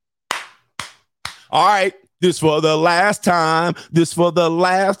later. All right. This for the last time. This for the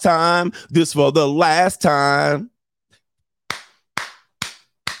last time. This for the last time.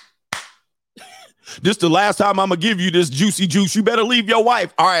 This the last time I'm going to give you this juicy juice. You better leave your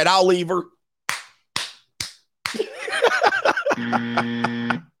wife. All right, I'll leave her.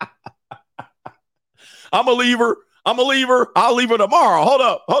 I'm going to leave her. I'll leave her tomorrow. Hold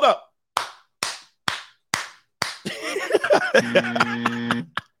up.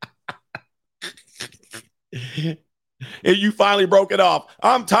 And you finally broke it off.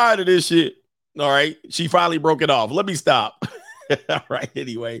 I'm tired of this shit. All right. She finally broke it off. Let me stop. All right.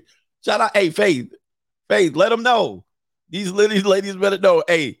 Anyway, shout out. Hey, Faith, let them know. These ladies better know.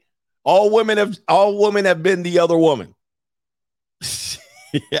 Hey, all women have been the other woman.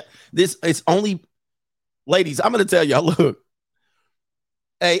 Yeah, this it's only ladies. I'm going to tell y'all, look,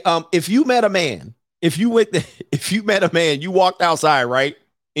 hey, if you met a man, if you met a man, you walked outside, right?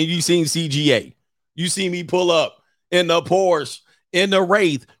 And you seen CGA, you see me pull up in the Porsche, in the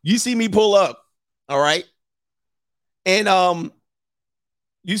Wraith, you see me pull up. All right. And,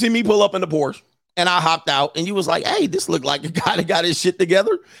 you see me pull up in the Porsche and I hopped out and you was like, hey, this looked like a guy that got his shit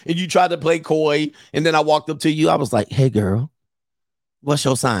together. And you tried to play coy. And then I walked up to you. I was like, hey, girl, what's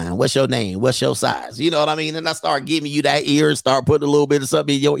your sign? What's your name? What's your size? You know what I mean? And I start giving you that ear and start putting a little bit of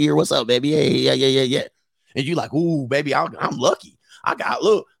something in your ear. What's up, baby? Yeah. And you like, ooh, baby, I'm lucky. I'm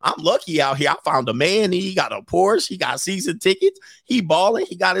lucky out here. I found a man. He got a Porsche. He got season tickets. He balling.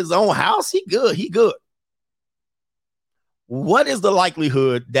 He got his own house. He good. What is the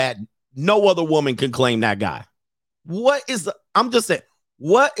likelihood that no other woman can claim that guy? I'm just saying,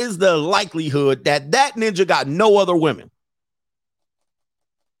 what is the likelihood that ninja got no other women?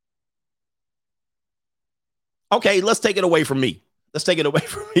 Okay, let's take it away from me.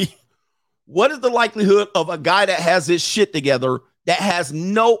 What is the likelihood of a guy that has his shit together that has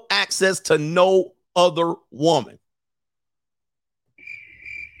no access to no other woman?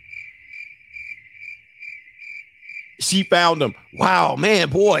 She found him. Wow, man,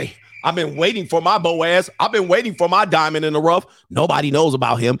 boy, I've been waiting for my Boaz. I've been waiting for my diamond in the rough. Nobody knows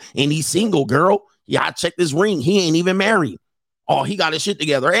about him, and he's single, girl. Yeah, I checked his ring. He ain't even married. Oh, he got his shit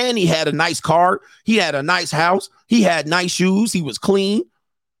together, and he had a nice car. He had a nice house. He had nice shoes. He was clean.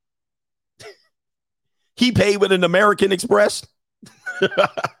 He paid with an American Express.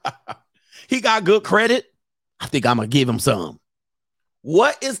 He got good credit. I think I'm going to give him some.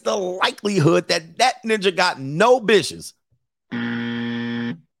 What is the likelihood that ninja got no bitches?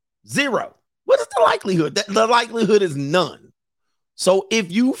 0. What is the likelihood? The likelihood is none. So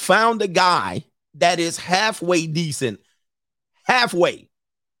if you found a guy that is halfway decent, halfway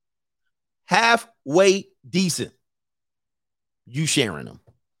decent, you sharing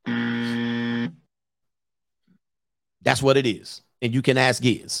them. That's what it is. And you can ask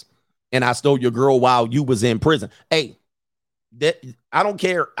Giz. And I stole your girl while you was in prison. Hey, I don't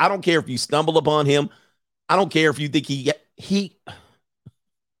care. I don't care if you stumble upon him. I don't care if you think he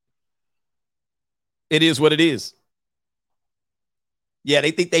it is what it is. Yeah,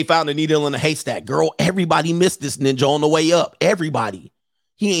 they think they found a needle in a haystack. Girl, everybody missed this ninja on the way up. Everybody.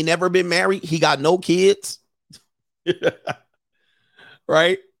 He ain't never been married. He got no kids.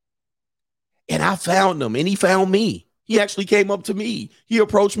 Right? And I found him and he found me. He actually came up to me. He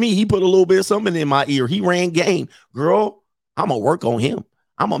approached me. He put a little bit of something in my ear. He ran game. Girl, I'm going to work on him.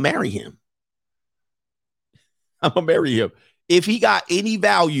 I'm going to marry him. If he got any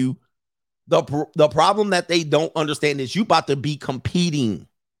value, the problem that they don't understand is you about to be competing.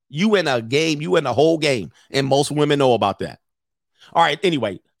 You in a game. You in the whole game. And most women know about that. All right.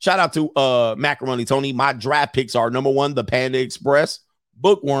 Anyway, shout out to Macaroni Tony. My draft picks are number 1, the Panda Express,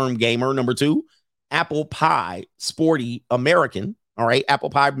 Bookworm Gamer, number 2, Apple Pie Sporty American. All right. Apple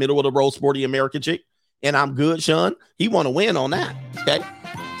Pie, middle of the road, sporty American chick. And I'm good, Sean. He want to win on that. Okay.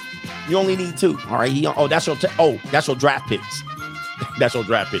 You only need 2. All right. That's your draft picks. That's your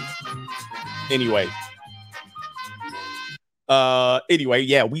draft picks. Anyway,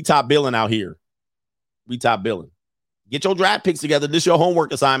 yeah, we top billing out here. We top billing. Get your draft picks together. This is your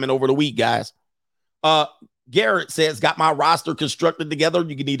homework assignment over the week, guys. Garrett says, got my roster constructed together.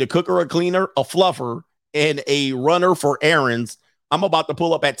 You can need a cooker, a cleaner, a fluffer, and a runner for errands. I'm about to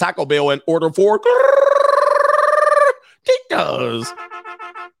pull up at Taco Bell and order 4 Titos.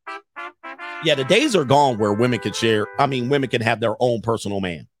 Yeah, the days are gone where women can share. I mean, women can have their own personal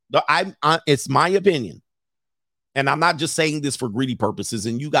man. It's my opinion. And I'm not just saying this for greedy purposes.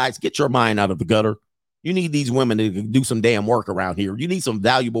 And you guys get your mind out of the gutter. You need these women to do some damn work around here. You need some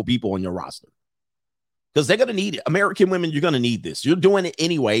valuable people on your roster. Because they're going to need it. American women, you're going to need this. You're doing it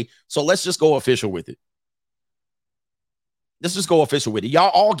anyway. So let's just go official with it. Y'all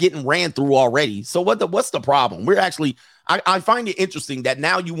all getting ran through already. So what's the problem? We're actually, I find it interesting that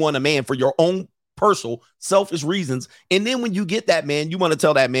now you want a man for your own personal, selfish reasons. And then when you get that man, you want to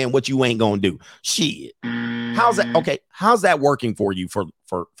tell that man what you ain't going to do. Shit. How's that? Okay. How's that working for you? For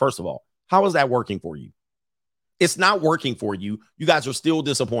first of all, how is that working for you? It's not working for you. You guys are still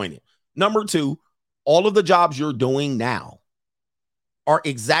disappointed. Number 2, all of the jobs you're doing now are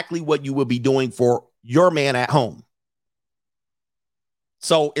exactly what you would be doing for your man at home.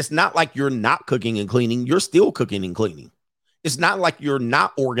 So it's not like you're not cooking and cleaning. You're still cooking and cleaning. It's not like you're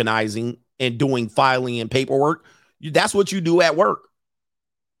not organizing and doing filing and paperwork. That's what you do at work.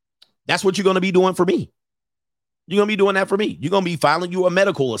 That's what you're going to be doing for me. You're going to be doing that for me. You're going to be filing. You a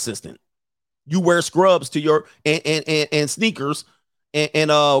medical assistant. You wear scrubs to your and sneakers and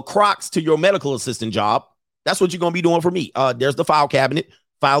Crocs to your medical assistant job. That's what you're going to be doing for me. There's the file cabinet.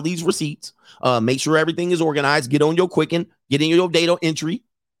 File these receipts. Make sure everything is organized. Get on your Quicken. Get in your data entry.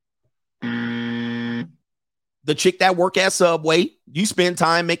 The chick that work at Subway, you spend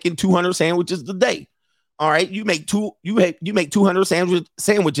time making 200 sandwiches a day. All right, you make 200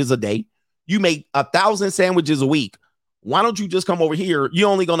 sandwiches a day. You make 1,000 sandwiches a week. Why don't you just come over here? You're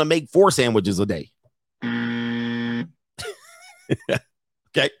only going to make 4 sandwiches a day.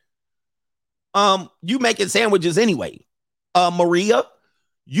 Okay. You making sandwiches anyway. Maria,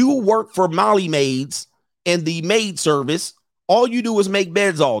 you work for Molly Maids and the maid service. All you do is make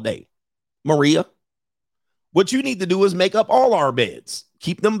beds all day. Maria, what you need to do is make up all our beds.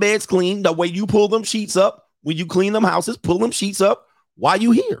 Keep them beds clean. The way you pull them sheets up, when you clean them houses, pull them sheets up while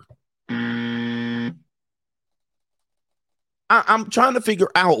you here. I'm trying to figure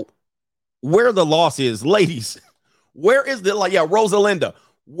out where the loss is, ladies. Where is the, like, yeah, Rosalinda,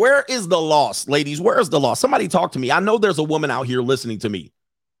 where is the loss, ladies? Where is the loss? Somebody talk to me. I know there's a woman out here listening to me.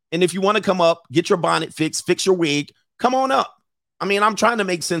 And if you want to come up, get your bonnet fixed, fix your wig, come on up. I mean, I'm trying to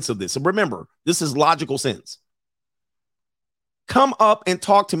make sense of this. And remember, this is logical sense. Come up and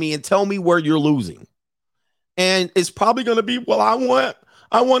talk to me and tell me where you're losing. And it's probably going to be, well, I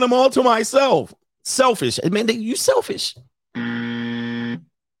want them all to myself. Selfish. I mean, you selfish.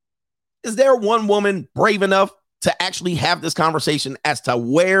 Is there one woman brave enough to actually have this conversation as to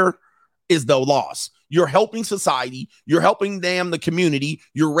where is the loss? You're helping society. You're helping them, the community.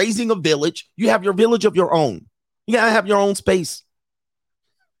 You're raising a village. You have your village of your own. You got to have your own space.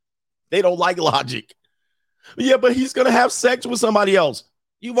 They don't like logic. Yeah, but he's going to have sex with somebody else.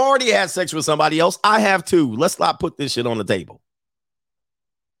 You've already had sex with somebody else. I have too. Let's not put this shit on the table.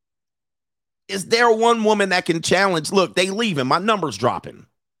 Is there one woman that can challenge? Look, they leaving. My number's dropping.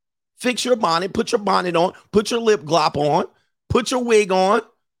 Fix your bonnet. Put your bonnet on. Put your lip glop on. Put your wig on.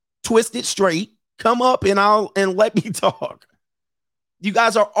 Twist it straight. Come up and let me talk. You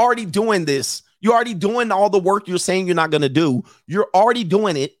guys are already doing this. You're already doing all the work you're saying you're not going to do. You're already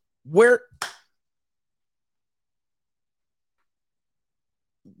doing it. Where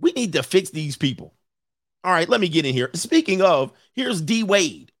we need to fix these people. All right, let me get in here. Speaking of, here's D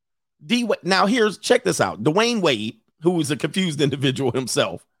Wade. Now check this out. Dwayne Wade, who is a confused individual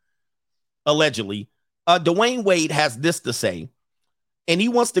himself, allegedly. Dwayne Wade has this to say, and he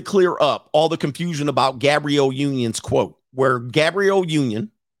wants to clear up all the confusion about Gabrielle Union's quote, where Gabrielle Union,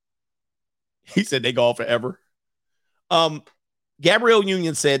 he said they go on forever. Gabrielle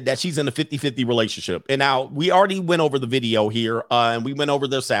Union said that she's in a 50-50 relationship. And now we already went over the video here and we went over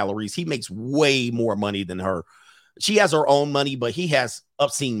their salaries. He makes way more money than her. She has her own money, but he has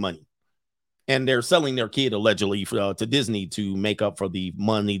obscene money. And they're selling their kid allegedly to Disney to make up for the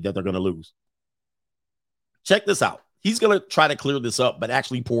money that they're going to lose. Check this out. He's going to try to clear this up, but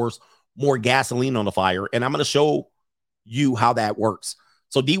actually pours more gasoline on the fire. And I'm going to show you how that works.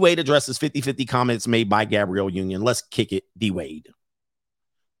 So D Wade addresses 50-50 comments made by Gabrielle Union. Let's kick it, D Wade.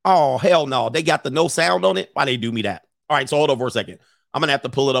 Oh, hell no. They got the no sound on it. Why they do me that? All right, so hold on for a second. I'm going to have to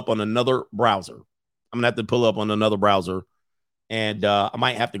pull it up on another browser. And I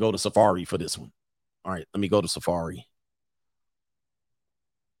might have to go to Safari for this one. All right, let me go to Safari.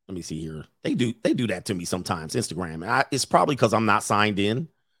 Let me see here. They do that to me sometimes, Instagram. It's probably because I'm not signed in.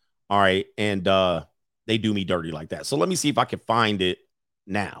 All right, and they do me dirty like that. So let me see if I can find it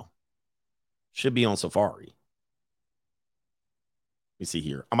now. Should be on Safari. Let me see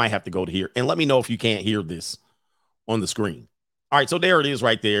here. I might have to go to here. And let me know if you can't hear this on the screen. All right, so there it is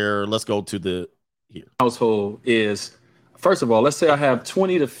right there. Let's go to the here. Household is, first of all, let's say I have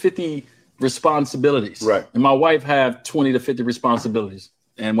 20 to 50 responsibilities. Right. And my wife have 20 to 50 responsibilities.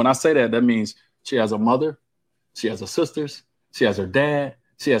 And when I say that, that means she has a mother, she has her sisters, she has her dad,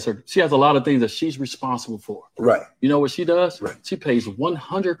 she has a lot of things that she's responsible for. Right. You know what she does? Right. She pays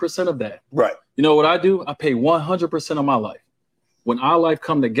 100% of that. Right. You know what I do? I pay 100% of my life. When our life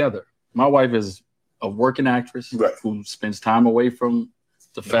come together, my wife is a working actress who spends time away from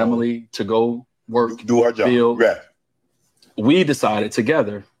the family to go work, do our job. Build. Right. We decided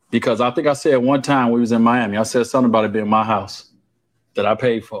together, because I think I said one time we was in Miami, I said something about it being my house that I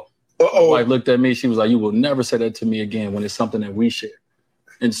paid for. My wife looked at me, she was like, you will never say that to me again when it's something that we share.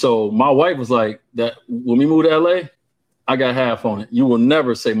 And so my wife was like, that when we moved to LA, I got half on it. You will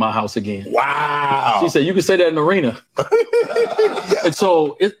never say my house again. Wow. She said, you can say that in the arena. And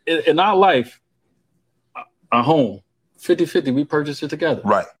so in our life, our home, 50-50, we purchased it together.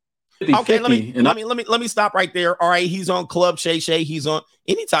 Right. 50, Okay, 50, let me stop right there. All right, he's on Club Shay Shay. He's on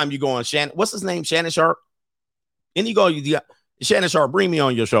anytime you go on Shannon. What's his name? Shannon Sharp. And you go, Shannon Sharp, bring me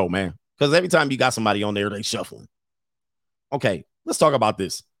on your show, man. Because every time you got somebody on there, they shuffling. Okay, let's talk about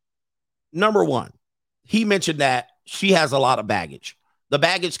this. Number one, he mentioned that she has a lot of baggage. The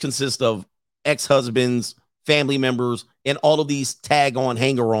baggage consists of ex-husbands, family members, and all of these tag-on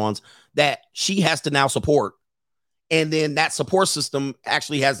hanger-ons that she has to now support. And then that support system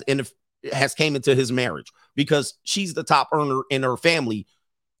actually has came into his marriage because she's the top earner in her family.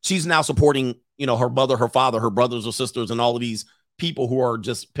 She's now supporting, her mother, her father, her brothers or sisters, and all of these people who are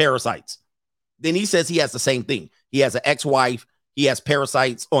just parasites. Then he says he has the same thing. He has an ex-wife. He has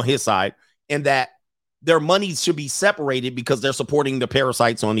parasites on his side, and that their money should be separated because they're supporting the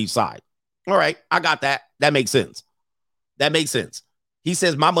parasites on each side. All right, I got that. That makes sense. He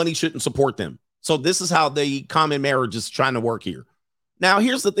says my money shouldn't support them. So this is how the common marriage is trying to work here. Now,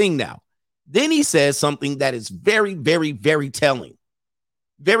 here's the thing now. Then he says something that is very, very, very telling.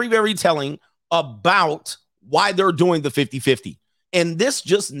 Very, very telling about why they're doing the 50-50. And this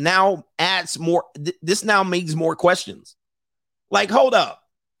just now adds more. This now makes more questions. Like, hold up.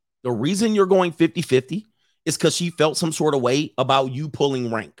 The reason you're going 50-50 is because she felt some sort of way about you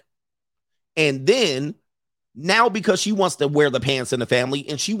pulling rank. And then now because she wants to wear the pants in the family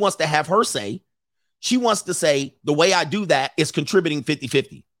and she wants to have her say, she wants to say the way I do that is contributing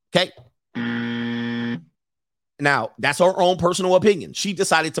 50-50. Okay. Now, that's her own personal opinion. She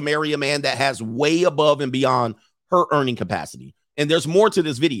decided to marry a man that has way above and beyond her earning capacity. And there's more to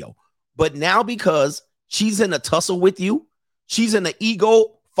this video. But now because she's in a tussle with you, she's in an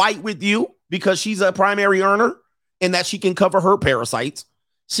ego fight with you because she's a primary earner and that she can cover her parasites,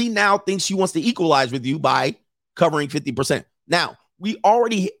 she now thinks she wants to equalize with you by covering 50%. Now, we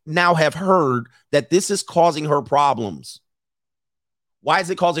already now have heard that this is causing her problems. Why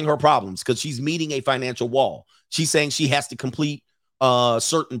is it causing her problems? Because she's meeting a financial wall. She's saying she has to complete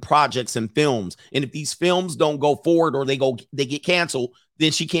certain projects and films. And if these films don't go forward or they get canceled,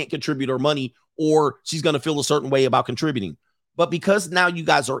 then she can't contribute her money or she's going to feel a certain way about contributing. But because now you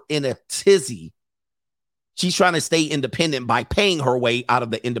guys are in a tizzy, she's trying to stay independent by paying her way out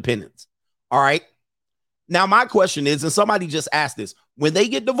of the independence. All right. Now, my question is, and somebody just asked this, when they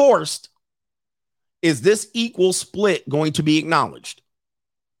get divorced, is this equal split going to be acknowledged?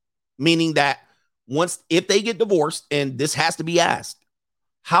 Meaning that if they get divorced, and this has to be asked,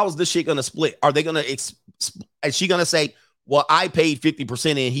 how's this shit going to split? Are they going to, is she going to say, well, I paid 50%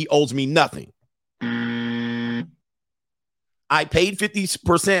 and he owes me nothing? I paid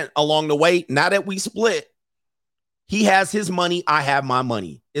 50% along the way. Now that we split, he has his money. I have my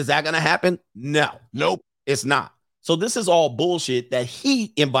money. Is that going to happen? No. Nope. It's not. So this is all bullshit that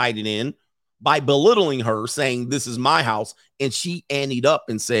he invited in by belittling her, saying this is my house. And she anteed up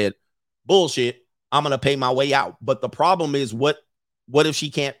and said, bullshit, I'm going to pay my way out. But the problem is what if she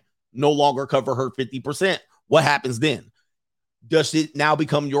can't no longer cover her 50%? What happens then? Does it now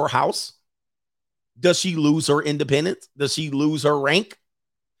become your house? Does she lose her independence? Does she lose her rank?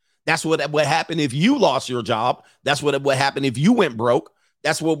 That's what would happen if you lost your job. That's what would happen if you went broke.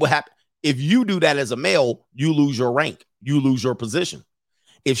 That's what would happen. If you do that as a male, you lose your rank. You lose your position.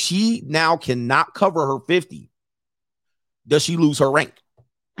 If she now cannot cover her 50, does she lose her rank?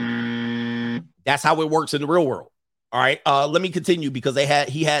 That's how it works in the real world. All right. Let me continue because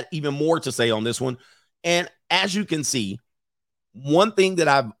he had even more to say on this one. And as you can see, one thing that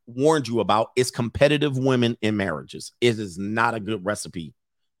I've warned you about is competitive women in marriages. It is not a good recipe.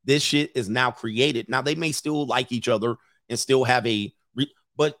 This shit is now created. Now, they may still like each other and still have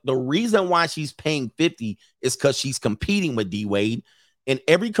but the reason why she's paying 50 is because she's competing with D-Wade. And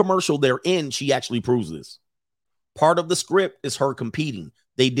every commercial they're in, she actually proves this. Part of the script is her competing.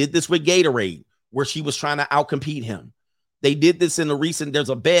 They did this with Gatorade, where she was trying to outcompete him. They did this in there's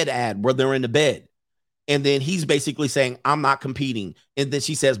a bed ad where they're in the bed. And then he's basically saying, I'm not competing. And then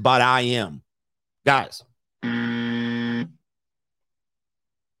she says, but I am. Guys. And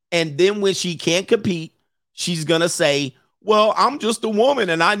then when she can't compete, she's going to say, well, I'm just a woman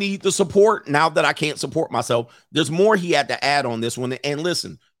and I need the support now that I can't support myself. There's more he had to add on this one. And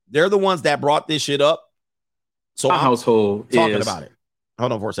listen, they're the ones that brought this shit up. So our household talking is about it.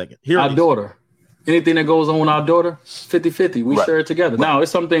 Hold on for a second. Our daughter. Anything that goes on with our daughter, 50-50. We share it together. Right. Now,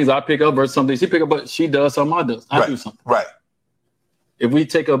 it's some things I pick up versus some things she pick up, but she does something I do something. Right. If we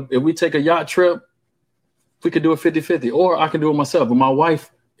take a yacht trip, we could do it 50-50. Or I can do it myself. But my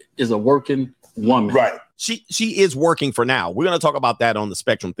wife is a working woman. Right. she is working for now. We're going to talk about that on the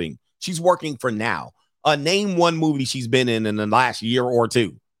Spectrum thing. She's working for now. Name one movie she's been in the last year or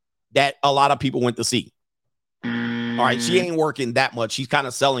two that a lot of people went to see. All right, she ain't working that much. She's kind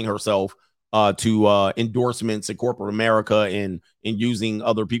of selling herself to endorsements in corporate America and using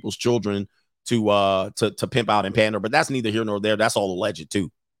other people's children to pimp out and pander. But that's neither here nor there. That's all alleged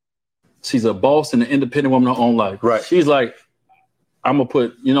too. She's a boss and an independent woman in her own life. Right. She's like, I'm gonna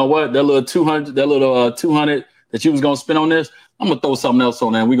put, you know what, that little 200 that you was gonna spend on this, I'm gonna throw something else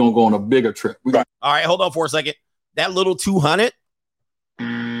on there and we're gonna go on a bigger trip. All right, hold on for a second. That little 200,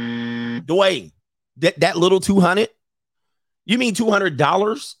 Dwayne, that little 200, you mean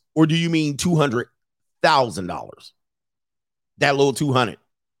 $200 or do you mean $200,000? That little 200.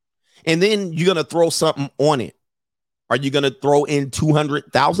 And then you're gonna throw something on it. Are you gonna throw in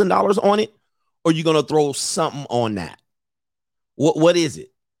 $200,000 on it? Or are you gonna throw something on that? What is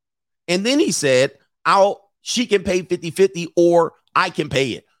it? And then he said, she can pay 50-50 or I can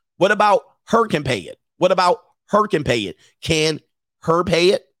pay it. What about her can pay it? What about her can pay it? Can her pay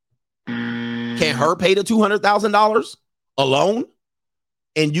it? Can her pay the $200,000 alone?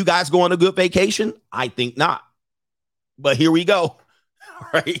 And you guys go on a good vacation? I think not. But here we go.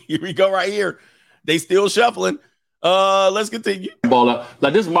 Right here we go right here. They still shuffling. Let's continue. Ball up.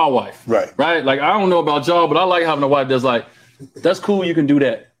 Like, this is my wife. Right. Like, I don't know about y'all, but I like having a wife that's like, that's cool. You can do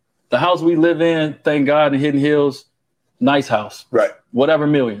that. The house we live in, thank God, in Hidden Hills, nice house. Right. Whatever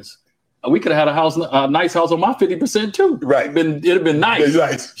millions. We could have had a nice house on my 50% too. Right. It'd have been nice.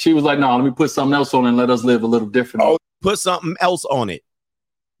 Nice. She was like, no, let me put something else on it and let us live a little different. Oh, put something else on it.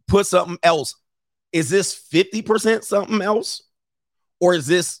 Put something else. Is this 50% something else? Or is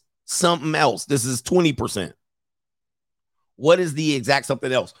this something else? This is 20%. What is the exact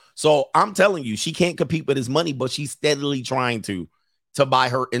something else? So I'm telling you, she can't compete with his money, but she's steadily trying to buy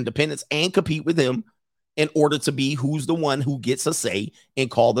her independence and compete with him in order to be who's the one who gets a say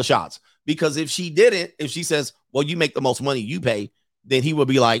and call the shots. Because if she didn't, if she says, well, you make the most money, you pay, then he would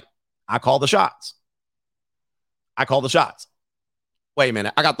be like, I call the shots. I call the shots. Wait a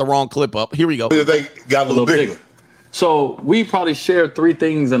minute. I got the wrong clip up. Here we go. They got a little bigger. So we probably share three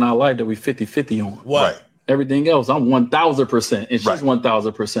things in our life that we 50-50 on. What? Right. Everything else, I'm 1,000%, and she's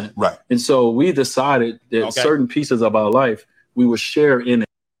 1,000%. Right. And so we decided that certain pieces of our life we would share in it.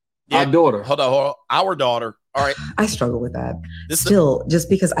 Yeah. Our daughter. Hold on. Our daughter. All right. I struggle with that. Just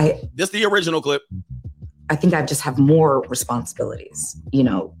because this is the original clip. I think I just have more responsibilities,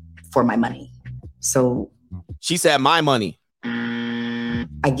 for my money. So she said my money.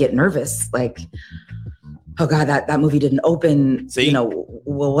 I get nervous. Like, oh God, that movie didn't open. See?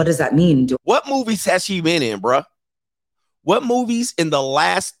 Well, what does that mean? What movies has she been in, bruh? What movies in the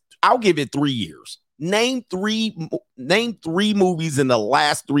last, I'll give it 3 years. Name three movies in the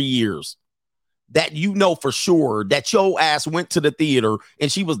last 3 years that you know for sure that your ass went to the theater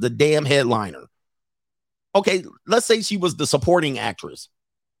and she was the damn headliner. Okay, let's say she was the supporting actress.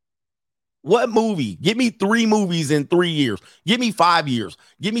 What movie? Give me 3 movies in 3 years. Give me 5 years.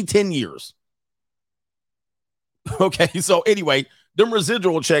 Give me 10 years. Okay, so anyway, them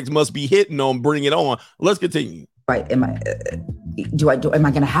residual checks must be hitting on Bring It On. Let's continue. Right? Am I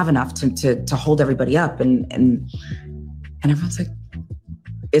going to have enough to hold everybody up? And everyone's like,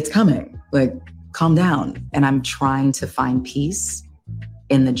 it's coming. Like, calm down. And I'm trying to find peace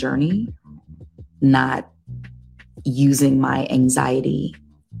in the journey, not using my anxiety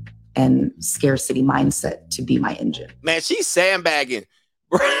and scarcity mindset to be my engine. Man, she's sandbagging.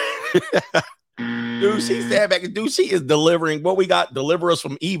 Dude, she's sandbagging. Dude, she is delivering. What we got? Deliver Us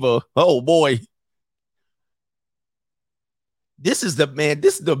from Eva. Oh, boy. This is the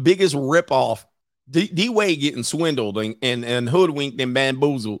biggest ripoff. D-Wade getting swindled and hoodwinked and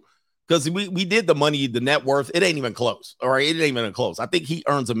bamboozled. Because we did the money, the net worth. It ain't even close. All right. It ain't even close. I think he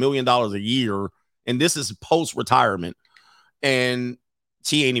earns $1 million a year. And this is post-retirement. And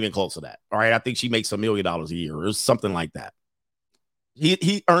she ain't even close to that. All right. I think she makes $1 million a year or something like that.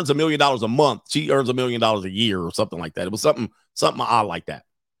 He earns $1 million a month. She earns $1 million a year or something like that. It was something odd like that.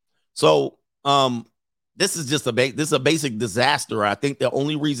 So this is just a basic disaster. I think the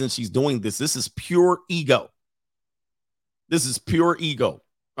only reason she's doing this is pure ego. This is pure ego.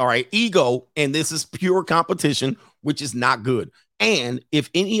 All right. Ego. And this is pure competition, which is not good. And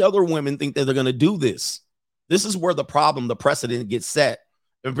if any other women think that they're going to do this is where the precedent gets set.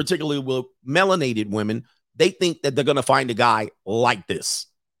 And particularly with melanated women, they think that they're going to find a guy like this.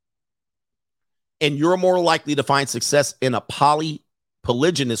 And you're more likely to find success in a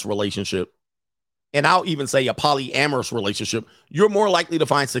polygynous relationship. And I'll even say a polyamorous relationship. You're more likely to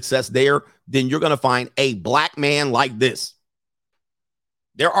find success there than you're going to find a black man like this.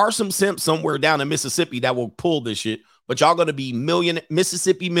 There are some simps somewhere down in Mississippi that will pull this shit, but y'all going to be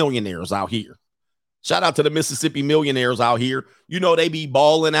Mississippi millionaires out here. Shout out to the Mississippi millionaires out here. You know, they be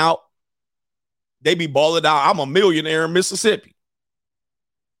balling out. They be balling out. I'm a millionaire in Mississippi.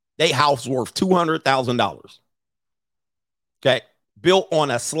 They house worth $200,000. Okay. Built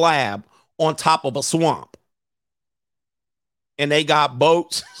on a slab on top of a swamp. And they got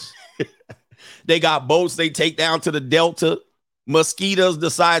boats. They got boats they take down to the Delta. Mosquitoes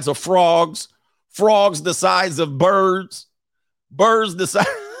the size of frogs. Frogs the size of birds. Birds the size.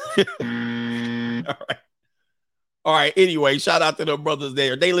 All right. Anyway, shout out to the brothers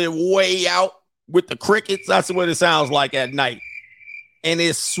there. They live way out with the crickets. That's what it sounds like at night. And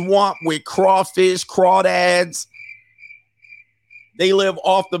it's swamp with crawfish, crawdads. They live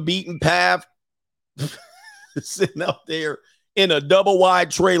off the beaten path. Sitting up there in a double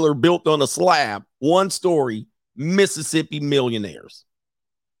wide trailer built on a slab. 1 story. Mississippi millionaires.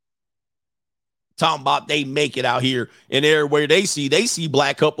 Talking about they make it out here, and everywhere they see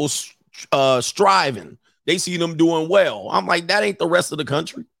black couples striving. They see them doing well. I'm like, that ain't the rest of the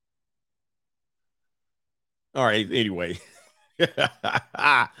country. All right, anyway.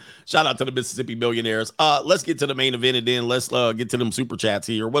 Shout out to the Mississippi millionaires. Let's get to the main event, and then let's get to them super chats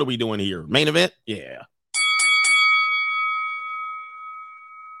here. What are we doing here? Main event? Yeah.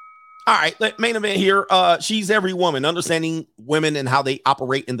 All right, main event here. She's Every Woman, understanding women and how they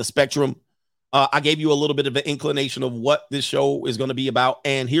operate in the spectrum. I gave you a little bit of an inclination of what this show is going to be about,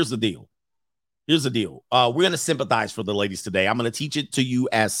 and here's the deal. We're going to sympathize for the ladies today. I'm going to teach it to you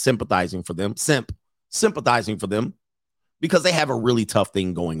as sympathizing for them, sympathizing for them, because they have a really tough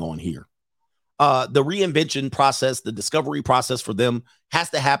thing going on here. The reinvention process, the discovery process for them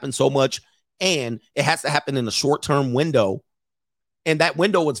has to happen so much, and it has to happen in a short-term window. And that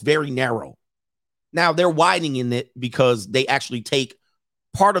window is very narrow. Now, they're widening it because they actually take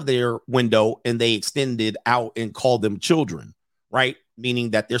part of their window and they extend it out and call them children, right?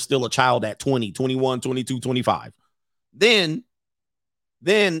 Meaning that they're still a child at 20, 21, 22, 25. Then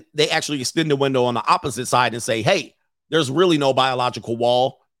they actually extend the window on the opposite side and say, hey, there's really no biological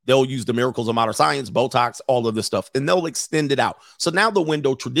wall. They'll use the miracles of modern science, Botox, all of this stuff, and they'll extend it out. So now the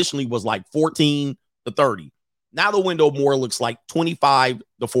window traditionally was like 14 to 30. Now the window more looks like 25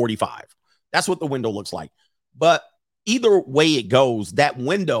 to 45. That's what the window looks like. But either way it goes, that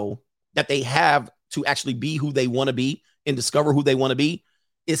window that they have to actually be who they want to be and discover who they want to be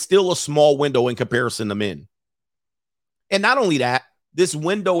is still a small window in comparison to men. And not only that, this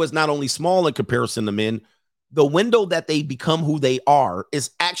window is not only small in comparison to men, the window that they become who they are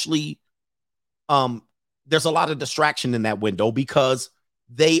is actually, there's a lot of distraction in that window because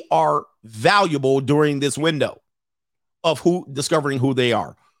they are valuable during this window of discovering who they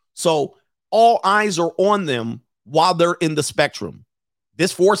are. So all eyes are on them while they're in the spectrum.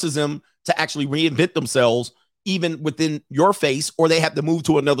 This forces them to actually reinvent themselves even within your face, or they have to move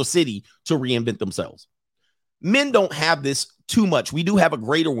to another city to reinvent themselves. Men don't have this too much. We do have a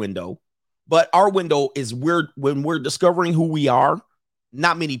greater window, but our window is when we're discovering who we are,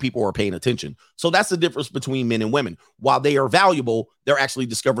 not many people are paying attention. So that's the difference between men and women. While they are valuable, they're actually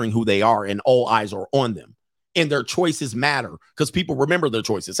discovering who they are, and all eyes are on them. And their choices matter because people remember their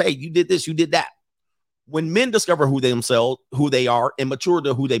choices. Hey, you did this, you did that. When men discover who they are, and mature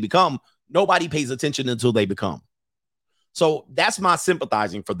to who they become, nobody pays attention until they become. So that's my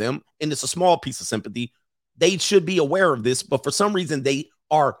sympathizing for them. And it's a small piece of sympathy. They should be aware of this, but for some reason they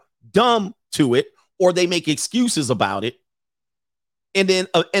are dumb to it, or they make excuses about it. And then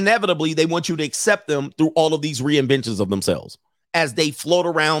inevitably, they want you to accept them through all of these reinventions of themselves as they float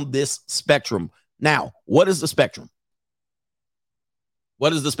around this spectrum. Now, what is the spectrum?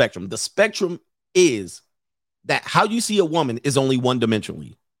 What is the spectrum? The spectrum is that how you see a woman is only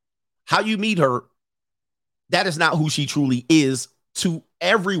one-dimensionally. How you meet her, that is not who she truly is to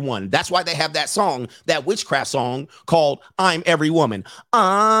everyone. That's why they have that song, that witchcraft song called I'm Every Woman.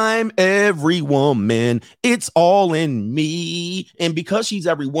 I'm every woman. It's all in me. And because she's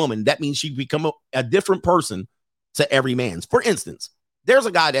every woman, that means she become a different person to every man. For instance, there's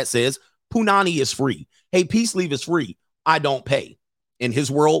a guy that says Punani is free. Hey, peace leave is free. I don't pay. In his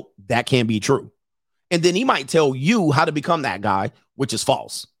world, that can be true. And then he might tell you how to become that guy, which is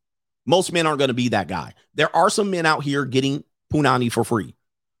false. Most men aren't going to be that guy. There are some men out here getting Punani for free.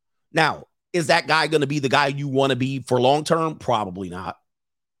 Now, is that guy going to be the guy you want to be for long term? Probably not.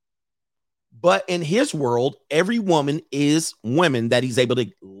 But in his world, every woman is women that he's able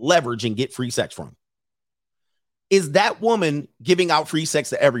to leverage and get free sex from. Is that woman giving out free sex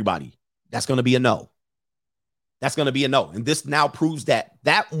to everybody? That's going to be a no. That's going to be a no. And this now proves that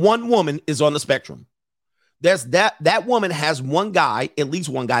that one woman is on the spectrum. There's that woman has one guy, at least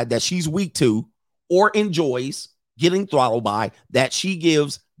one guy that she's weak to or enjoys getting throttled by, that she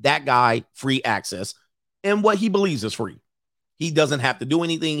gives that guy free access and what he believes is free. He doesn't have to do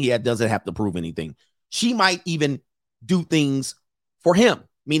anything. He doesn't have to prove anything. She might even do things for him,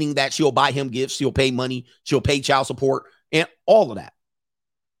 meaning that she'll buy him gifts, she'll pay money, she'll pay child support, and all of that.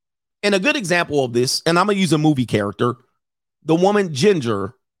 And a good example of this, and I'm going to use a movie character, the woman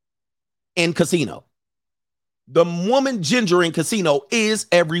Ginger in Casino. The woman Ginger in Casino is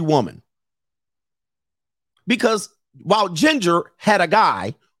every woman. Because while Ginger had a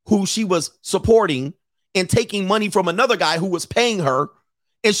guy who she was supporting and taking money from another guy who was paying her,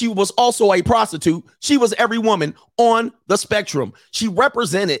 and she was also a prostitute, she was every woman on the spectrum. She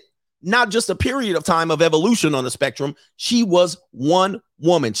represented not just a period of time of evolution on the spectrum. She was one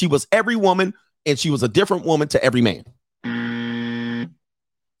woman. She was every woman, and she was a different woman to every man.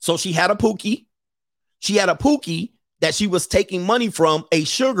 So she had a Pookie. She had a Pookie that she was taking money from a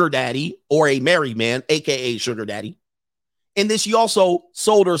sugar daddy or a married man, aka sugar daddy. And then she also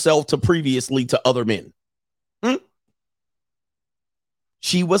sold herself previously to other men.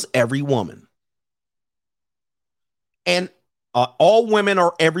 She was every woman. And all women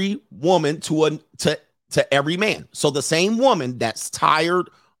are every woman to every man. So the same woman that's tired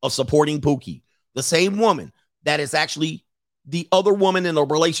of supporting Pookie, the same woman that is actually the other woman in a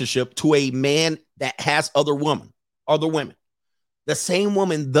relationship to a man that has other women, the same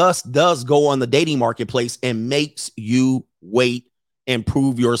woman thus does go on the dating marketplace and makes you wait and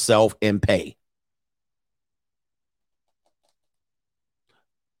prove yourself and pay.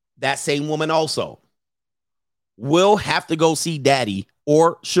 That same woman also will have to go see daddy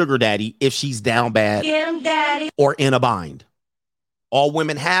or sugar daddy if she's down bad or in a bind. All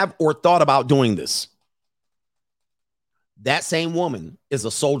women have or thought about doing this. That same woman is a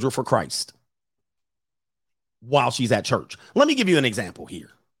soldier for Christ while she's at church. Let me give you an example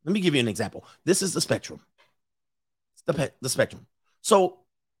here. This is the spectrum. It's the spectrum. So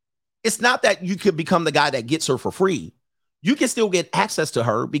it's not that you could become the guy that gets her for free. You can still get access to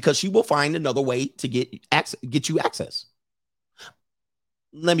her because she will find another way to get you access.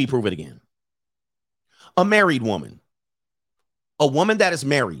 Let me prove it again. A married woman, a woman that is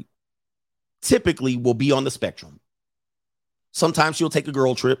married, typically will be on the spectrum. Sometimes she'll take a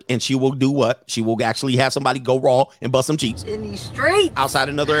girl trip and she will do what? She will actually have somebody go raw and bust some cheeks in these streets outside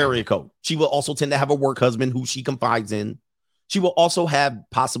another area code. She will also tend to have a work husband who she confides in. She will also have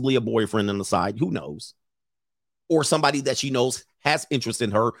possibly a boyfriend on the side. Who knows? Or somebody that she knows has interest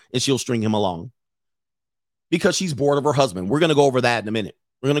in her and she'll string him along because she's bored of her husband. We're going to go over that in a minute.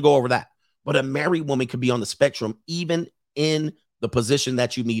 But a married woman could be on the spectrum, even in the position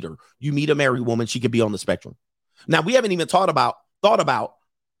that you meet her. You meet a married woman, she could be on the spectrum. Now, we haven't even thought about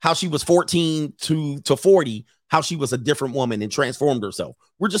how she was 14 to 40, how she was a different woman and transformed herself.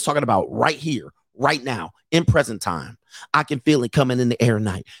 We're just talking about right here, right now, in present time. I can feel it coming in the air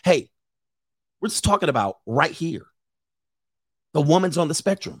night. Hey, we're just talking about right here. The woman's on the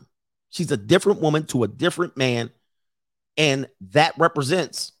spectrum. She's a different woman to a different man. And that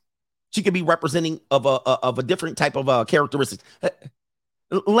she could be representing of a different type of characteristics.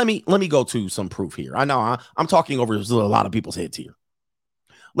 Let me go to some proof here. I know I'm talking over a lot of people's heads here.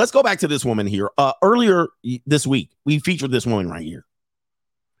 Let's go back to this woman here. Earlier this week, we featured this woman right here.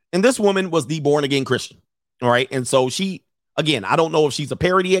 And this woman was the born again Christian. All right. And so she, again, I don't know if she's a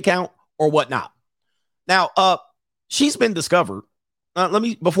parody account or whatnot. Now, she's been discovered.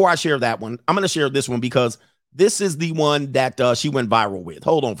 Before I share that one, I'm going to share this one because this is the one that she went viral with.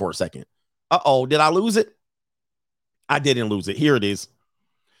 Hold on for a second. Did I lose it? I didn't lose it. Here it is.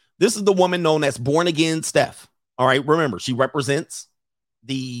 This is the woman known as Born Again Steph. All right. Remember, she represents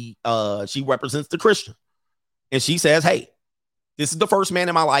the Christian. And she says, hey, this is the first man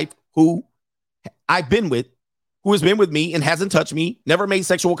in my life who I've been with, who has been with me and hasn't touched me, never made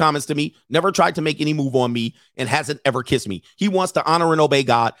sexual comments to me, never tried to make any move on me, and hasn't ever kissed me. He wants to honor and obey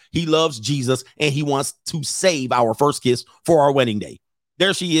God. He loves Jesus, and he wants to save our first kiss for our wedding day.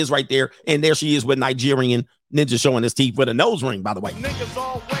 There she is right there. And there she is with Nigerian ninja showing his teeth with a nose ring, by the way. Niggas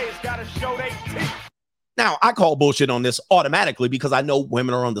always gotta show they teeth. Now, I call bullshit on this automatically because I know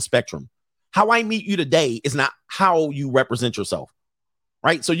women are on the spectrum. How I meet you today is not how you represent yourself,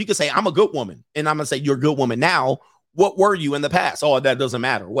 right? So you can say, I'm a good woman, and I'm going to say, you're a good woman now. What were you in the past? Oh, that doesn't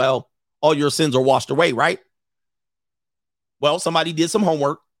matter. Well, all your sins are washed away, right? Well, somebody did some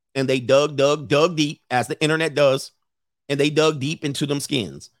homework, and they dug deep, as the internet does, and they dug deep into them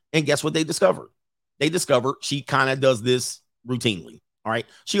skins. And guess what they discovered? They discovered she kind of does this routinely, all right?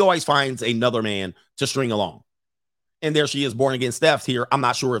 She always finds another man to string along. And there she is, born again Steph here. I'm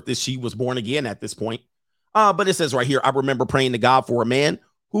not sure if she was born again at this point. But it says right here, I remember praying to God for a man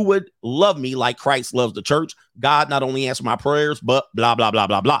who would love me like Christ loves the church. God not only answered my prayers, but blah, blah, blah,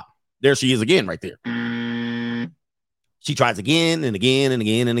 blah, blah. There she is again right there. She tries again and again and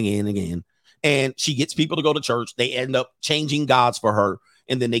again and again and again. And she gets people to go to church. They end up changing gods for her.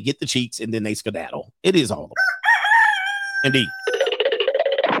 And then they get the cheeks and then they skedaddle. It is all of it. Indeed.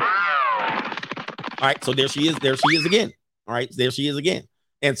 All right. So there she is. There she is again. All right. There she is again.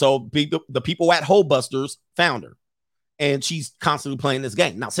 And so the people at Hole Busters found her. And she's constantly playing this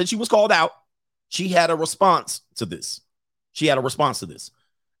game. Now, since she was called out, she had a response to this.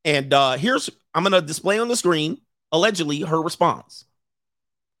 And I'm going to display on the screen, allegedly, her response.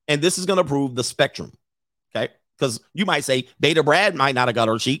 And this is going to prove the spectrum. Okay. Because you might say Beta Brad might not have got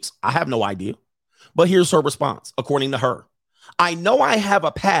her cheeks. I have no idea. But here's her response, according to her. I know I have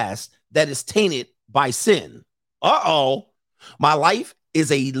a past that is tainted by sin. My life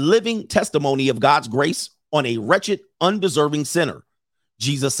is a living testimony of God's grace on a wretched, undeserving sinner.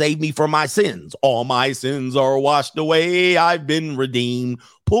 Jesus saved me from my sins. All my sins are washed away. I've been redeemed.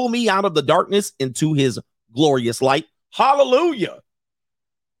 Pull me out of the darkness into his glorious light. Hallelujah.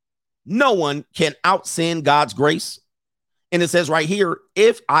 No one can out-sin God's grace. And it says right here,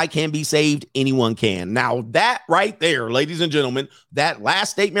 if I can be saved, anyone can. Now that right there, ladies and gentlemen, that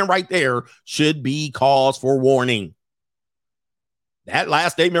last statement right there should be cause for warning. That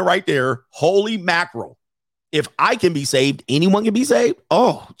last statement right there, holy mackerel. If I can be saved, anyone can be saved.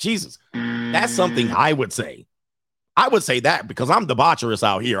 Oh, Jesus. That's something I would say. I would say that because I'm debaucherous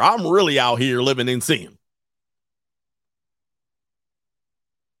out here. I'm really out here living in sin.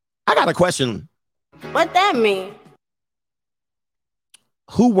 I got a question. What that mean?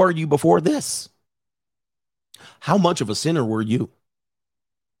 Who were you before this? How much of a sinner were you?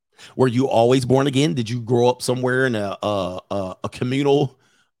 Were you always born again? Did you grow up somewhere in a communal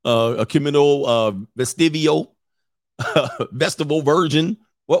vestivial vestival virgin?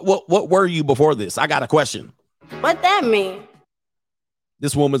 What were you before this? I got a question. What that mean?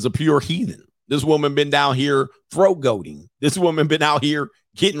 This woman's a pure heathen. This woman been down here throat goating. This woman been out here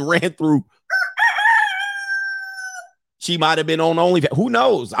getting ran through. She might have been on OnlyFans. Who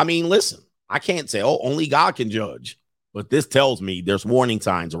knows? I mean, listen, I can't say, only God can judge. But this tells me there's warning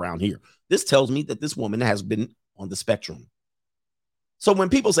signs around here. This tells me that this woman has been on the spectrum. So when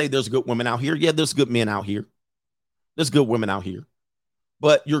people say there's good women out here, yeah, there's good men out here. There's good women out here.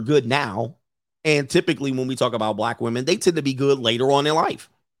 But you're good now. And typically when we talk about black women, they tend to be good later on in life.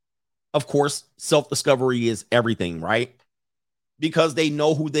 Of course, self-discovery is everything, right? Because they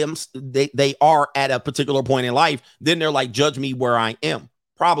know who they are at a particular point in life. Then they're like, judge me where I am.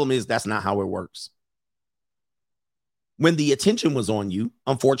 Problem is, that's not how it works. When the attention was on you,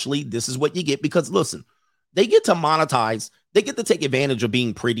 unfortunately, this is what you get. Because listen, they get to monetize. They get to take advantage of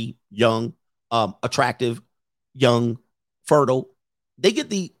being pretty, young, attractive, young, fertile. They get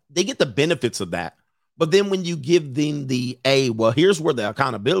the benefits of that. But then when you give them well, here's where the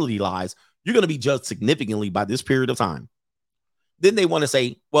accountability lies. You're going to be judged significantly by this period of time. Then they want to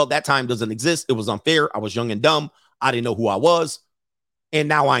say, well, that time doesn't exist. It was unfair. I was young and dumb. I didn't know who I was. And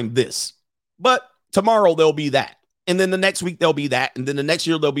now I'm this. But tomorrow there'll be that. And then the next week there'll be that. And then the next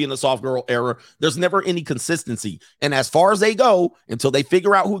year they'll be in the soft girl era. There's never any consistency. And as far as they go, until they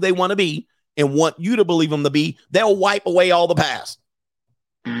figure out who they want to be and want you to believe them to be, they'll wipe away all the past.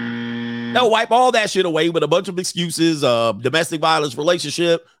 They'll wipe all that shit away with a bunch of excuses, domestic violence,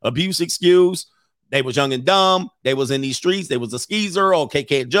 relationship, abuse excuse. They was young and dumb. They was in these streets. They was a skeezer. Okay,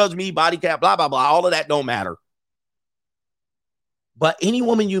 can't judge me. Body cap, blah, blah, blah. All of that don't matter. But any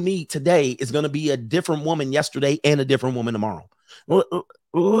woman you meet today is going to be a different woman yesterday and a different woman tomorrow.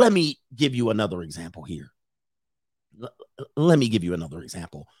 Let me give you another example here. Let me give you another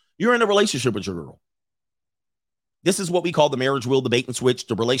example. You're in a relationship with your girl. This is what we call the marriage wheel, the bait and switch,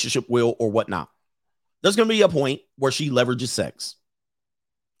 the relationship wheel, or whatnot. There's going to be a point where she leverages sex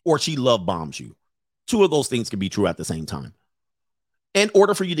or she love bombs you. Two of those things can be true at the same time. In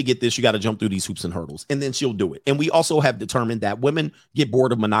order for you to get this, you got to jump through these hoops and hurdles, and then she'll do it. And we also have determined that women get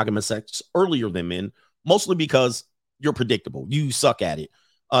bored of monogamous sex earlier than men, mostly because you're predictable. You suck at it.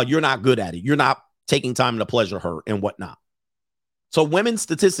 You're not good at it. You're not taking time to pleasure her and whatnot. So women,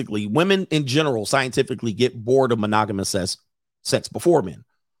 statistically, women in general, scientifically get bored of monogamous sex before men.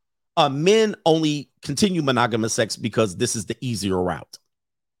 Men only continue monogamous sex because this is the easier route.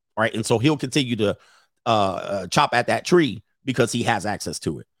 All right. And so he'll continue to chop at that tree because he has access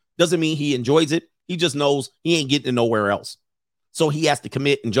to it. Doesn't mean he enjoys it. He just knows he ain't getting nowhere else. So he has to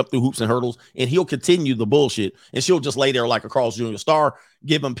commit and jump through hoops and hurdles, and he'll continue the bullshit. And she'll just lay there like a Carl's Jr. star,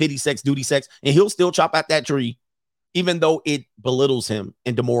 give him pity sex, duty sex, and he'll still chop at that tree, even though it belittles him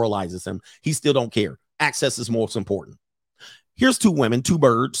and demoralizes him. He still don't care. access is most important. Here's two women, two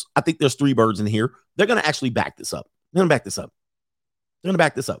birds. I think there's three birds in here. They're going to actually back this up. They're going to back this up. They're going to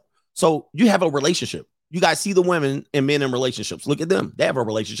back this up. So you have a relationship. You guys see the women and men in relationships. Look at them. They have a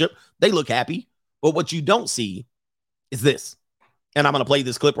relationship. They look happy. But what you don't see is this. And I'm going to play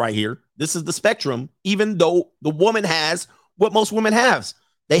this clip right here. This is the spectrum, even though the woman has what most women have.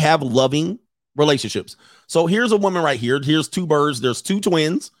 They have loving relationships. So here's a woman right here. Here's two birds. There's two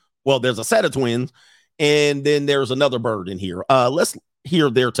twins. Well, there's a set of twins. And then there's another bird in here. Let's hear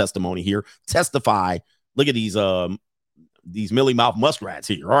their testimony here. Testify. Look at these mealy mouth muskrats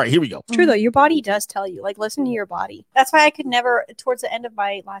here. All right, here we go. True though, your body does tell you. Like, listen to your body. That's why I could never. Towards the end of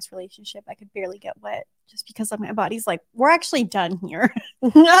my last relationship, I could barely get wet, just because my body's like, we're actually done here.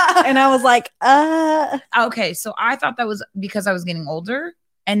 And I was like, Okay, so I thought that was because I was getting older,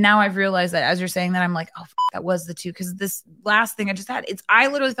 and now I've realized that as you're saying that, I'm like, oh, that was the two. Because this last thing I just had, I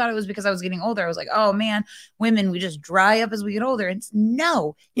literally thought it was because I was getting older. I was like, oh man, women, we just dry up as we get older. And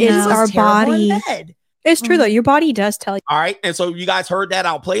it's our body. In bed. It's true though, your body does tell you. All right, and so you guys heard that.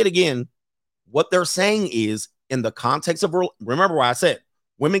 I'll play it again. What they're saying is, in the context of, remember what I said,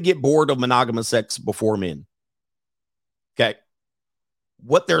 women get bored of monogamous sex before men. Okay.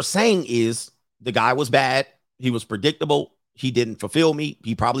 What they're saying is the guy was bad. He was predictable. He didn't fulfill me.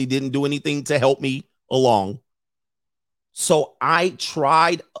 He probably didn't do anything to help me along. So I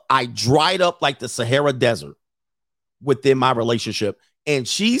dried up like the Sahara Desert within my relationship. And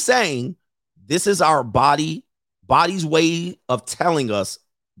she's saying, this is our body's way of telling us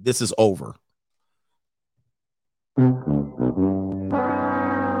this is over.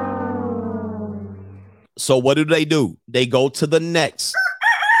 So what do? They go to the next.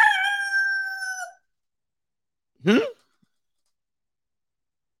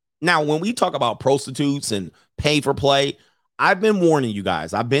 Now, when we talk about prostitutes and pay for play, I've been warning you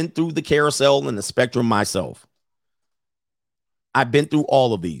guys. I've been through the carousel and the spectrum myself. I've been through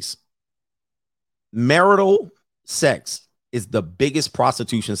all of these. Marital sex is the biggest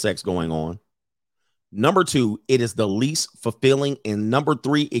prostitution sex going on. Number two, it is the least fulfilling. And number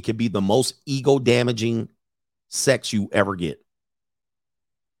three, it could be the most ego damaging sex you ever get.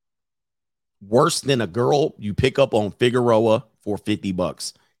 Worse than a girl you pick up on Figueroa for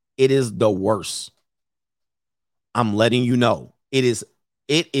 $50. It is the worst. I'm letting you know. It is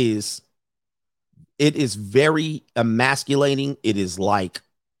very emasculating. It is like,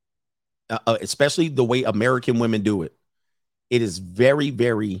 especially the way American women do it. It is very,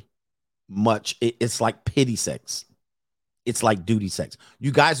 very much. It's like pity sex. It's like duty sex.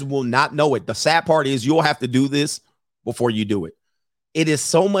 You guys will not know it. The sad part is you'll have to do this before you do it. It is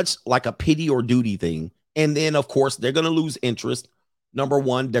so much like a pity or duty thing. And then, of course, they're going to lose interest. Number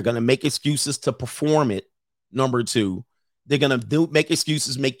one, they're going to make excuses to perform it. Number two, they're going to make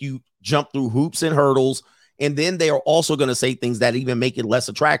excuses, make you jump through hoops and hurdles. And then they are also going to say things that even make it less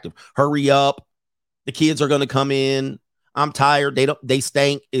attractive. Hurry up. The kids are going to come in. I'm tired. They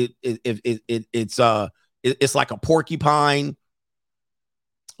stink. It's like a porcupine,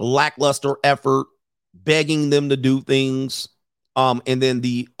 lackluster effort, begging them to do things. And then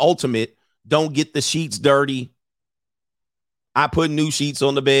the ultimate, don't get the sheets dirty. I put new sheets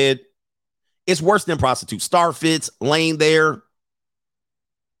on the bed. It's worse than prostitutes. Star fits, laying there.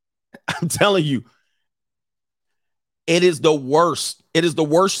 I'm telling you, it is the worst. It is the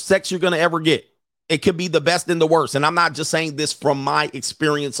worst sex you're going to ever get. It could be the best and the worst. And I'm not just saying this from my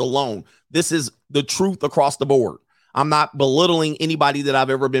experience alone. This is the truth across the board. I'm not belittling anybody that I've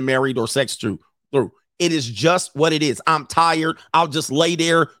ever been married or sex through. It is just what it is. I'm tired. I'll just lay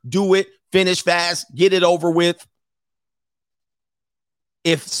there, do it, finish fast, get it over with.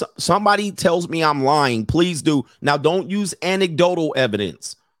 If somebody tells me I'm lying, please do. Now, don't use anecdotal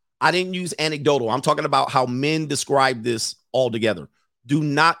evidence. I didn't use anecdotal. I'm talking about how men describe this altogether. Do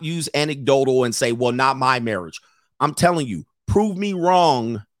not use anecdotal and say, well, not my marriage. I'm telling you, prove me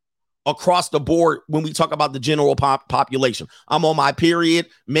wrong across the board when we talk about the general population. I'm on my period,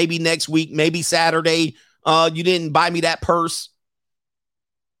 maybe next week, maybe Saturday. You didn't buy me that purse.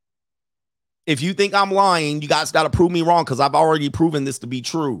 If you think I'm lying, you guys got to prove me wrong because I've already proven this to be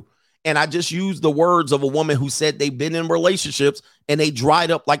true. And I just used the words of a woman who said they've been in relationships and they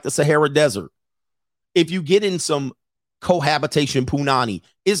dried up like the Sahara Desert. If you get in some cohabitation punani,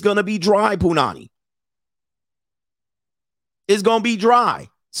 it's going to be dry punani. It's going to be dry.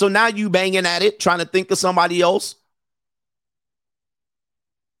 So now you banging at it, trying to think of somebody else.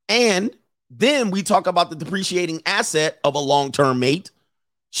 And then we talk about the depreciating asset of a long-term mate.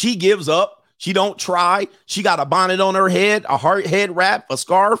 She gives up. She don't try. She got a bonnet on her head, a head wrap, a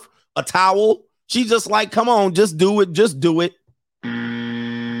scarf, a towel. She's just like, come on, just do it. Just do it.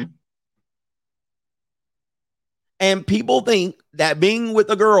 And people think that being with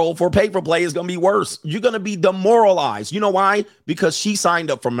a girl for pay for play is going to be worse. You're going to be demoralized. You know why? Because she signed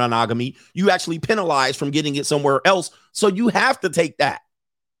up for monogamy. You actually penalized from getting it somewhere else. So you have to take that.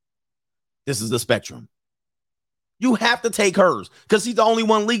 This is the spectrum. You have to take hers because she's the only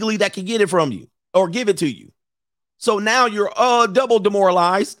one legally that can get it from you or give it to you. So now you're double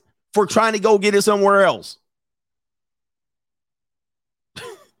demoralized for trying to go get it somewhere else.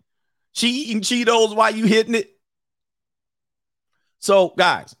 She eating Cheetos while you hitting it. So,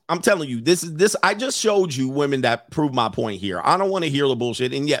 guys, I'm telling you, this. I just showed you women that prove my point here. I don't want to hear the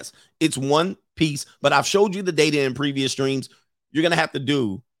bullshit. And yes, it's one piece, but I've showed you the data in previous streams. You're going to have to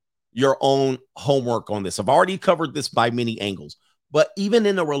do your own homework on this. I've already covered this by many angles, but even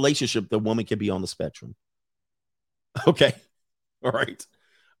in a relationship, the woman can be on the spectrum. Okay. All right.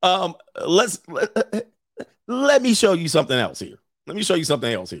 Let me show you something else here.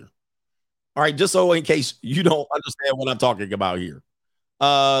 All right. Just so in case you don't understand what I'm talking about here.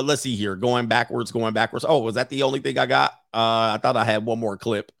 Let's see here. Going backwards. Oh, was that the only thing I got? I thought I had one more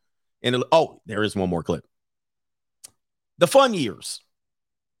clip. There is one more clip. The fun years.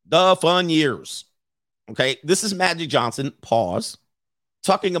 Okay. This is Magic Johnson. Pause.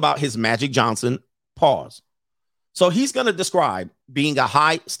 Talking about his Magic Johnson. Pause. So he's going to describe being a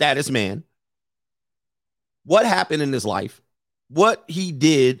high status man, what happened in his life, what he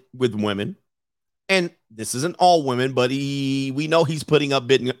did with women. And this isn't all women, but we know he's putting up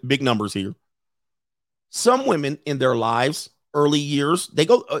big numbers here. Some women in their lives, early years,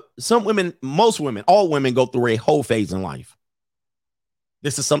 most women, all women go through a hoe phase in life.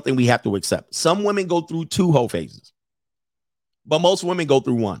 This is something we have to accept. Some women go through 2 hoe phases, but most women go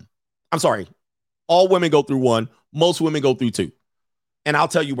through 1. I'm sorry. All women go through 1. Most women go through 2. And I'll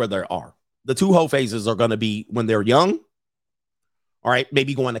tell you where they are. The 2 hoe phases are going to be when they're young. All right.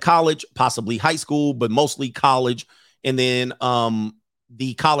 Maybe going to college, possibly high school, but mostly college. And then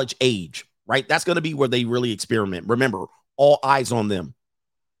the college age, right? That's going to be where they really experiment. Remember, all eyes on them.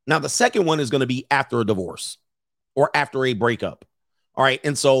 Now, the second one is going to be after a divorce or after a breakup. All right.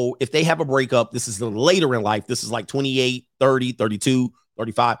 And so if they have a breakup, this is later in life. This is like 28, 30, 32,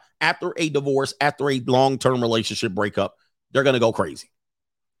 35. After a divorce, after a long-term relationship breakup, they're going to go crazy.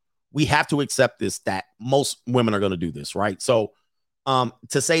 We have to accept this, that most women are going to do this, right? So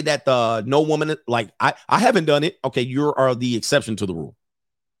to say that no woman, like I haven't done it. Okay, you are the exception to the rule.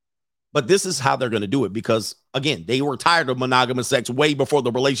 But this is how they're going to do it because, again, they were tired of monogamous sex way before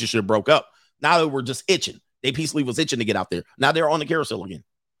the relationship broke up. Now they were just itching. They peacefully was itching to get out there. Now they're on the carousel again.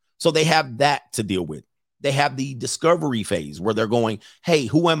 So they have that to deal with. They have the discovery phase where they're going, hey,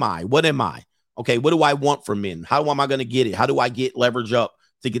 who am I? What am I? Okay, what do I want from men? How am I going to get it? How do I get leverage up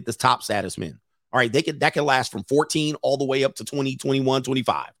to get this top status men? All right, that can last from 14 all the way up to 20, 21,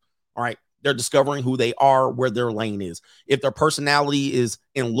 25. All right, they're discovering who they are, where their lane is. If their personality is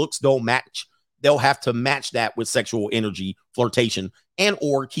and looks don't match, they'll have to match that with sexual energy, flirtation, and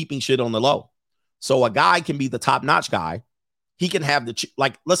or keeping shit on the low. So a guy can be the top-notch guy. He can have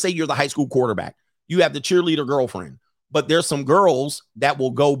let's say you're the high school quarterback. You have the cheerleader girlfriend, but there's some girls that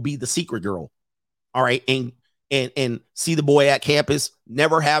will go be the secret girl. All right, and see the boy at campus,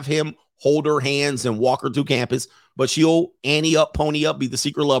 never have him hold her hands and walk her to campus, but she'll ante up, pony up, be the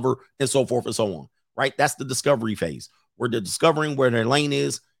secret lover, and so forth and so on, right? That's the discovery phase where they're discovering where their lane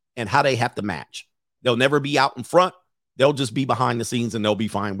is and how they have to match. They'll never be out in front. They'll just be behind the scenes and they'll be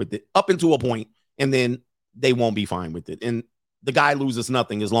fine with it up until a point, and then they won't be fine with it. And the guy loses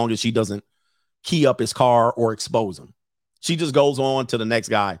nothing as long as she doesn't key up his car or expose him. She just goes on to the next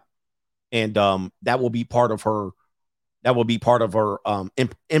guy, and that will be part of her. That will be part of her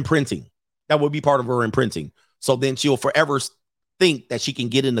imprinting. That will be part of her imprinting. So then she'll forever think that she can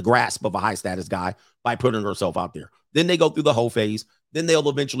get in the grasp of a high status guy by putting herself out there. Then they go through the hoe phase. Then they'll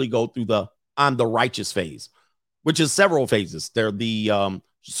eventually go through the I'm the righteous phase, which is several phases. They're the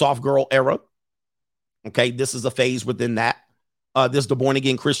soft girl era. Okay, this is a phase within that. There's the born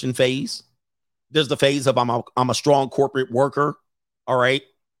again Christian phase. There's the phase of I'm a strong corporate worker. All right.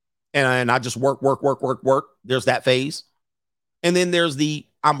 And I just work. There's that phase. And then there's the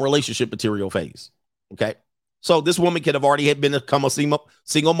I'm relationship material phase. Okay. So this woman could have already become a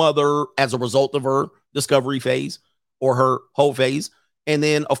single mother as a result of her discovery phase or her whole phase. And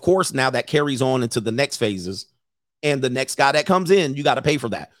then, of course, now that carries on into the next phases. And the next guy that comes in, you got to pay for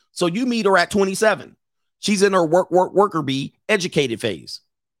that. So you meet her at 27. She's in her worker bee educated phase.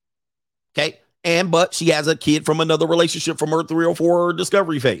 Okay. But she has a kid from another relationship from her 3 or 4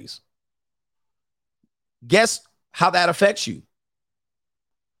 discovery phase. Guess how that affects you?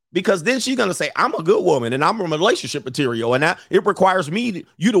 Because then she's going to say, I'm a good woman and I'm a relationship material. And it requires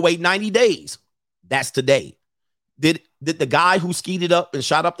you to wait 90 days. That's today. Did the guy who skeeted up and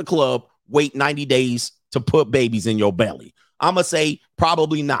shot up the club wait 90 days to put babies in your belly? I'm going to say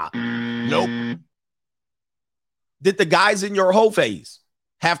probably not. Nope. Did the guys in your hoe phase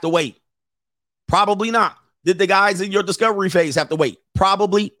have to wait? Probably not. Did the guys in your discovery phase have to wait?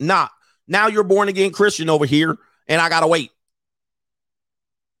 Probably not. Now you're born again Christian over here, and I got to wait.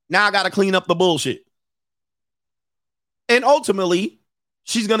 Now I got to clean up the bullshit. And ultimately,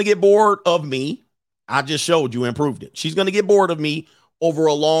 she's going to get bored of me. I just showed you and proved it. She's going to get bored of me over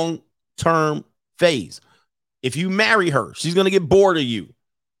a long-term phase. If you marry her, she's going to get bored of you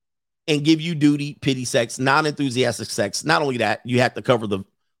and give you duty, pity sex, non-enthusiastic sex. Not only that, you have to cover the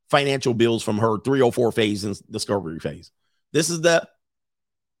financial bills from her 304 phase and discovery phase. This is the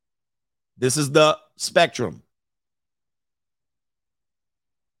spectrum.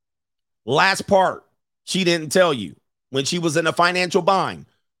 Last part, she didn't tell you. When she was in a financial bind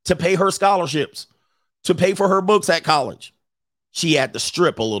to pay her scholarships, to pay for her books at college, she had to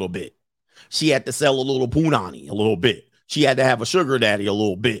strip a little bit. She had to sell a little punani a little bit. She had to have a sugar daddy a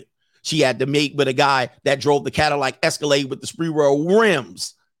little bit. She had to mate with a guy that drove the Cadillac Escalade with the Spree-Roll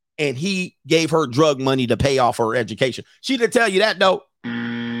rims, and he gave her drug money to pay off her education. She didn't tell you that, though.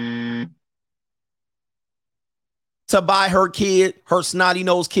 To buy her kid, her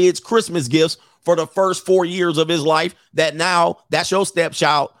snotty-nosed kids, Christmas gifts for the first 4 years of his life, that now that's your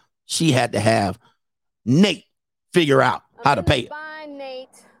stepchild. She had to have Nate figure out how to pay it. Bye, Nate.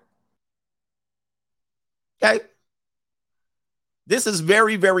 Okay. This is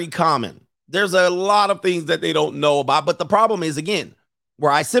very, very common. There's a lot of things that they don't know about, but the problem is, again,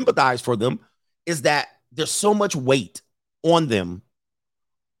 where I sympathize for them is that there's so much weight on them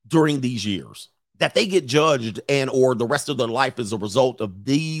during these years that they get judged and or the rest of their life is a result of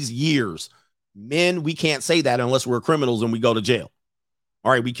these years. Men, we can't say that unless we're criminals and we go to jail.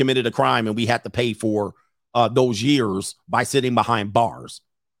 All right, we committed a crime and we had to pay for those years by sitting behind bars.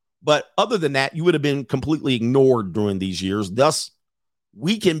 But other than that, you would have been completely ignored during these years. Thus,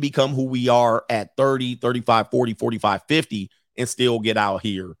 we can become who we are at 30, 35, 40, 45, 50 and still get out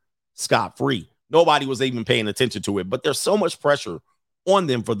here scot-free. Nobody was even paying attention to it. But there's so much pressure on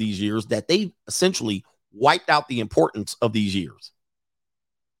them for these years that they essentially wiped out the importance of these years.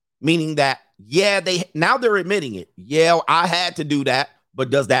 Meaning that, yeah, they're admitting it. Yeah, I had to do that, but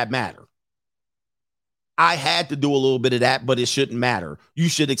does that matter? I had to do a little bit of that, but it shouldn't matter. You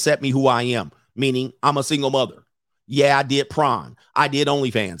should accept me who I am, meaning I'm a single mother. Yeah, I did prom. I did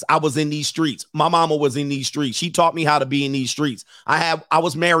OnlyFans. I was in these streets. My mama was in these streets. She taught me how to be in these streets. I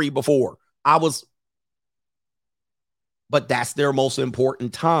was married before. But that's their most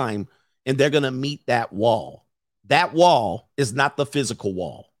important time, and they're going to meet that wall. That wall is not the physical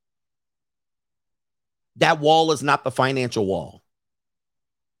wall. That wall is not the financial wall.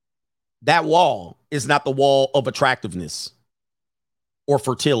 That wall is not the wall of attractiveness or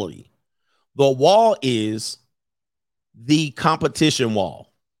fertility. The wall is the competition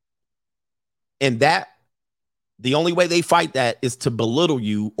wall. And that, the only way they fight that is to belittle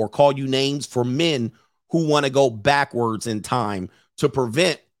you or call you names for men who want to go backwards in time to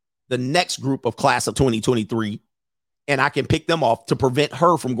prevent the next group of class of 2023. And I can pick them off to prevent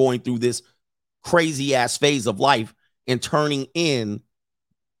her from going through this crazy ass phase of life and turning in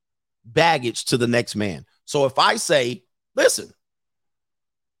baggage to the next man. So if I say, listen,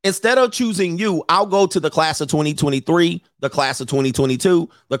 instead of choosing you, I'll go to the class of 2023, the class of 2022,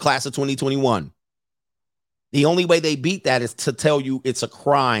 the class of 2021. The only way they beat that is to tell you it's a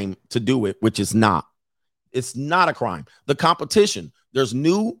crime to do it, which is not. It's not a crime. The competition, there's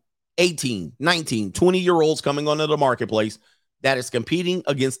new 18, 19, 20-year-olds coming onto the marketplace that is competing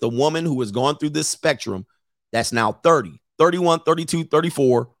against the woman who has gone through this spectrum that's now 30, 31, 32,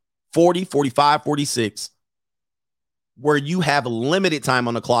 34, 40, 45, 46, where you have limited time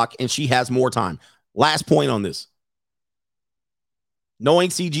on the clock and she has more time. Last point on this. Knowing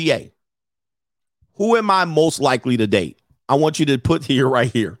CGA, who am I most likely to date? I want you to put here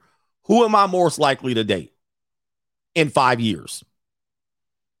right here. Who am I most likely to date in 5 years?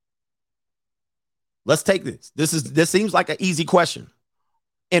 Let's take this. This seems like an easy question.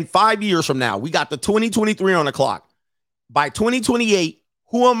 In 5 years from now, we got the 2023 on the clock. By 2028,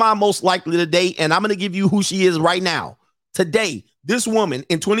 who am I most likely to date? And I'm going to give you who she is right now. Today, this woman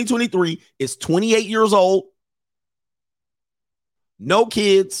in 2023 is 28 years old, no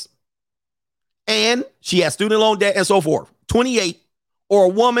kids, and she has student loan debt and so forth. 28, or a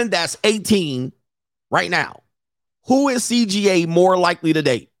woman that's 18 right now. Who is CGA more likely to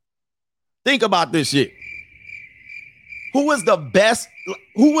date? Think about this shit. Who is the best?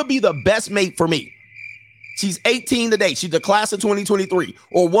 Who would be the best mate for me? She's 18 today. She's the class of 2023.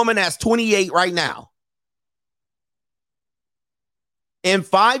 Or a woman that's 28 right now. In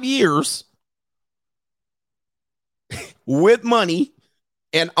 5 years, with money,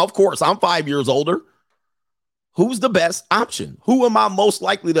 and of course, I'm 5 years older, who's the best option? Who am I most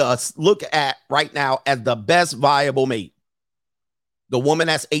likely to look at right now as the best viable mate? The woman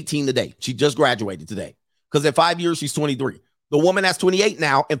that's 18 today. She just graduated today. Because in 5 years, she's 23. The woman that's 28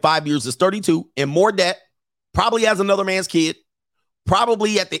 now, in 5 years, is 32, in more debt, probably has another man's kid,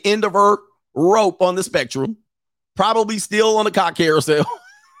 probably at the end of her rope on the spectrum, probably still on the cock carousel.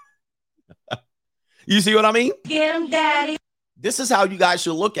 You see what I mean? Get him, daddy. This is how you guys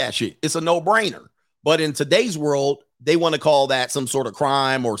should look at shit. It's a no-brainer. But in today's world, they want to call that some sort of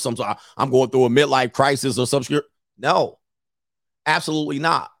crime or some sort of, I'm going through a midlife crisis or some shit. No, absolutely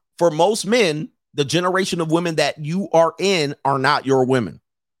not. For most men, the generation of women that you are in are not your women.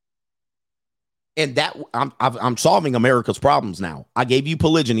 And that I'm solving America's problems now. I gave you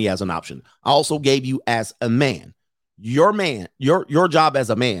polygyny as an option. I also gave you as a man. Your job as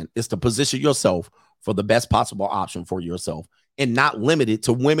a man is to position yourself for the best possible option for yourself and not limited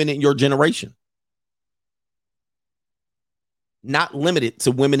to women in your generation. Not limited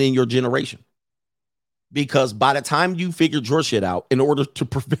to women in your generation. Because by the time you figured your shit out, in order to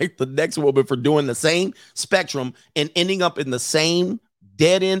prevent the next woman for doing the same spectrum and ending up in the same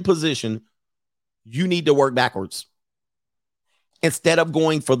dead end position, you need to work backwards. Instead of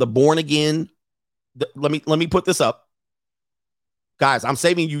going for the born again, let me put this up. Guys, I'm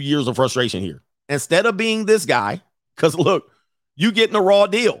saving you years of frustration here. Instead of being this guy, because look, you getting a raw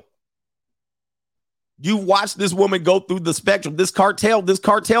deal. You watched this woman go through the spectrum. This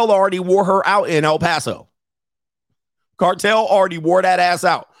cartel already wore her out in El Paso. Cartel already wore that ass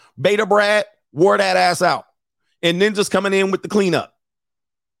out. Beta Brad wore that ass out. And then just coming in with the cleanup.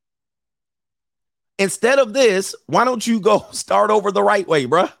 Instead of this, why don't you go start over the right way,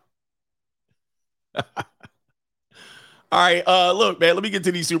 bruh? All right, look, man, let me get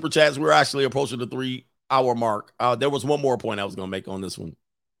to these super chats. We're actually approaching the 3-hour mark. There was one more point I was going to make on this one.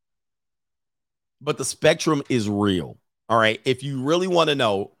 But the spectrum is real. All right. If you really want to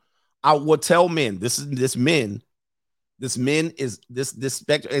know, I would tell men, this spectrum.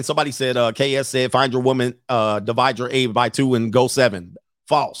 And somebody said, KS said, find your woman, divide your A by 2 and go 7.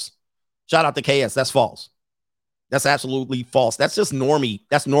 False. Shout out to KS. That's false. That's absolutely false. That's just normie.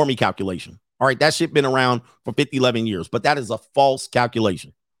 That's normie calculation. All right. That shit been around for 50, 11 years, but that is a false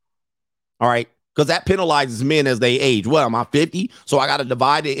calculation. All right. Because that penalizes men as they age. Well, am I 50? So I got to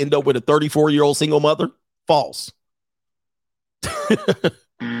divide and end up with a 34-year-old single mother? False.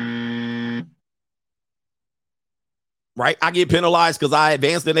 Right? I get penalized because I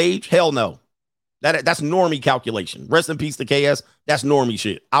advanced in age? Hell no. That's normie calculation. Rest in peace to KS. That's normie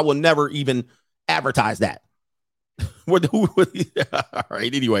shit. I will never even advertise that. All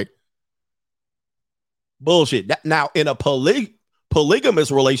right, anyway. Bullshit. Now, in a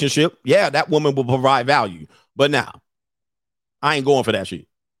polygamous relationship, yeah, that woman will provide value. But now, I ain't going for that shit.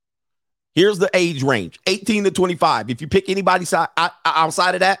 Here's the age range, 18 to 25. If you pick anybody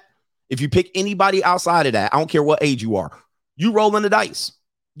outside of that, I don't care what age you are. You rolling the dice.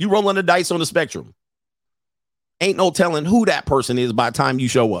 You rolling the dice on the spectrum. Ain't no telling who that person is by the time you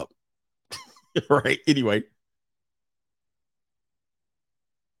show up. Right? Anyway.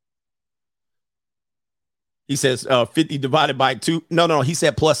 He says 50 divided by 2. No, he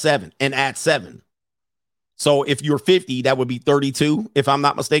said plus 7 and add 7. So if you're 50, that would be 32, if I'm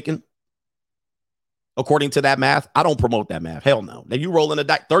not mistaken. According to that math. I don't promote that math. Hell no. Now you rolling a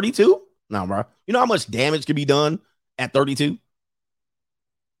dice. 32? No, bro. You know how much damage can be done at 32?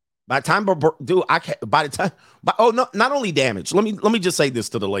 By the time, dude, not only damage. Let me just say this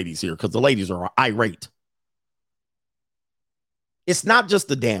to the ladies here, because the ladies are irate. It's not just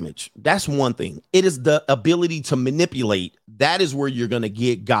the damage. That's one thing. It is the ability to manipulate. That is where you're going to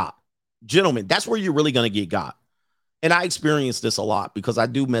get got. Gentlemen, that's where you're really going to get got. And I experience this a lot because I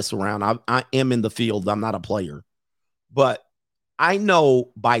do mess around. I am in the field. I'm not a player. But I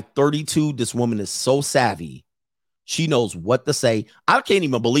know by 32, this woman is so savvy. She knows what to say. I can't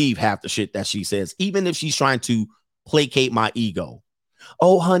even believe half the shit that she says, even if she's trying to placate my ego.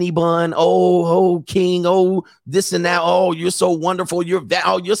 Oh, honey bun. Oh, king. Oh, this and that. Oh, you're so wonderful.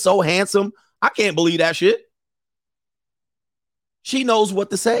 You're so handsome. I can't believe that shit. She knows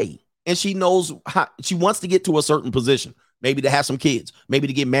what to say. And she knows how she wants to get to a certain position, maybe to have some kids, maybe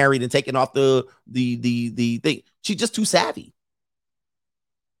to get married and taking off the thing. She's just too savvy.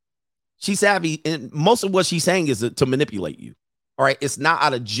 She's savvy. And most of what she's saying is to manipulate you. All right. It's not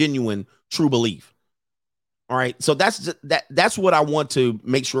out of genuine, true belief. All right. So that's what I want to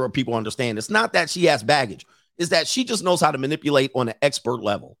make sure people understand. It's not that she has baggage. It's that she just knows how to manipulate on an expert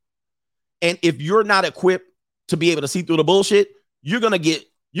level. And if you're not equipped to be able to see through the bullshit, you're gonna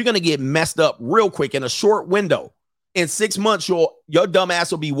get messed up real quick in a short window. In 6 months, your dumb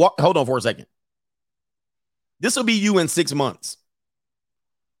ass will be hold on for a second. This will be you in 6 months.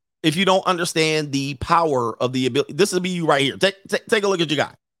 If you don't understand the power of the ability, this will be you right here. Take a look at your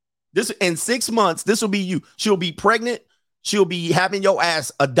guy. This in 6 months, this will be you. She'll be pregnant. She'll be having your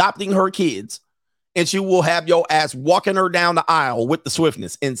ass adopting her kids, and she will have your ass walking her down the aisle with the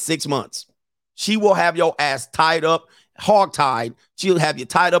swiftness in 6 months. She will have your ass tied up, hog-tied. She'll have you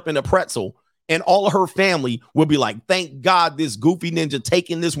tied up in a pretzel, and all of her family will be like, thank God this goofy ninja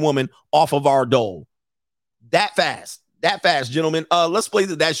taking this woman off of our dole. That fast, gentlemen. Let's play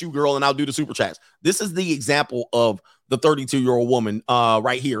the That's You Girl, and I'll do the super chats. This is the example of the 32-year-old woman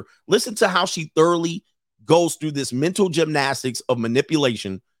right here. Listen to how she thoroughly goes through this mental gymnastics of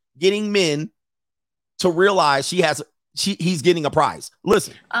manipulation, getting men to realize he's getting a prize.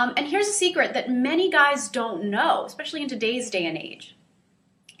 Listen. And here's a secret that many guys don't know, especially in today's day and age,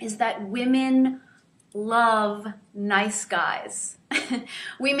 is that women love nice guys.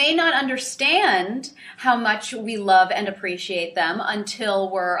 We may not understand how much we love and appreciate them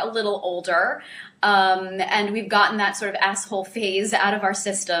until we're a little older, and we've gotten that sort of asshole phase out of our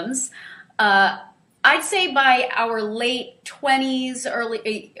systems. I'd say by our late 20s,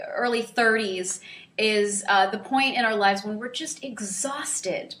 early 30s is the point in our lives when we're just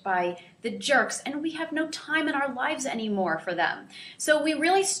exhausted by the jerks and we have no time in our lives anymore for them. So we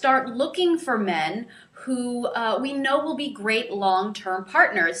really start looking for men who we know will be great long-term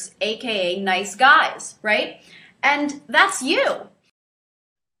partners, aka nice guys, right? And that's you.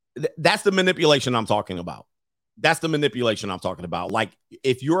 That's the manipulation I'm talking about. Like,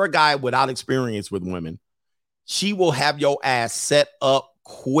 if you're a guy without experience with women, she will have your ass set up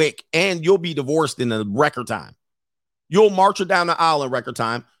quick, and you'll be divorced in a record time. You'll march her down the aisle in record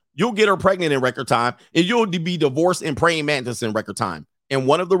time. You'll get her pregnant in record time, and you'll be divorced and praying mantis in record time. And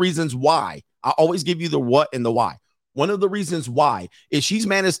one of the reasons why, I always give you the what and the why. One of the reasons why is she's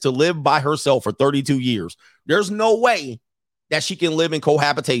managed to live by herself for 32 years. There's no way that she can live in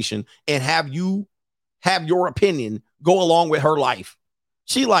cohabitation and have your opinion go along with her life.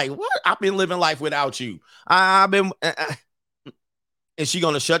 She like, what? I've been living life without you. And she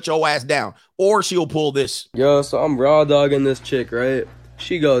gonna shut your ass down, or she'll pull this. Yo, so I'm raw dogging this chick, right?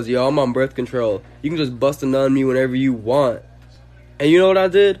 She goes, yo, I'm on birth control. You can just bust a nut on me whenever you want. And you know what I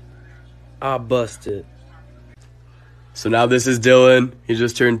did? I busted. So now this is Dylan. He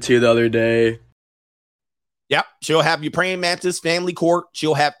just turned 2 the other day. Yep, she'll have you praying mantis, family court.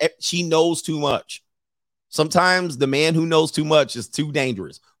 She knows too much. Sometimes the man who knows too much is too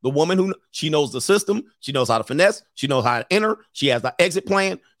dangerous. The woman she knows the system, she knows how to finesse, she knows how to enter, she has the exit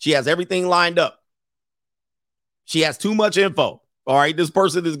plan, she has everything lined up. She has too much info. All right, this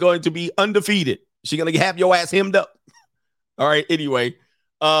person is going to be undefeated. She's gonna have your ass hemmed up. All right, anyway.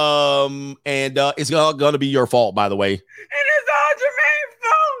 And it's gonna be your fault, by the way. And it's all Jermaine's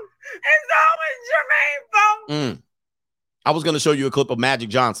fault. It's always Jermaine's fault. I was gonna show you a clip of Magic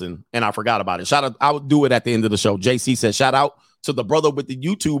Johnson, and I forgot about it. Shout out, I would do it at the end of the show. JC says, shout out to the brother with the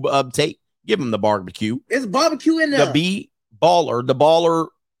YouTube update. Give him the barbecue. It's barbecue in there. The B baller. The baller,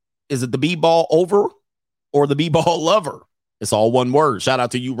 is it the B ball over or the B ball lover? It's all one word. Shout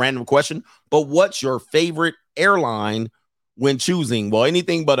out to you. Random question. But what's your favorite airline when choosing? Well,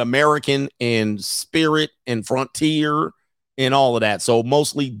 anything but American and Spirit and Frontier and all of that. So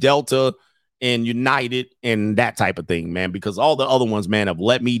mostly Delta and United and that type of thing, man, because all the other ones, man, have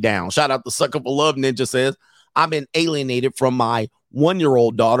let me down. Shout out to Sucker for Love. Ninja says, I've been alienated from my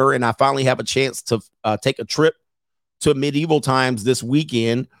 1-year-old daughter, and I finally have a chance to take a trip to medieval times this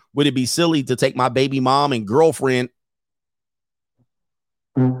weekend. Would it be silly to take my baby mom and girlfriend?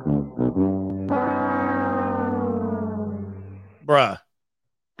 Bruh.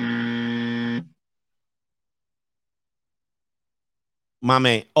 My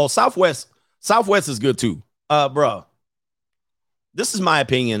man. Oh, Southwest is good too. Bruh. This is my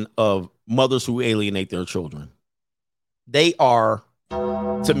opinion of mothers who alienate their children. They are,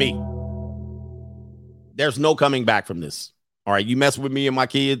 to me, there's no coming back from this. All right, you mess with me and my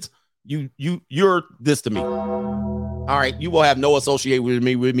kids, you're this to me. All right, you will have no association with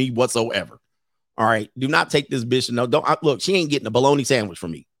me whatsoever. All right, do not take this bitch. No, look, she ain't getting a bologna sandwich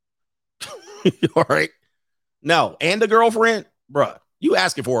from me. All right, no, and the girlfriend, bruh, you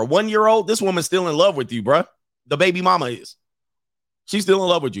asking for a 1-year-old? This woman's still in love with you, bruh. The baby mama is. She's still in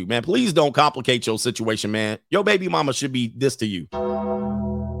love with you, man. Please don't complicate your situation, man. Your baby mama should be this to you.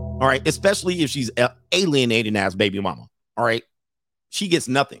 All right, especially if she's alienating ass baby mama. All right, she gets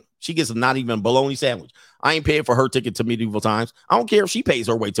nothing. She gets not even a bologna sandwich. I ain't paying for her ticket to medieval times. I don't care if she pays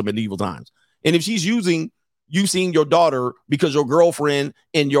her way to medieval times. And if she's using you seen your daughter because your girlfriend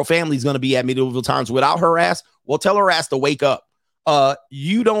and your family's going to be at medieval times without her ass. Well, tell her ass to wake up.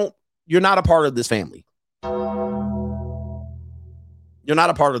 You're not a part of this family. You're not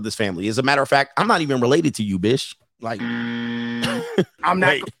a part of this family. As a matter of fact, I'm not even related to you, bitch. Like, I'm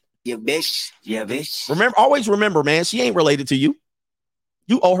not your bitch. Yeah, bitch. Always remember, man, she ain't related to you.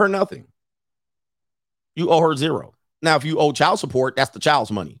 You owe her nothing. You owe her zero. Now, if you owe child support, that's the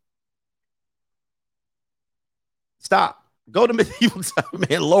child's money. Stop. Go to medieval time,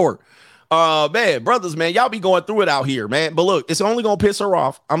 man. Lower. Man, brothers, man, y'all be going through it out here, man. But look, it's only going to piss her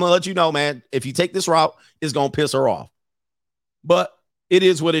off. I'm going to let you know, man. If you take this route, it's going to piss her off. But it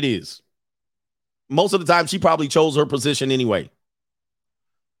is what it is. Most of the time, she probably chose her position anyway.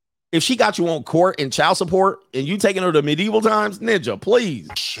 If she got you on court and child support and you taking her to medieval times, Ninja, please.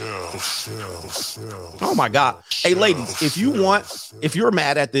 Oh my God. Hey, ladies, if you're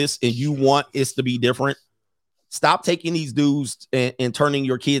mad at this and you want it to be different, stop taking these dudes and turning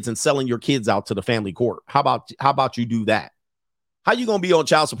your kids and selling your kids out to the family court. How about you do that? How you going to be on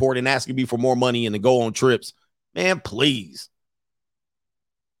child support and asking me for more money and to go on trips? Man, please.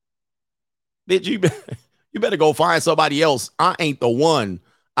 Bitch, you better go find somebody else. I ain't the one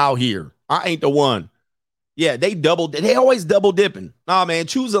out here. I ain't the one. Yeah, they always double dipping. Nah, man,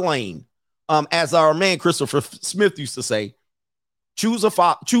 choose a lane. As our man Christopher Smith used to say, choose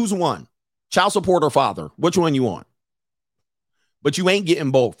one. Child support or father. Which one you want? But you ain't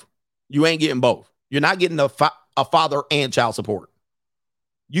getting both. You ain't getting both. You're not getting a father and child support.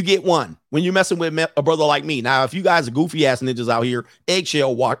 You get one when you're messing with a brother like me. Now, if you guys are goofy ass ninjas out here,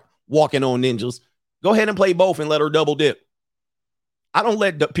 eggshell walking on ninjas, go ahead and play both and let her double dip. I don't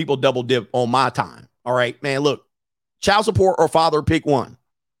let people double dip on my time. All right, man, look, child support or father, pick one.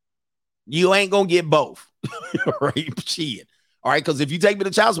 You ain't going to get both. Right? Shit. All right, because if you take me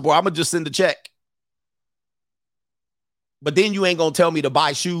to child support, I'm going to just send a check. But then you ain't going to tell me to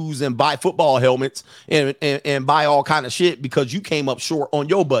buy shoes and buy football helmets and buy all kind of shit because you came up short on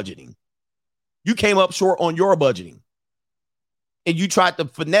your budgeting. You came up short on your budgeting. And you tried to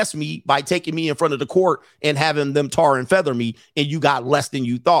finesse me by taking me in front of the court and having them tar and feather me, and you got less than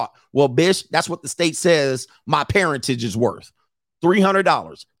you thought. Well, bitch, that's what the state says my parentage is worth.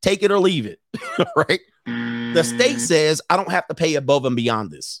 $300. Take it or leave it. Right? The state says I don't have to pay above and beyond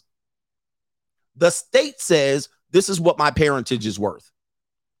this. The state says this is what my parentage is worth.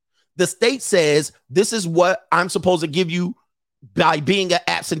 The state says this is what I'm supposed to give you by being an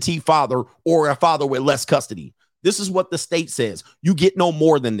absentee father or a father with less custody. This is what the state says. You get no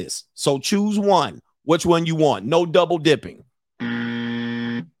more than this. So choose one. Which one you want? No double dipping.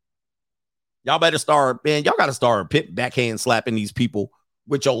 Y'all better start, man. Y'all got to start backhand slapping these people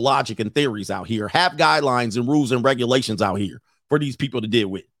with your logic and theories out here. Have guidelines and rules and regulations out here for these people to deal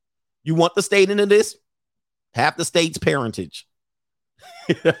with. You want the state into this? Have the state's parentage.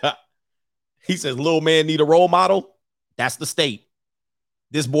 He says, little man need a role model. That's the state.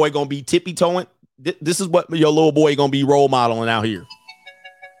 This boy going to be tippy-toeing. This is what your little boy going to be role modeling out here.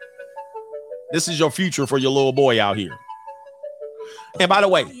 This is your future for your little boy out here. And by the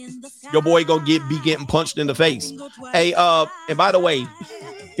way, your boy going to be getting punched in the face. Hey, and by the way,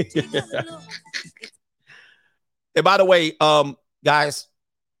 guys,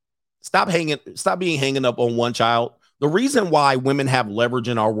 stop being hanging up on one child. The reason why women have leverage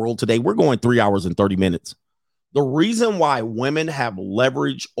in our world today, we're going 3 hours and 30 minutes. The reason why women have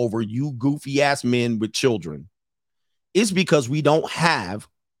leverage over you goofy ass men with children is because we don't have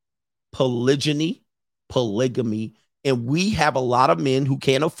polygamy, and we have a lot of men who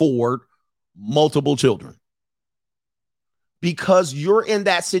can't afford multiple children. Because you're in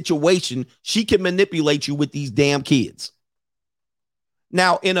that situation, she can manipulate you with these damn kids.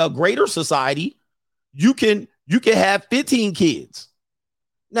 Now, in a greater society, you can have 15 kids.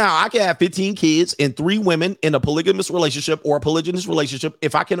 Now, I can have 15 kids and 3 women in a polygamous relationship or a polygynous relationship.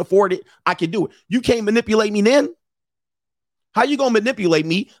 If I can afford it, I can do it. You can't manipulate me then. How you going to manipulate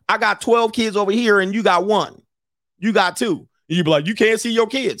me? I got 12 kids over here and you got 1. You got 2. And you be like, you can't see your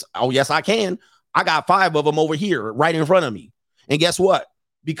kids. Oh, yes, I can. I got 5 of them over here right in front of me. And guess what?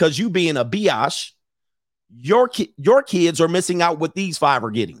 Because you being a biatch, your kids are missing out what these 5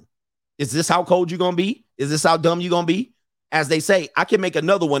 are getting. Is this how cold you're going to be? Is this how dumb you're going to be? As they say, I can make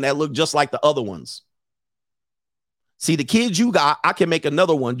another one that look just like the other ones. See, the kids you got, I can make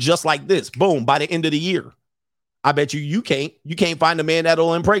another one just like this. Boom, by the end of the year. I bet you can't find a man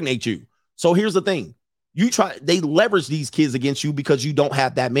that'll impregnate you. So here's the thing. They leverage these kids against you because you don't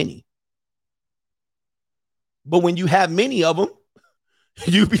have that many. But when you have many of them,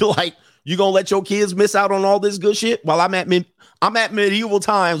 You be like, you gonna let your kids miss out on all this good shit while I'm at medieval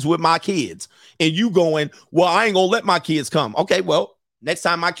times with my kids, and you going, well, I ain't gonna let my kids come. Okay, well, next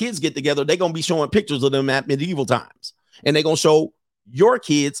time my kids get together, they're gonna be showing pictures of them at medieval times, and they're gonna show your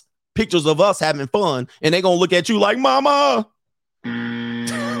kids pictures of us having fun, and they're gonna look at you like, mama,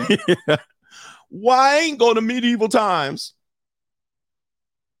 why I ain't go to medieval times?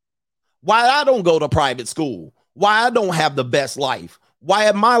 Why I don't go to private school? Why I don't have the best life? Why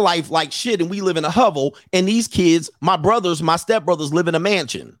am my life like shit and we live in a hovel, and these kids, my brothers, my stepbrothers, live in a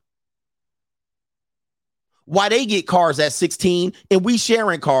mansion? Why they get cars at 16 and we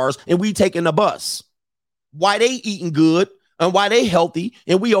sharing cars and we taking the bus? Why they eating good and why they healthy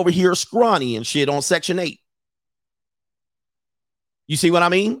and we over here scrawny and shit on Section 8? You see what I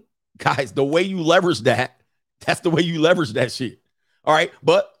mean? Guys, the way you leverage that, that's the way you leverage that shit. All right,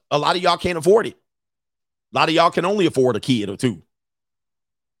 but a lot of y'all can't afford it. A lot of y'all can only afford a kid or two.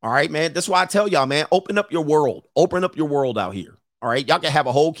 All right, man. That's why I tell y'all, man, open up your world. Open up your world out here. All right. Y'all can have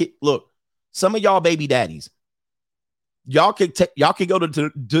a whole kid. Look, some of y'all baby daddies, y'all could go to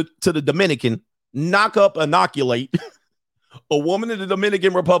the Dominican, knock up, inoculate a woman in the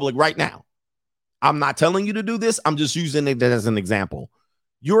Dominican Republic right now. I'm not telling you to do this. I'm just using it as an example.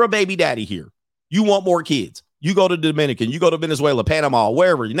 You're a baby daddy here. You want more kids. You go to the Dominican, you go to Venezuela, Panama,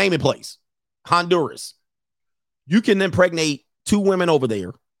 wherever, you name it place, Honduras. You can impregnate 2 women over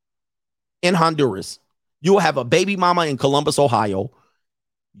there in Honduras. You'll have a baby mama in Columbus, Ohio.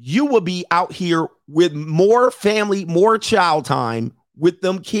 You will be out here with more family, more child time with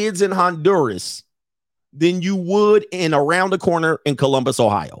them kids in Honduras than you would in around the corner in Columbus,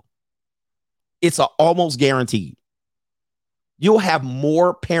 Ohio. It's almost guaranteed. You'll have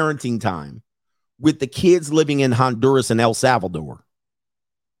more parenting time with the kids living in Honduras and El Salvador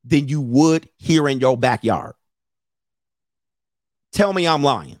than you would here in your backyard. Tell me I'm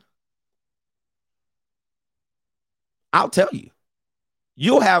lying. I'll tell you.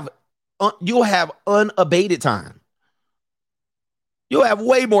 You'll have unabated time. You'll have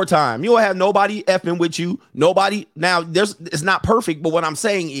way more time. You'll have nobody effing with you. Nobody. Now, it's not perfect, but what I'm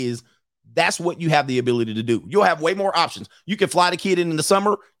saying is that's what you have the ability to do. You'll have way more options. You can fly the kid in the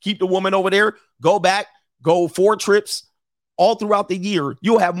summer, keep the woman over there, go back, go 4 trips all throughout the year.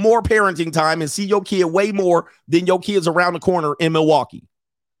 You'll have more parenting time and see your kid way more than your kids around the corner in Milwaukee.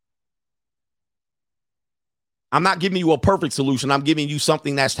 I'm not giving you a perfect solution. I'm giving you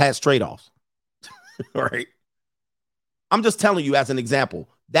something that has trade-offs. All right. I'm just telling you as an example.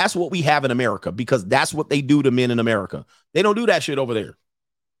 That's what we have in America because that's what they do to men in America. They don't do that shit over there.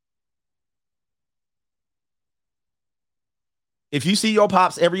 If you see your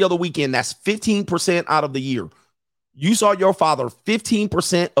pops every other weekend, that's 15% out of the year. You saw your father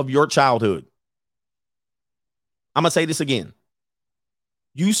 15% of your childhood. I'm going to say this again.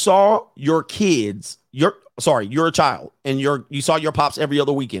 You saw your kids, you're a child, and you saw your pops every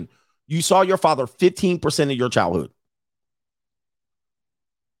other weekend. You saw your father 15% of your childhood.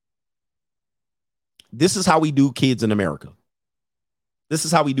 This is how we do kids in America. This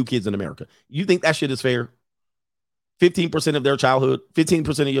is how we do kids in America. You think that shit is fair? 15% of their childhood,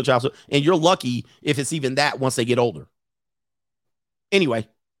 15% of your childhood, and you're lucky if it's even that once they get older. Anyway.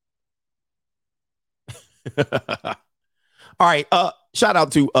 All right. Shout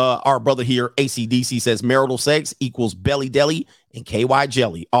out to our brother here. ACDC says marital sex equals belly deli and KY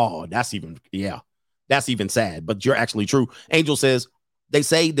jelly. Oh, that's even sad, but you're actually true. Angel says they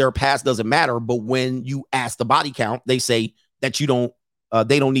say their past doesn't matter, but when you ask the body count, they say that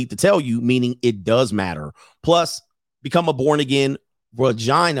they don't need to tell you, meaning it does matter. Plus, become a born again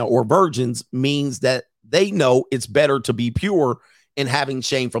vagina or virgins means that they know it's better to be pure and having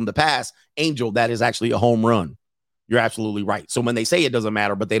shame from the past. Angel, that is actually a home run. You're absolutely right. So when they say it doesn't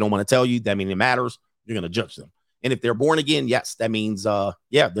matter, but they don't want to tell you, that means it matters. You're going to judge them. And if they're born again, yes, that means,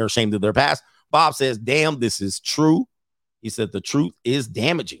 they're ashamed of their past. Bob says, damn, this is true. He said, the truth is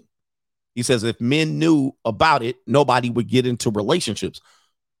damaging. He says, if men knew about it, nobody would get into relationships.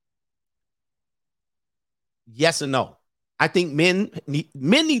 Yes and no. I think men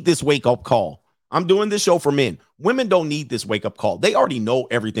need this wake-up call. I'm doing this show for men. Women don't need this wake-up call. They already know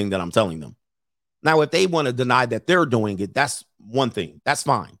everything that I'm telling them. Now, if they want to deny that they're doing it, that's one thing. That's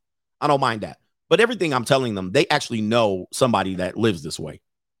fine. I don't mind that. But everything I'm telling them, they actually know somebody that lives this way.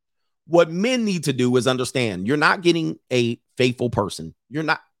 What men need to do is understand you're not getting a faithful person. You're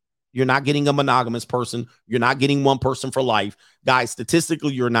not getting a monogamous person. You're not getting one person for life. Guys,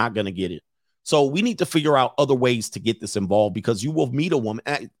 statistically, you're not going to get it. So we need to figure out other ways to get this involved because you will meet a woman.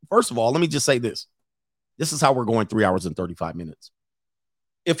 First of all, let me just say this. This is how we're going 3 hours and 35 minutes.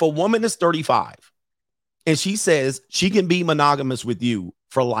 If a woman is 35 and she says she can be monogamous with you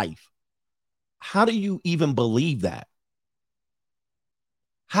for life. How do you even believe that?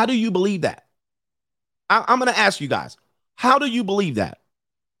 How do you believe that? I'm going to ask you guys, how do you believe that?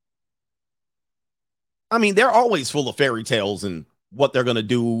 I mean, they're always full of fairy tales and what they're going to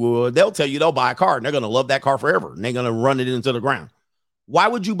do. They'll tell you they'll buy a car and they're going to love that car forever. And they're going to run it into the ground. Why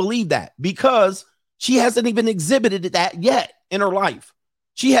would you believe that? Because she hasn't even exhibited that yet in her life.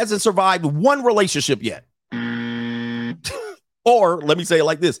 She hasn't survived one relationship yet. Or let me say it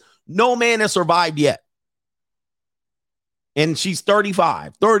like this. No man has survived yet. And she's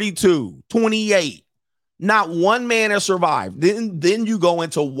 35, 32, 28. Not one man has survived. Then you go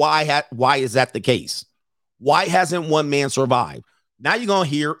into why is that the case? Why hasn't one man survived? Now you're going to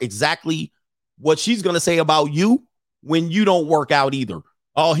hear exactly what she's going to say about you when you don't work out either.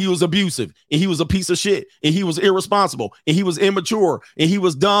 Oh, he was abusive and he was a piece of shit and he was irresponsible and he was immature and he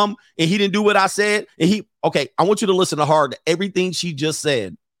was dumb and he didn't do what I said. Okay, I want you to listen to hard to everything she just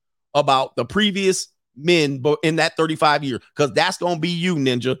said about the previous men in that 35 years, because that's going to be you,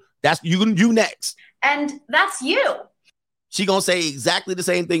 Ninja. That's you next. And that's you. She going to say exactly the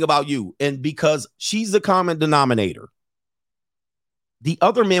same thing about you. And because she's the common denominator, the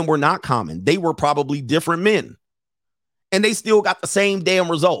other men were not common. They were probably different men. And they still got the same damn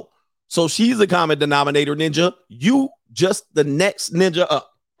result. So she's the common denominator, Ninja. You just the next ninja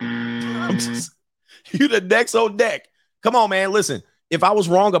up. You the next on deck. Come on, man. Listen, if I was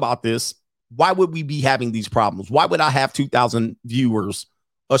wrong about this, why would we be having these problems? Why would I have 2,000 viewers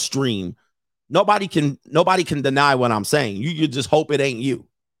a stream? Nobody can deny what I'm saying. You just hope it ain't you.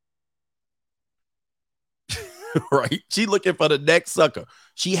 Right? She looking for the next sucker.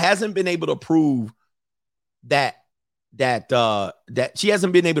 She hasn't been able to prove that she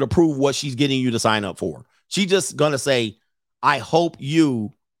hasn't been able to prove what she's getting you to sign up for. She just gonna say, I hope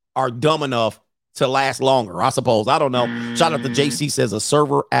you are dumb enough to last longer, I suppose. I don't know. Shout out to JC, says a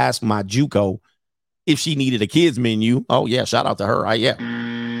server asked my JUCO if she needed a kids menu. Oh yeah, shout out to her.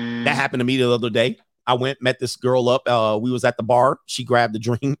 That happened to me the other day. I met this girl up. We was at the bar. She grabbed the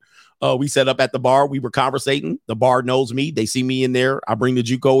drink. We set up at the bar. We were conversating. The bar knows me. They see me in there. I bring the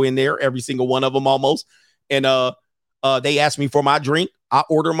JUCO in there, every single one of them almost. And they asked me for my drink. I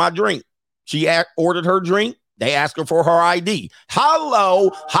ordered my drink. She ordered her drink. They asked her for her ID.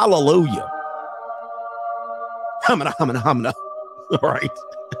 Hello, hallelujah. Humana. All right.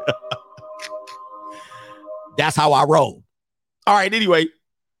 That's how I roll. All right. Anyway,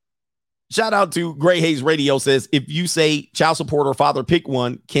 shout out to Gray Hayes Radio, says, if you say child support or father pick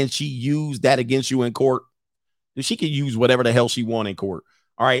one, can she use that against you in court? She can use whatever the hell she want in court.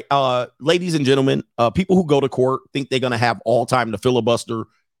 All right. Ladies and gentlemen, people who go to court think they're going to have all time to filibuster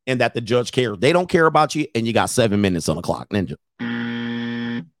and that the judge cares. They don't care about you. And you got 7 minutes on the clock, Ninja.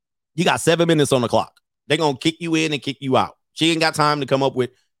 You got 7 minutes on the clock. They're going to kick you in and kick you out. She ain't got time to come up with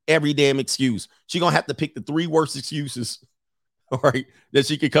every damn excuse. She going to have to pick the 3 worst excuses, all right, that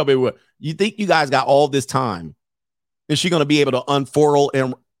she could come in with. You think you guys got all this time? Is she going to be able to unfurl?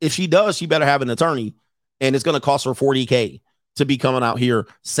 And if she does, she better have an attorney. And it's going to cost her $40,000 to be coming out here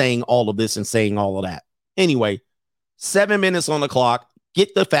saying all of this and saying all of that. Anyway, 7 minutes on the clock.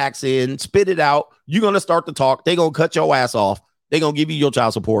 Get the facts in, spit it out. You're going to start to talk. They're going to cut your ass off. They're going to give you your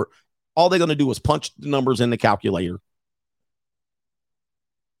child support. All they're going to do is punch the numbers in the calculator.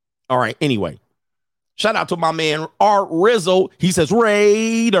 All right. Anyway, shout out to my man, Art Rizzo. He says,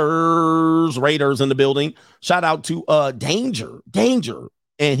 Raiders in the building. Shout out to Danger.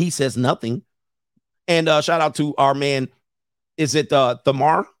 And he says nothing. And shout out to our man, is it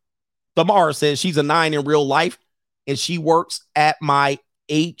Thamar? Thamar says she's a 9 in real life and she works at my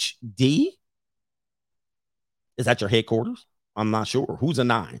HD. Is that your headquarters? I'm not sure. Who's a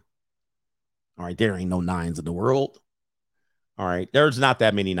 9? All right, there ain't no 9s in the world. All right, there's not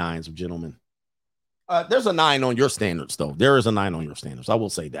that many 9s, gentlemen. There's a 9 on your standards, though. There is a 9 on your standards. I will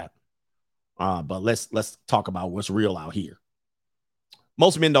say that. But let's talk about what's real out here.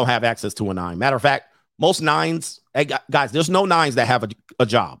 Most men don't have access to a 9. Matter of fact, most 9s, hey, guys, there's no 9s that have a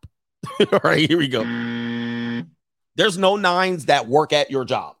job. All right, here we go. There's no 9s that work at your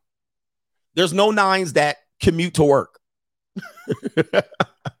job. There's no 9s that commute to work.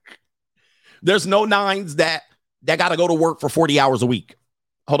 There's no 9s that got to go to work for 40 hours a week.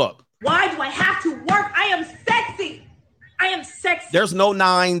 Hold up. Why do I have to work? I am sexy. I am sexy. There's no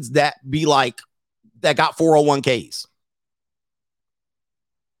 9s that be like, that got 401ks.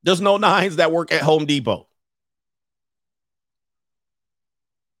 There's no 9s that work at Home Depot.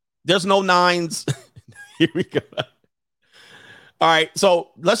 There's no 9s. Here we go. All right. So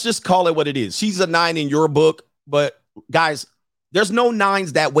let's just call it what it is. She's a 9 in your book. But guys, there's no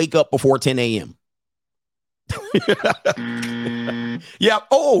 9s that wake up before 10 a.m. Yeah.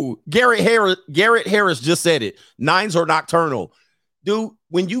 Oh, Garrett Harris just said it. 9s are nocturnal. Dude,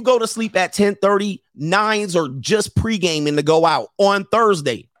 when you go to sleep at 10:30, 9s are just pregaming to go out on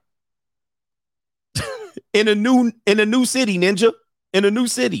Thursday. in a new city, Ninja. In a new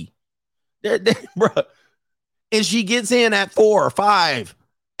city. Bruh. And she gets in at 4 or 5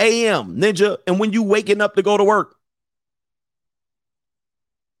 a.m. Ninja. And when you waking up to go to work,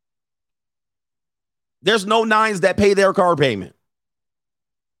 there's no 9s that pay their car payment.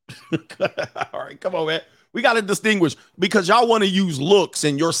 All right, come on, man. We got to distinguish because y'all want to use looks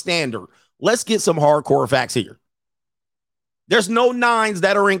and your standard. Let's get some hardcore facts here. There's no 9s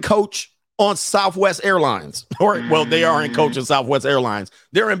that are in coach on Southwest Airlines. Or, well, they are in coach of Southwest Airlines.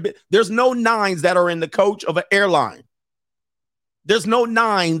 There's no 9s that are in the coach of an airline. There's no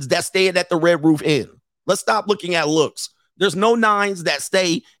 9s that stay at the Red Roof Inn. Let's stop looking at looks. There's no 9s that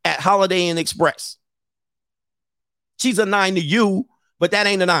stay at Holiday Inn Express. She's a 9 to you, but that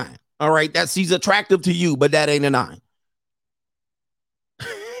ain't a 9. All right. She's attractive to you, but that ain't a 9.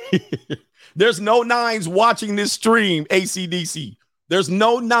 There's no 9s watching this stream, ACDC. There's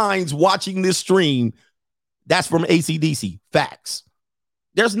no 9s watching this stream. That's from ACDC. Facts.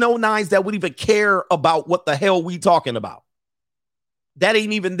 There's no 9s that would even care about what the hell we talking about. That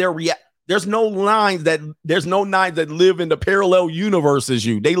ain't even their There's no 9s that live in the parallel universe as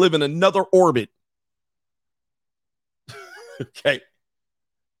you. They live in another orbit. Okay.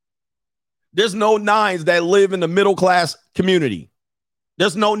 There's no 9s that live in the middle class community.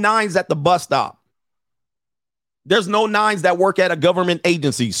 There's no 9s at the bus stop. There's no 9s that work at a government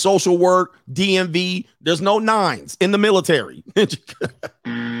agency, social work, DMV. There's no 9s in the military.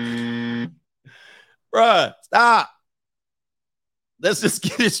 Bruh, stop. Let's just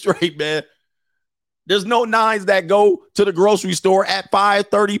get it straight, man. There's no 9s that go to the grocery store at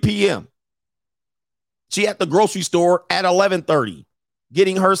 5:30 p.m. She at the grocery store at 11:30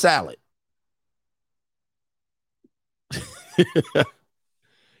 getting her salad.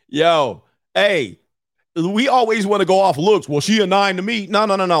 Yo, hey, we always want to go off looks. Well, she a 9 to me. No.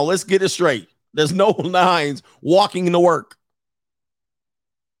 Let's get it straight. There's no 9s walking into work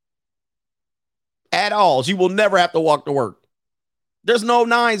at all. She will never have to walk to work. There's no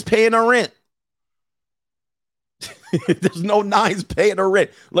 9s paying her rent. There's no 9s paying her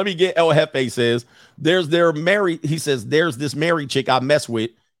rent. Let me get El Jefe says, he says, there's this married chick I mess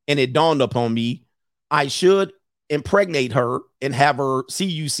with, and it dawned upon me I should impregnate her and have her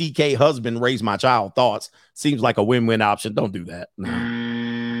CUCK husband raise my child. Thoughts? Seems like a win-win option. Don't do that.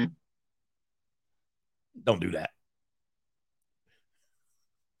 No. Don't do that.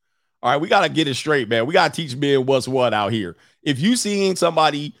 All right, we got to get it straight, man. We got to teach men what's what out here. If you seeing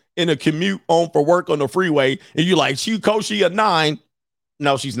somebody in a commute home for work on the freeway and you like, she a 9,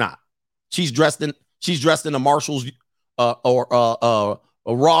 no, she's not. She's dressed in a Marshalls or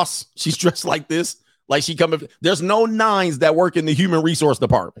a Ross. She's dressed like this. Like she coming. There's no 9s that work in the human resource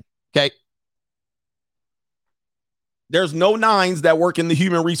department. Okay. There's no 9s that work in the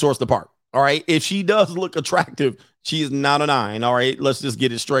human resource department. All right. If she does look attractive, she is not a 9. All right. Let's just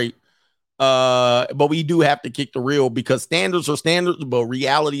get it straight. But we do have to kick the real because standards are standards, but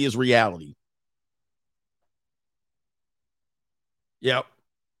reality is reality. Yep.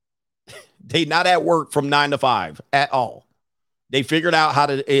 They not at work from 9 to 5 at all. They figured out how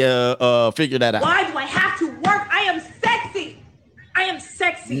to figure that out. Why do I have to work? I am sexy. I am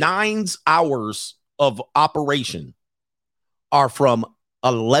sexy. 9's hours of operation are from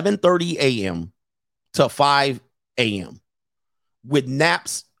 11:30 a.m. to 5 a.m. with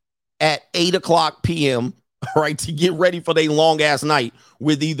naps at 8 o'clock p.m. Right, to get ready for their long ass night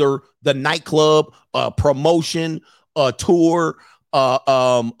with either the nightclub, a promotion, a tour,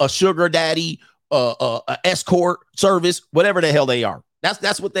 a sugar daddy, a escort service, whatever the hell they are.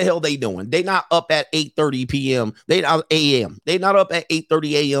 That's what the hell they doing. They not up at 8:30 p.m. They not a.m. They not up at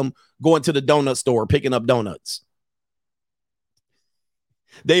 8:30 a.m. going to the donut store picking up donuts.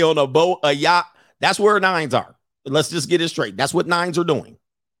 They on a boat, a yacht. That's where 9s are. Let's just get it straight. That's what 9s are doing.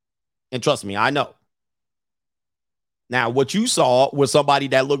 And trust me, I know. Now, what you saw was somebody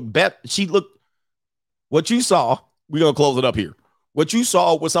that looked better. What you saw, we're going to close it up here. What you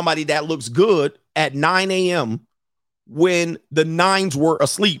saw was somebody that looks good at 9 a.m. when the 9s were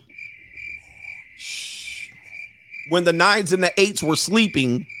asleep. When the 9s and the 8s were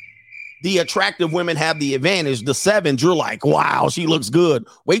sleeping, the attractive women have the advantage. The 7s, you're like, wow, she looks good.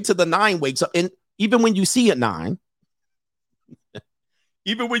 Wait till the 9 wakes up. And even when you see a 9,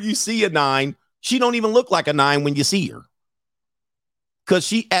 she don't even look like a 9 when you see her. Because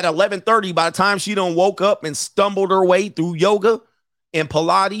she at 11:30, by the time she done woke up and stumbled her way through yoga and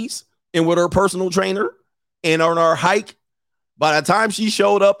Pilates and with her personal trainer, And on her hike, by the time she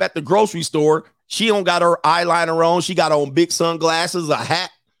showed up at the grocery store, she don't got her eyeliner on. She got on big sunglasses, a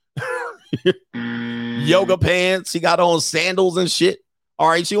hat, yoga pants. She got on sandals and shit. All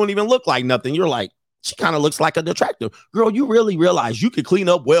right, she don't even look like nothing. You're like, she kind of looks like a detractor. Girl, you really realize you could clean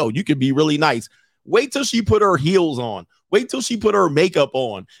up well. You could be really nice. Wait till she put her heels on. Wait till she put her makeup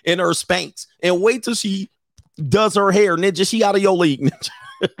on and her Spanx. And wait till she does her hair. Ninja, she out of your league.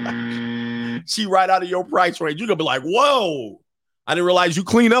 She right out of your price range. You're going to be like, whoa, I didn't realize you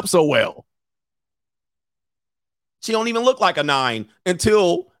clean up so well. She don't even look like a 9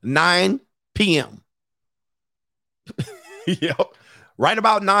 until 9 p.m. Yep. Right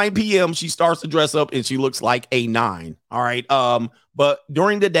about 9 p.m., she starts to dress up and she looks like a 9. All right. But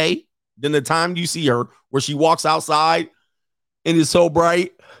during the day, then the time you see her where she walks outside and it's so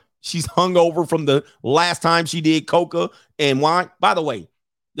bright, she's hungover from the last time she did coca and wine. By the way,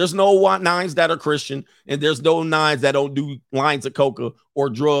 there's no 9s that are Christian, and there's no 9s that don't do lines of coca or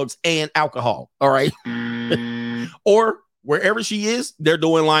drugs and alcohol. All right. Or wherever she is, they're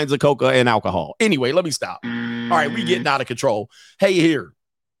doing lines of coca and alcohol. Anyway, let me stop. All right, we getting out of control. Hey, here.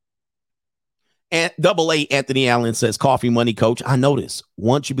 And AA Anthony Allen says, coffee money coach. I notice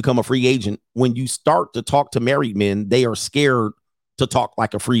once you become a free agent, when you start to talk to married men, they are scared to talk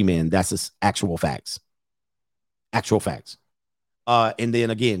like a free man. That's just actual facts. Actual facts. And then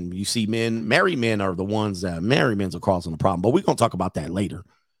again, you see married men are the ones that married men are causing the problem. But we're going to talk about that later.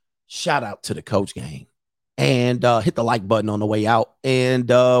 Shout out to the coach gang. And hit the like button on the way out. And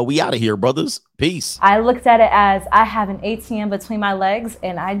we out of here, brothers. Peace. I looked at it as I have an ATM between my legs,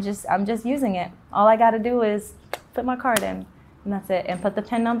 and I'm just using it. All I got to do is put my card in, and that's it. And put the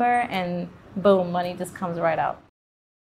PIN number, and boom, money just comes right out.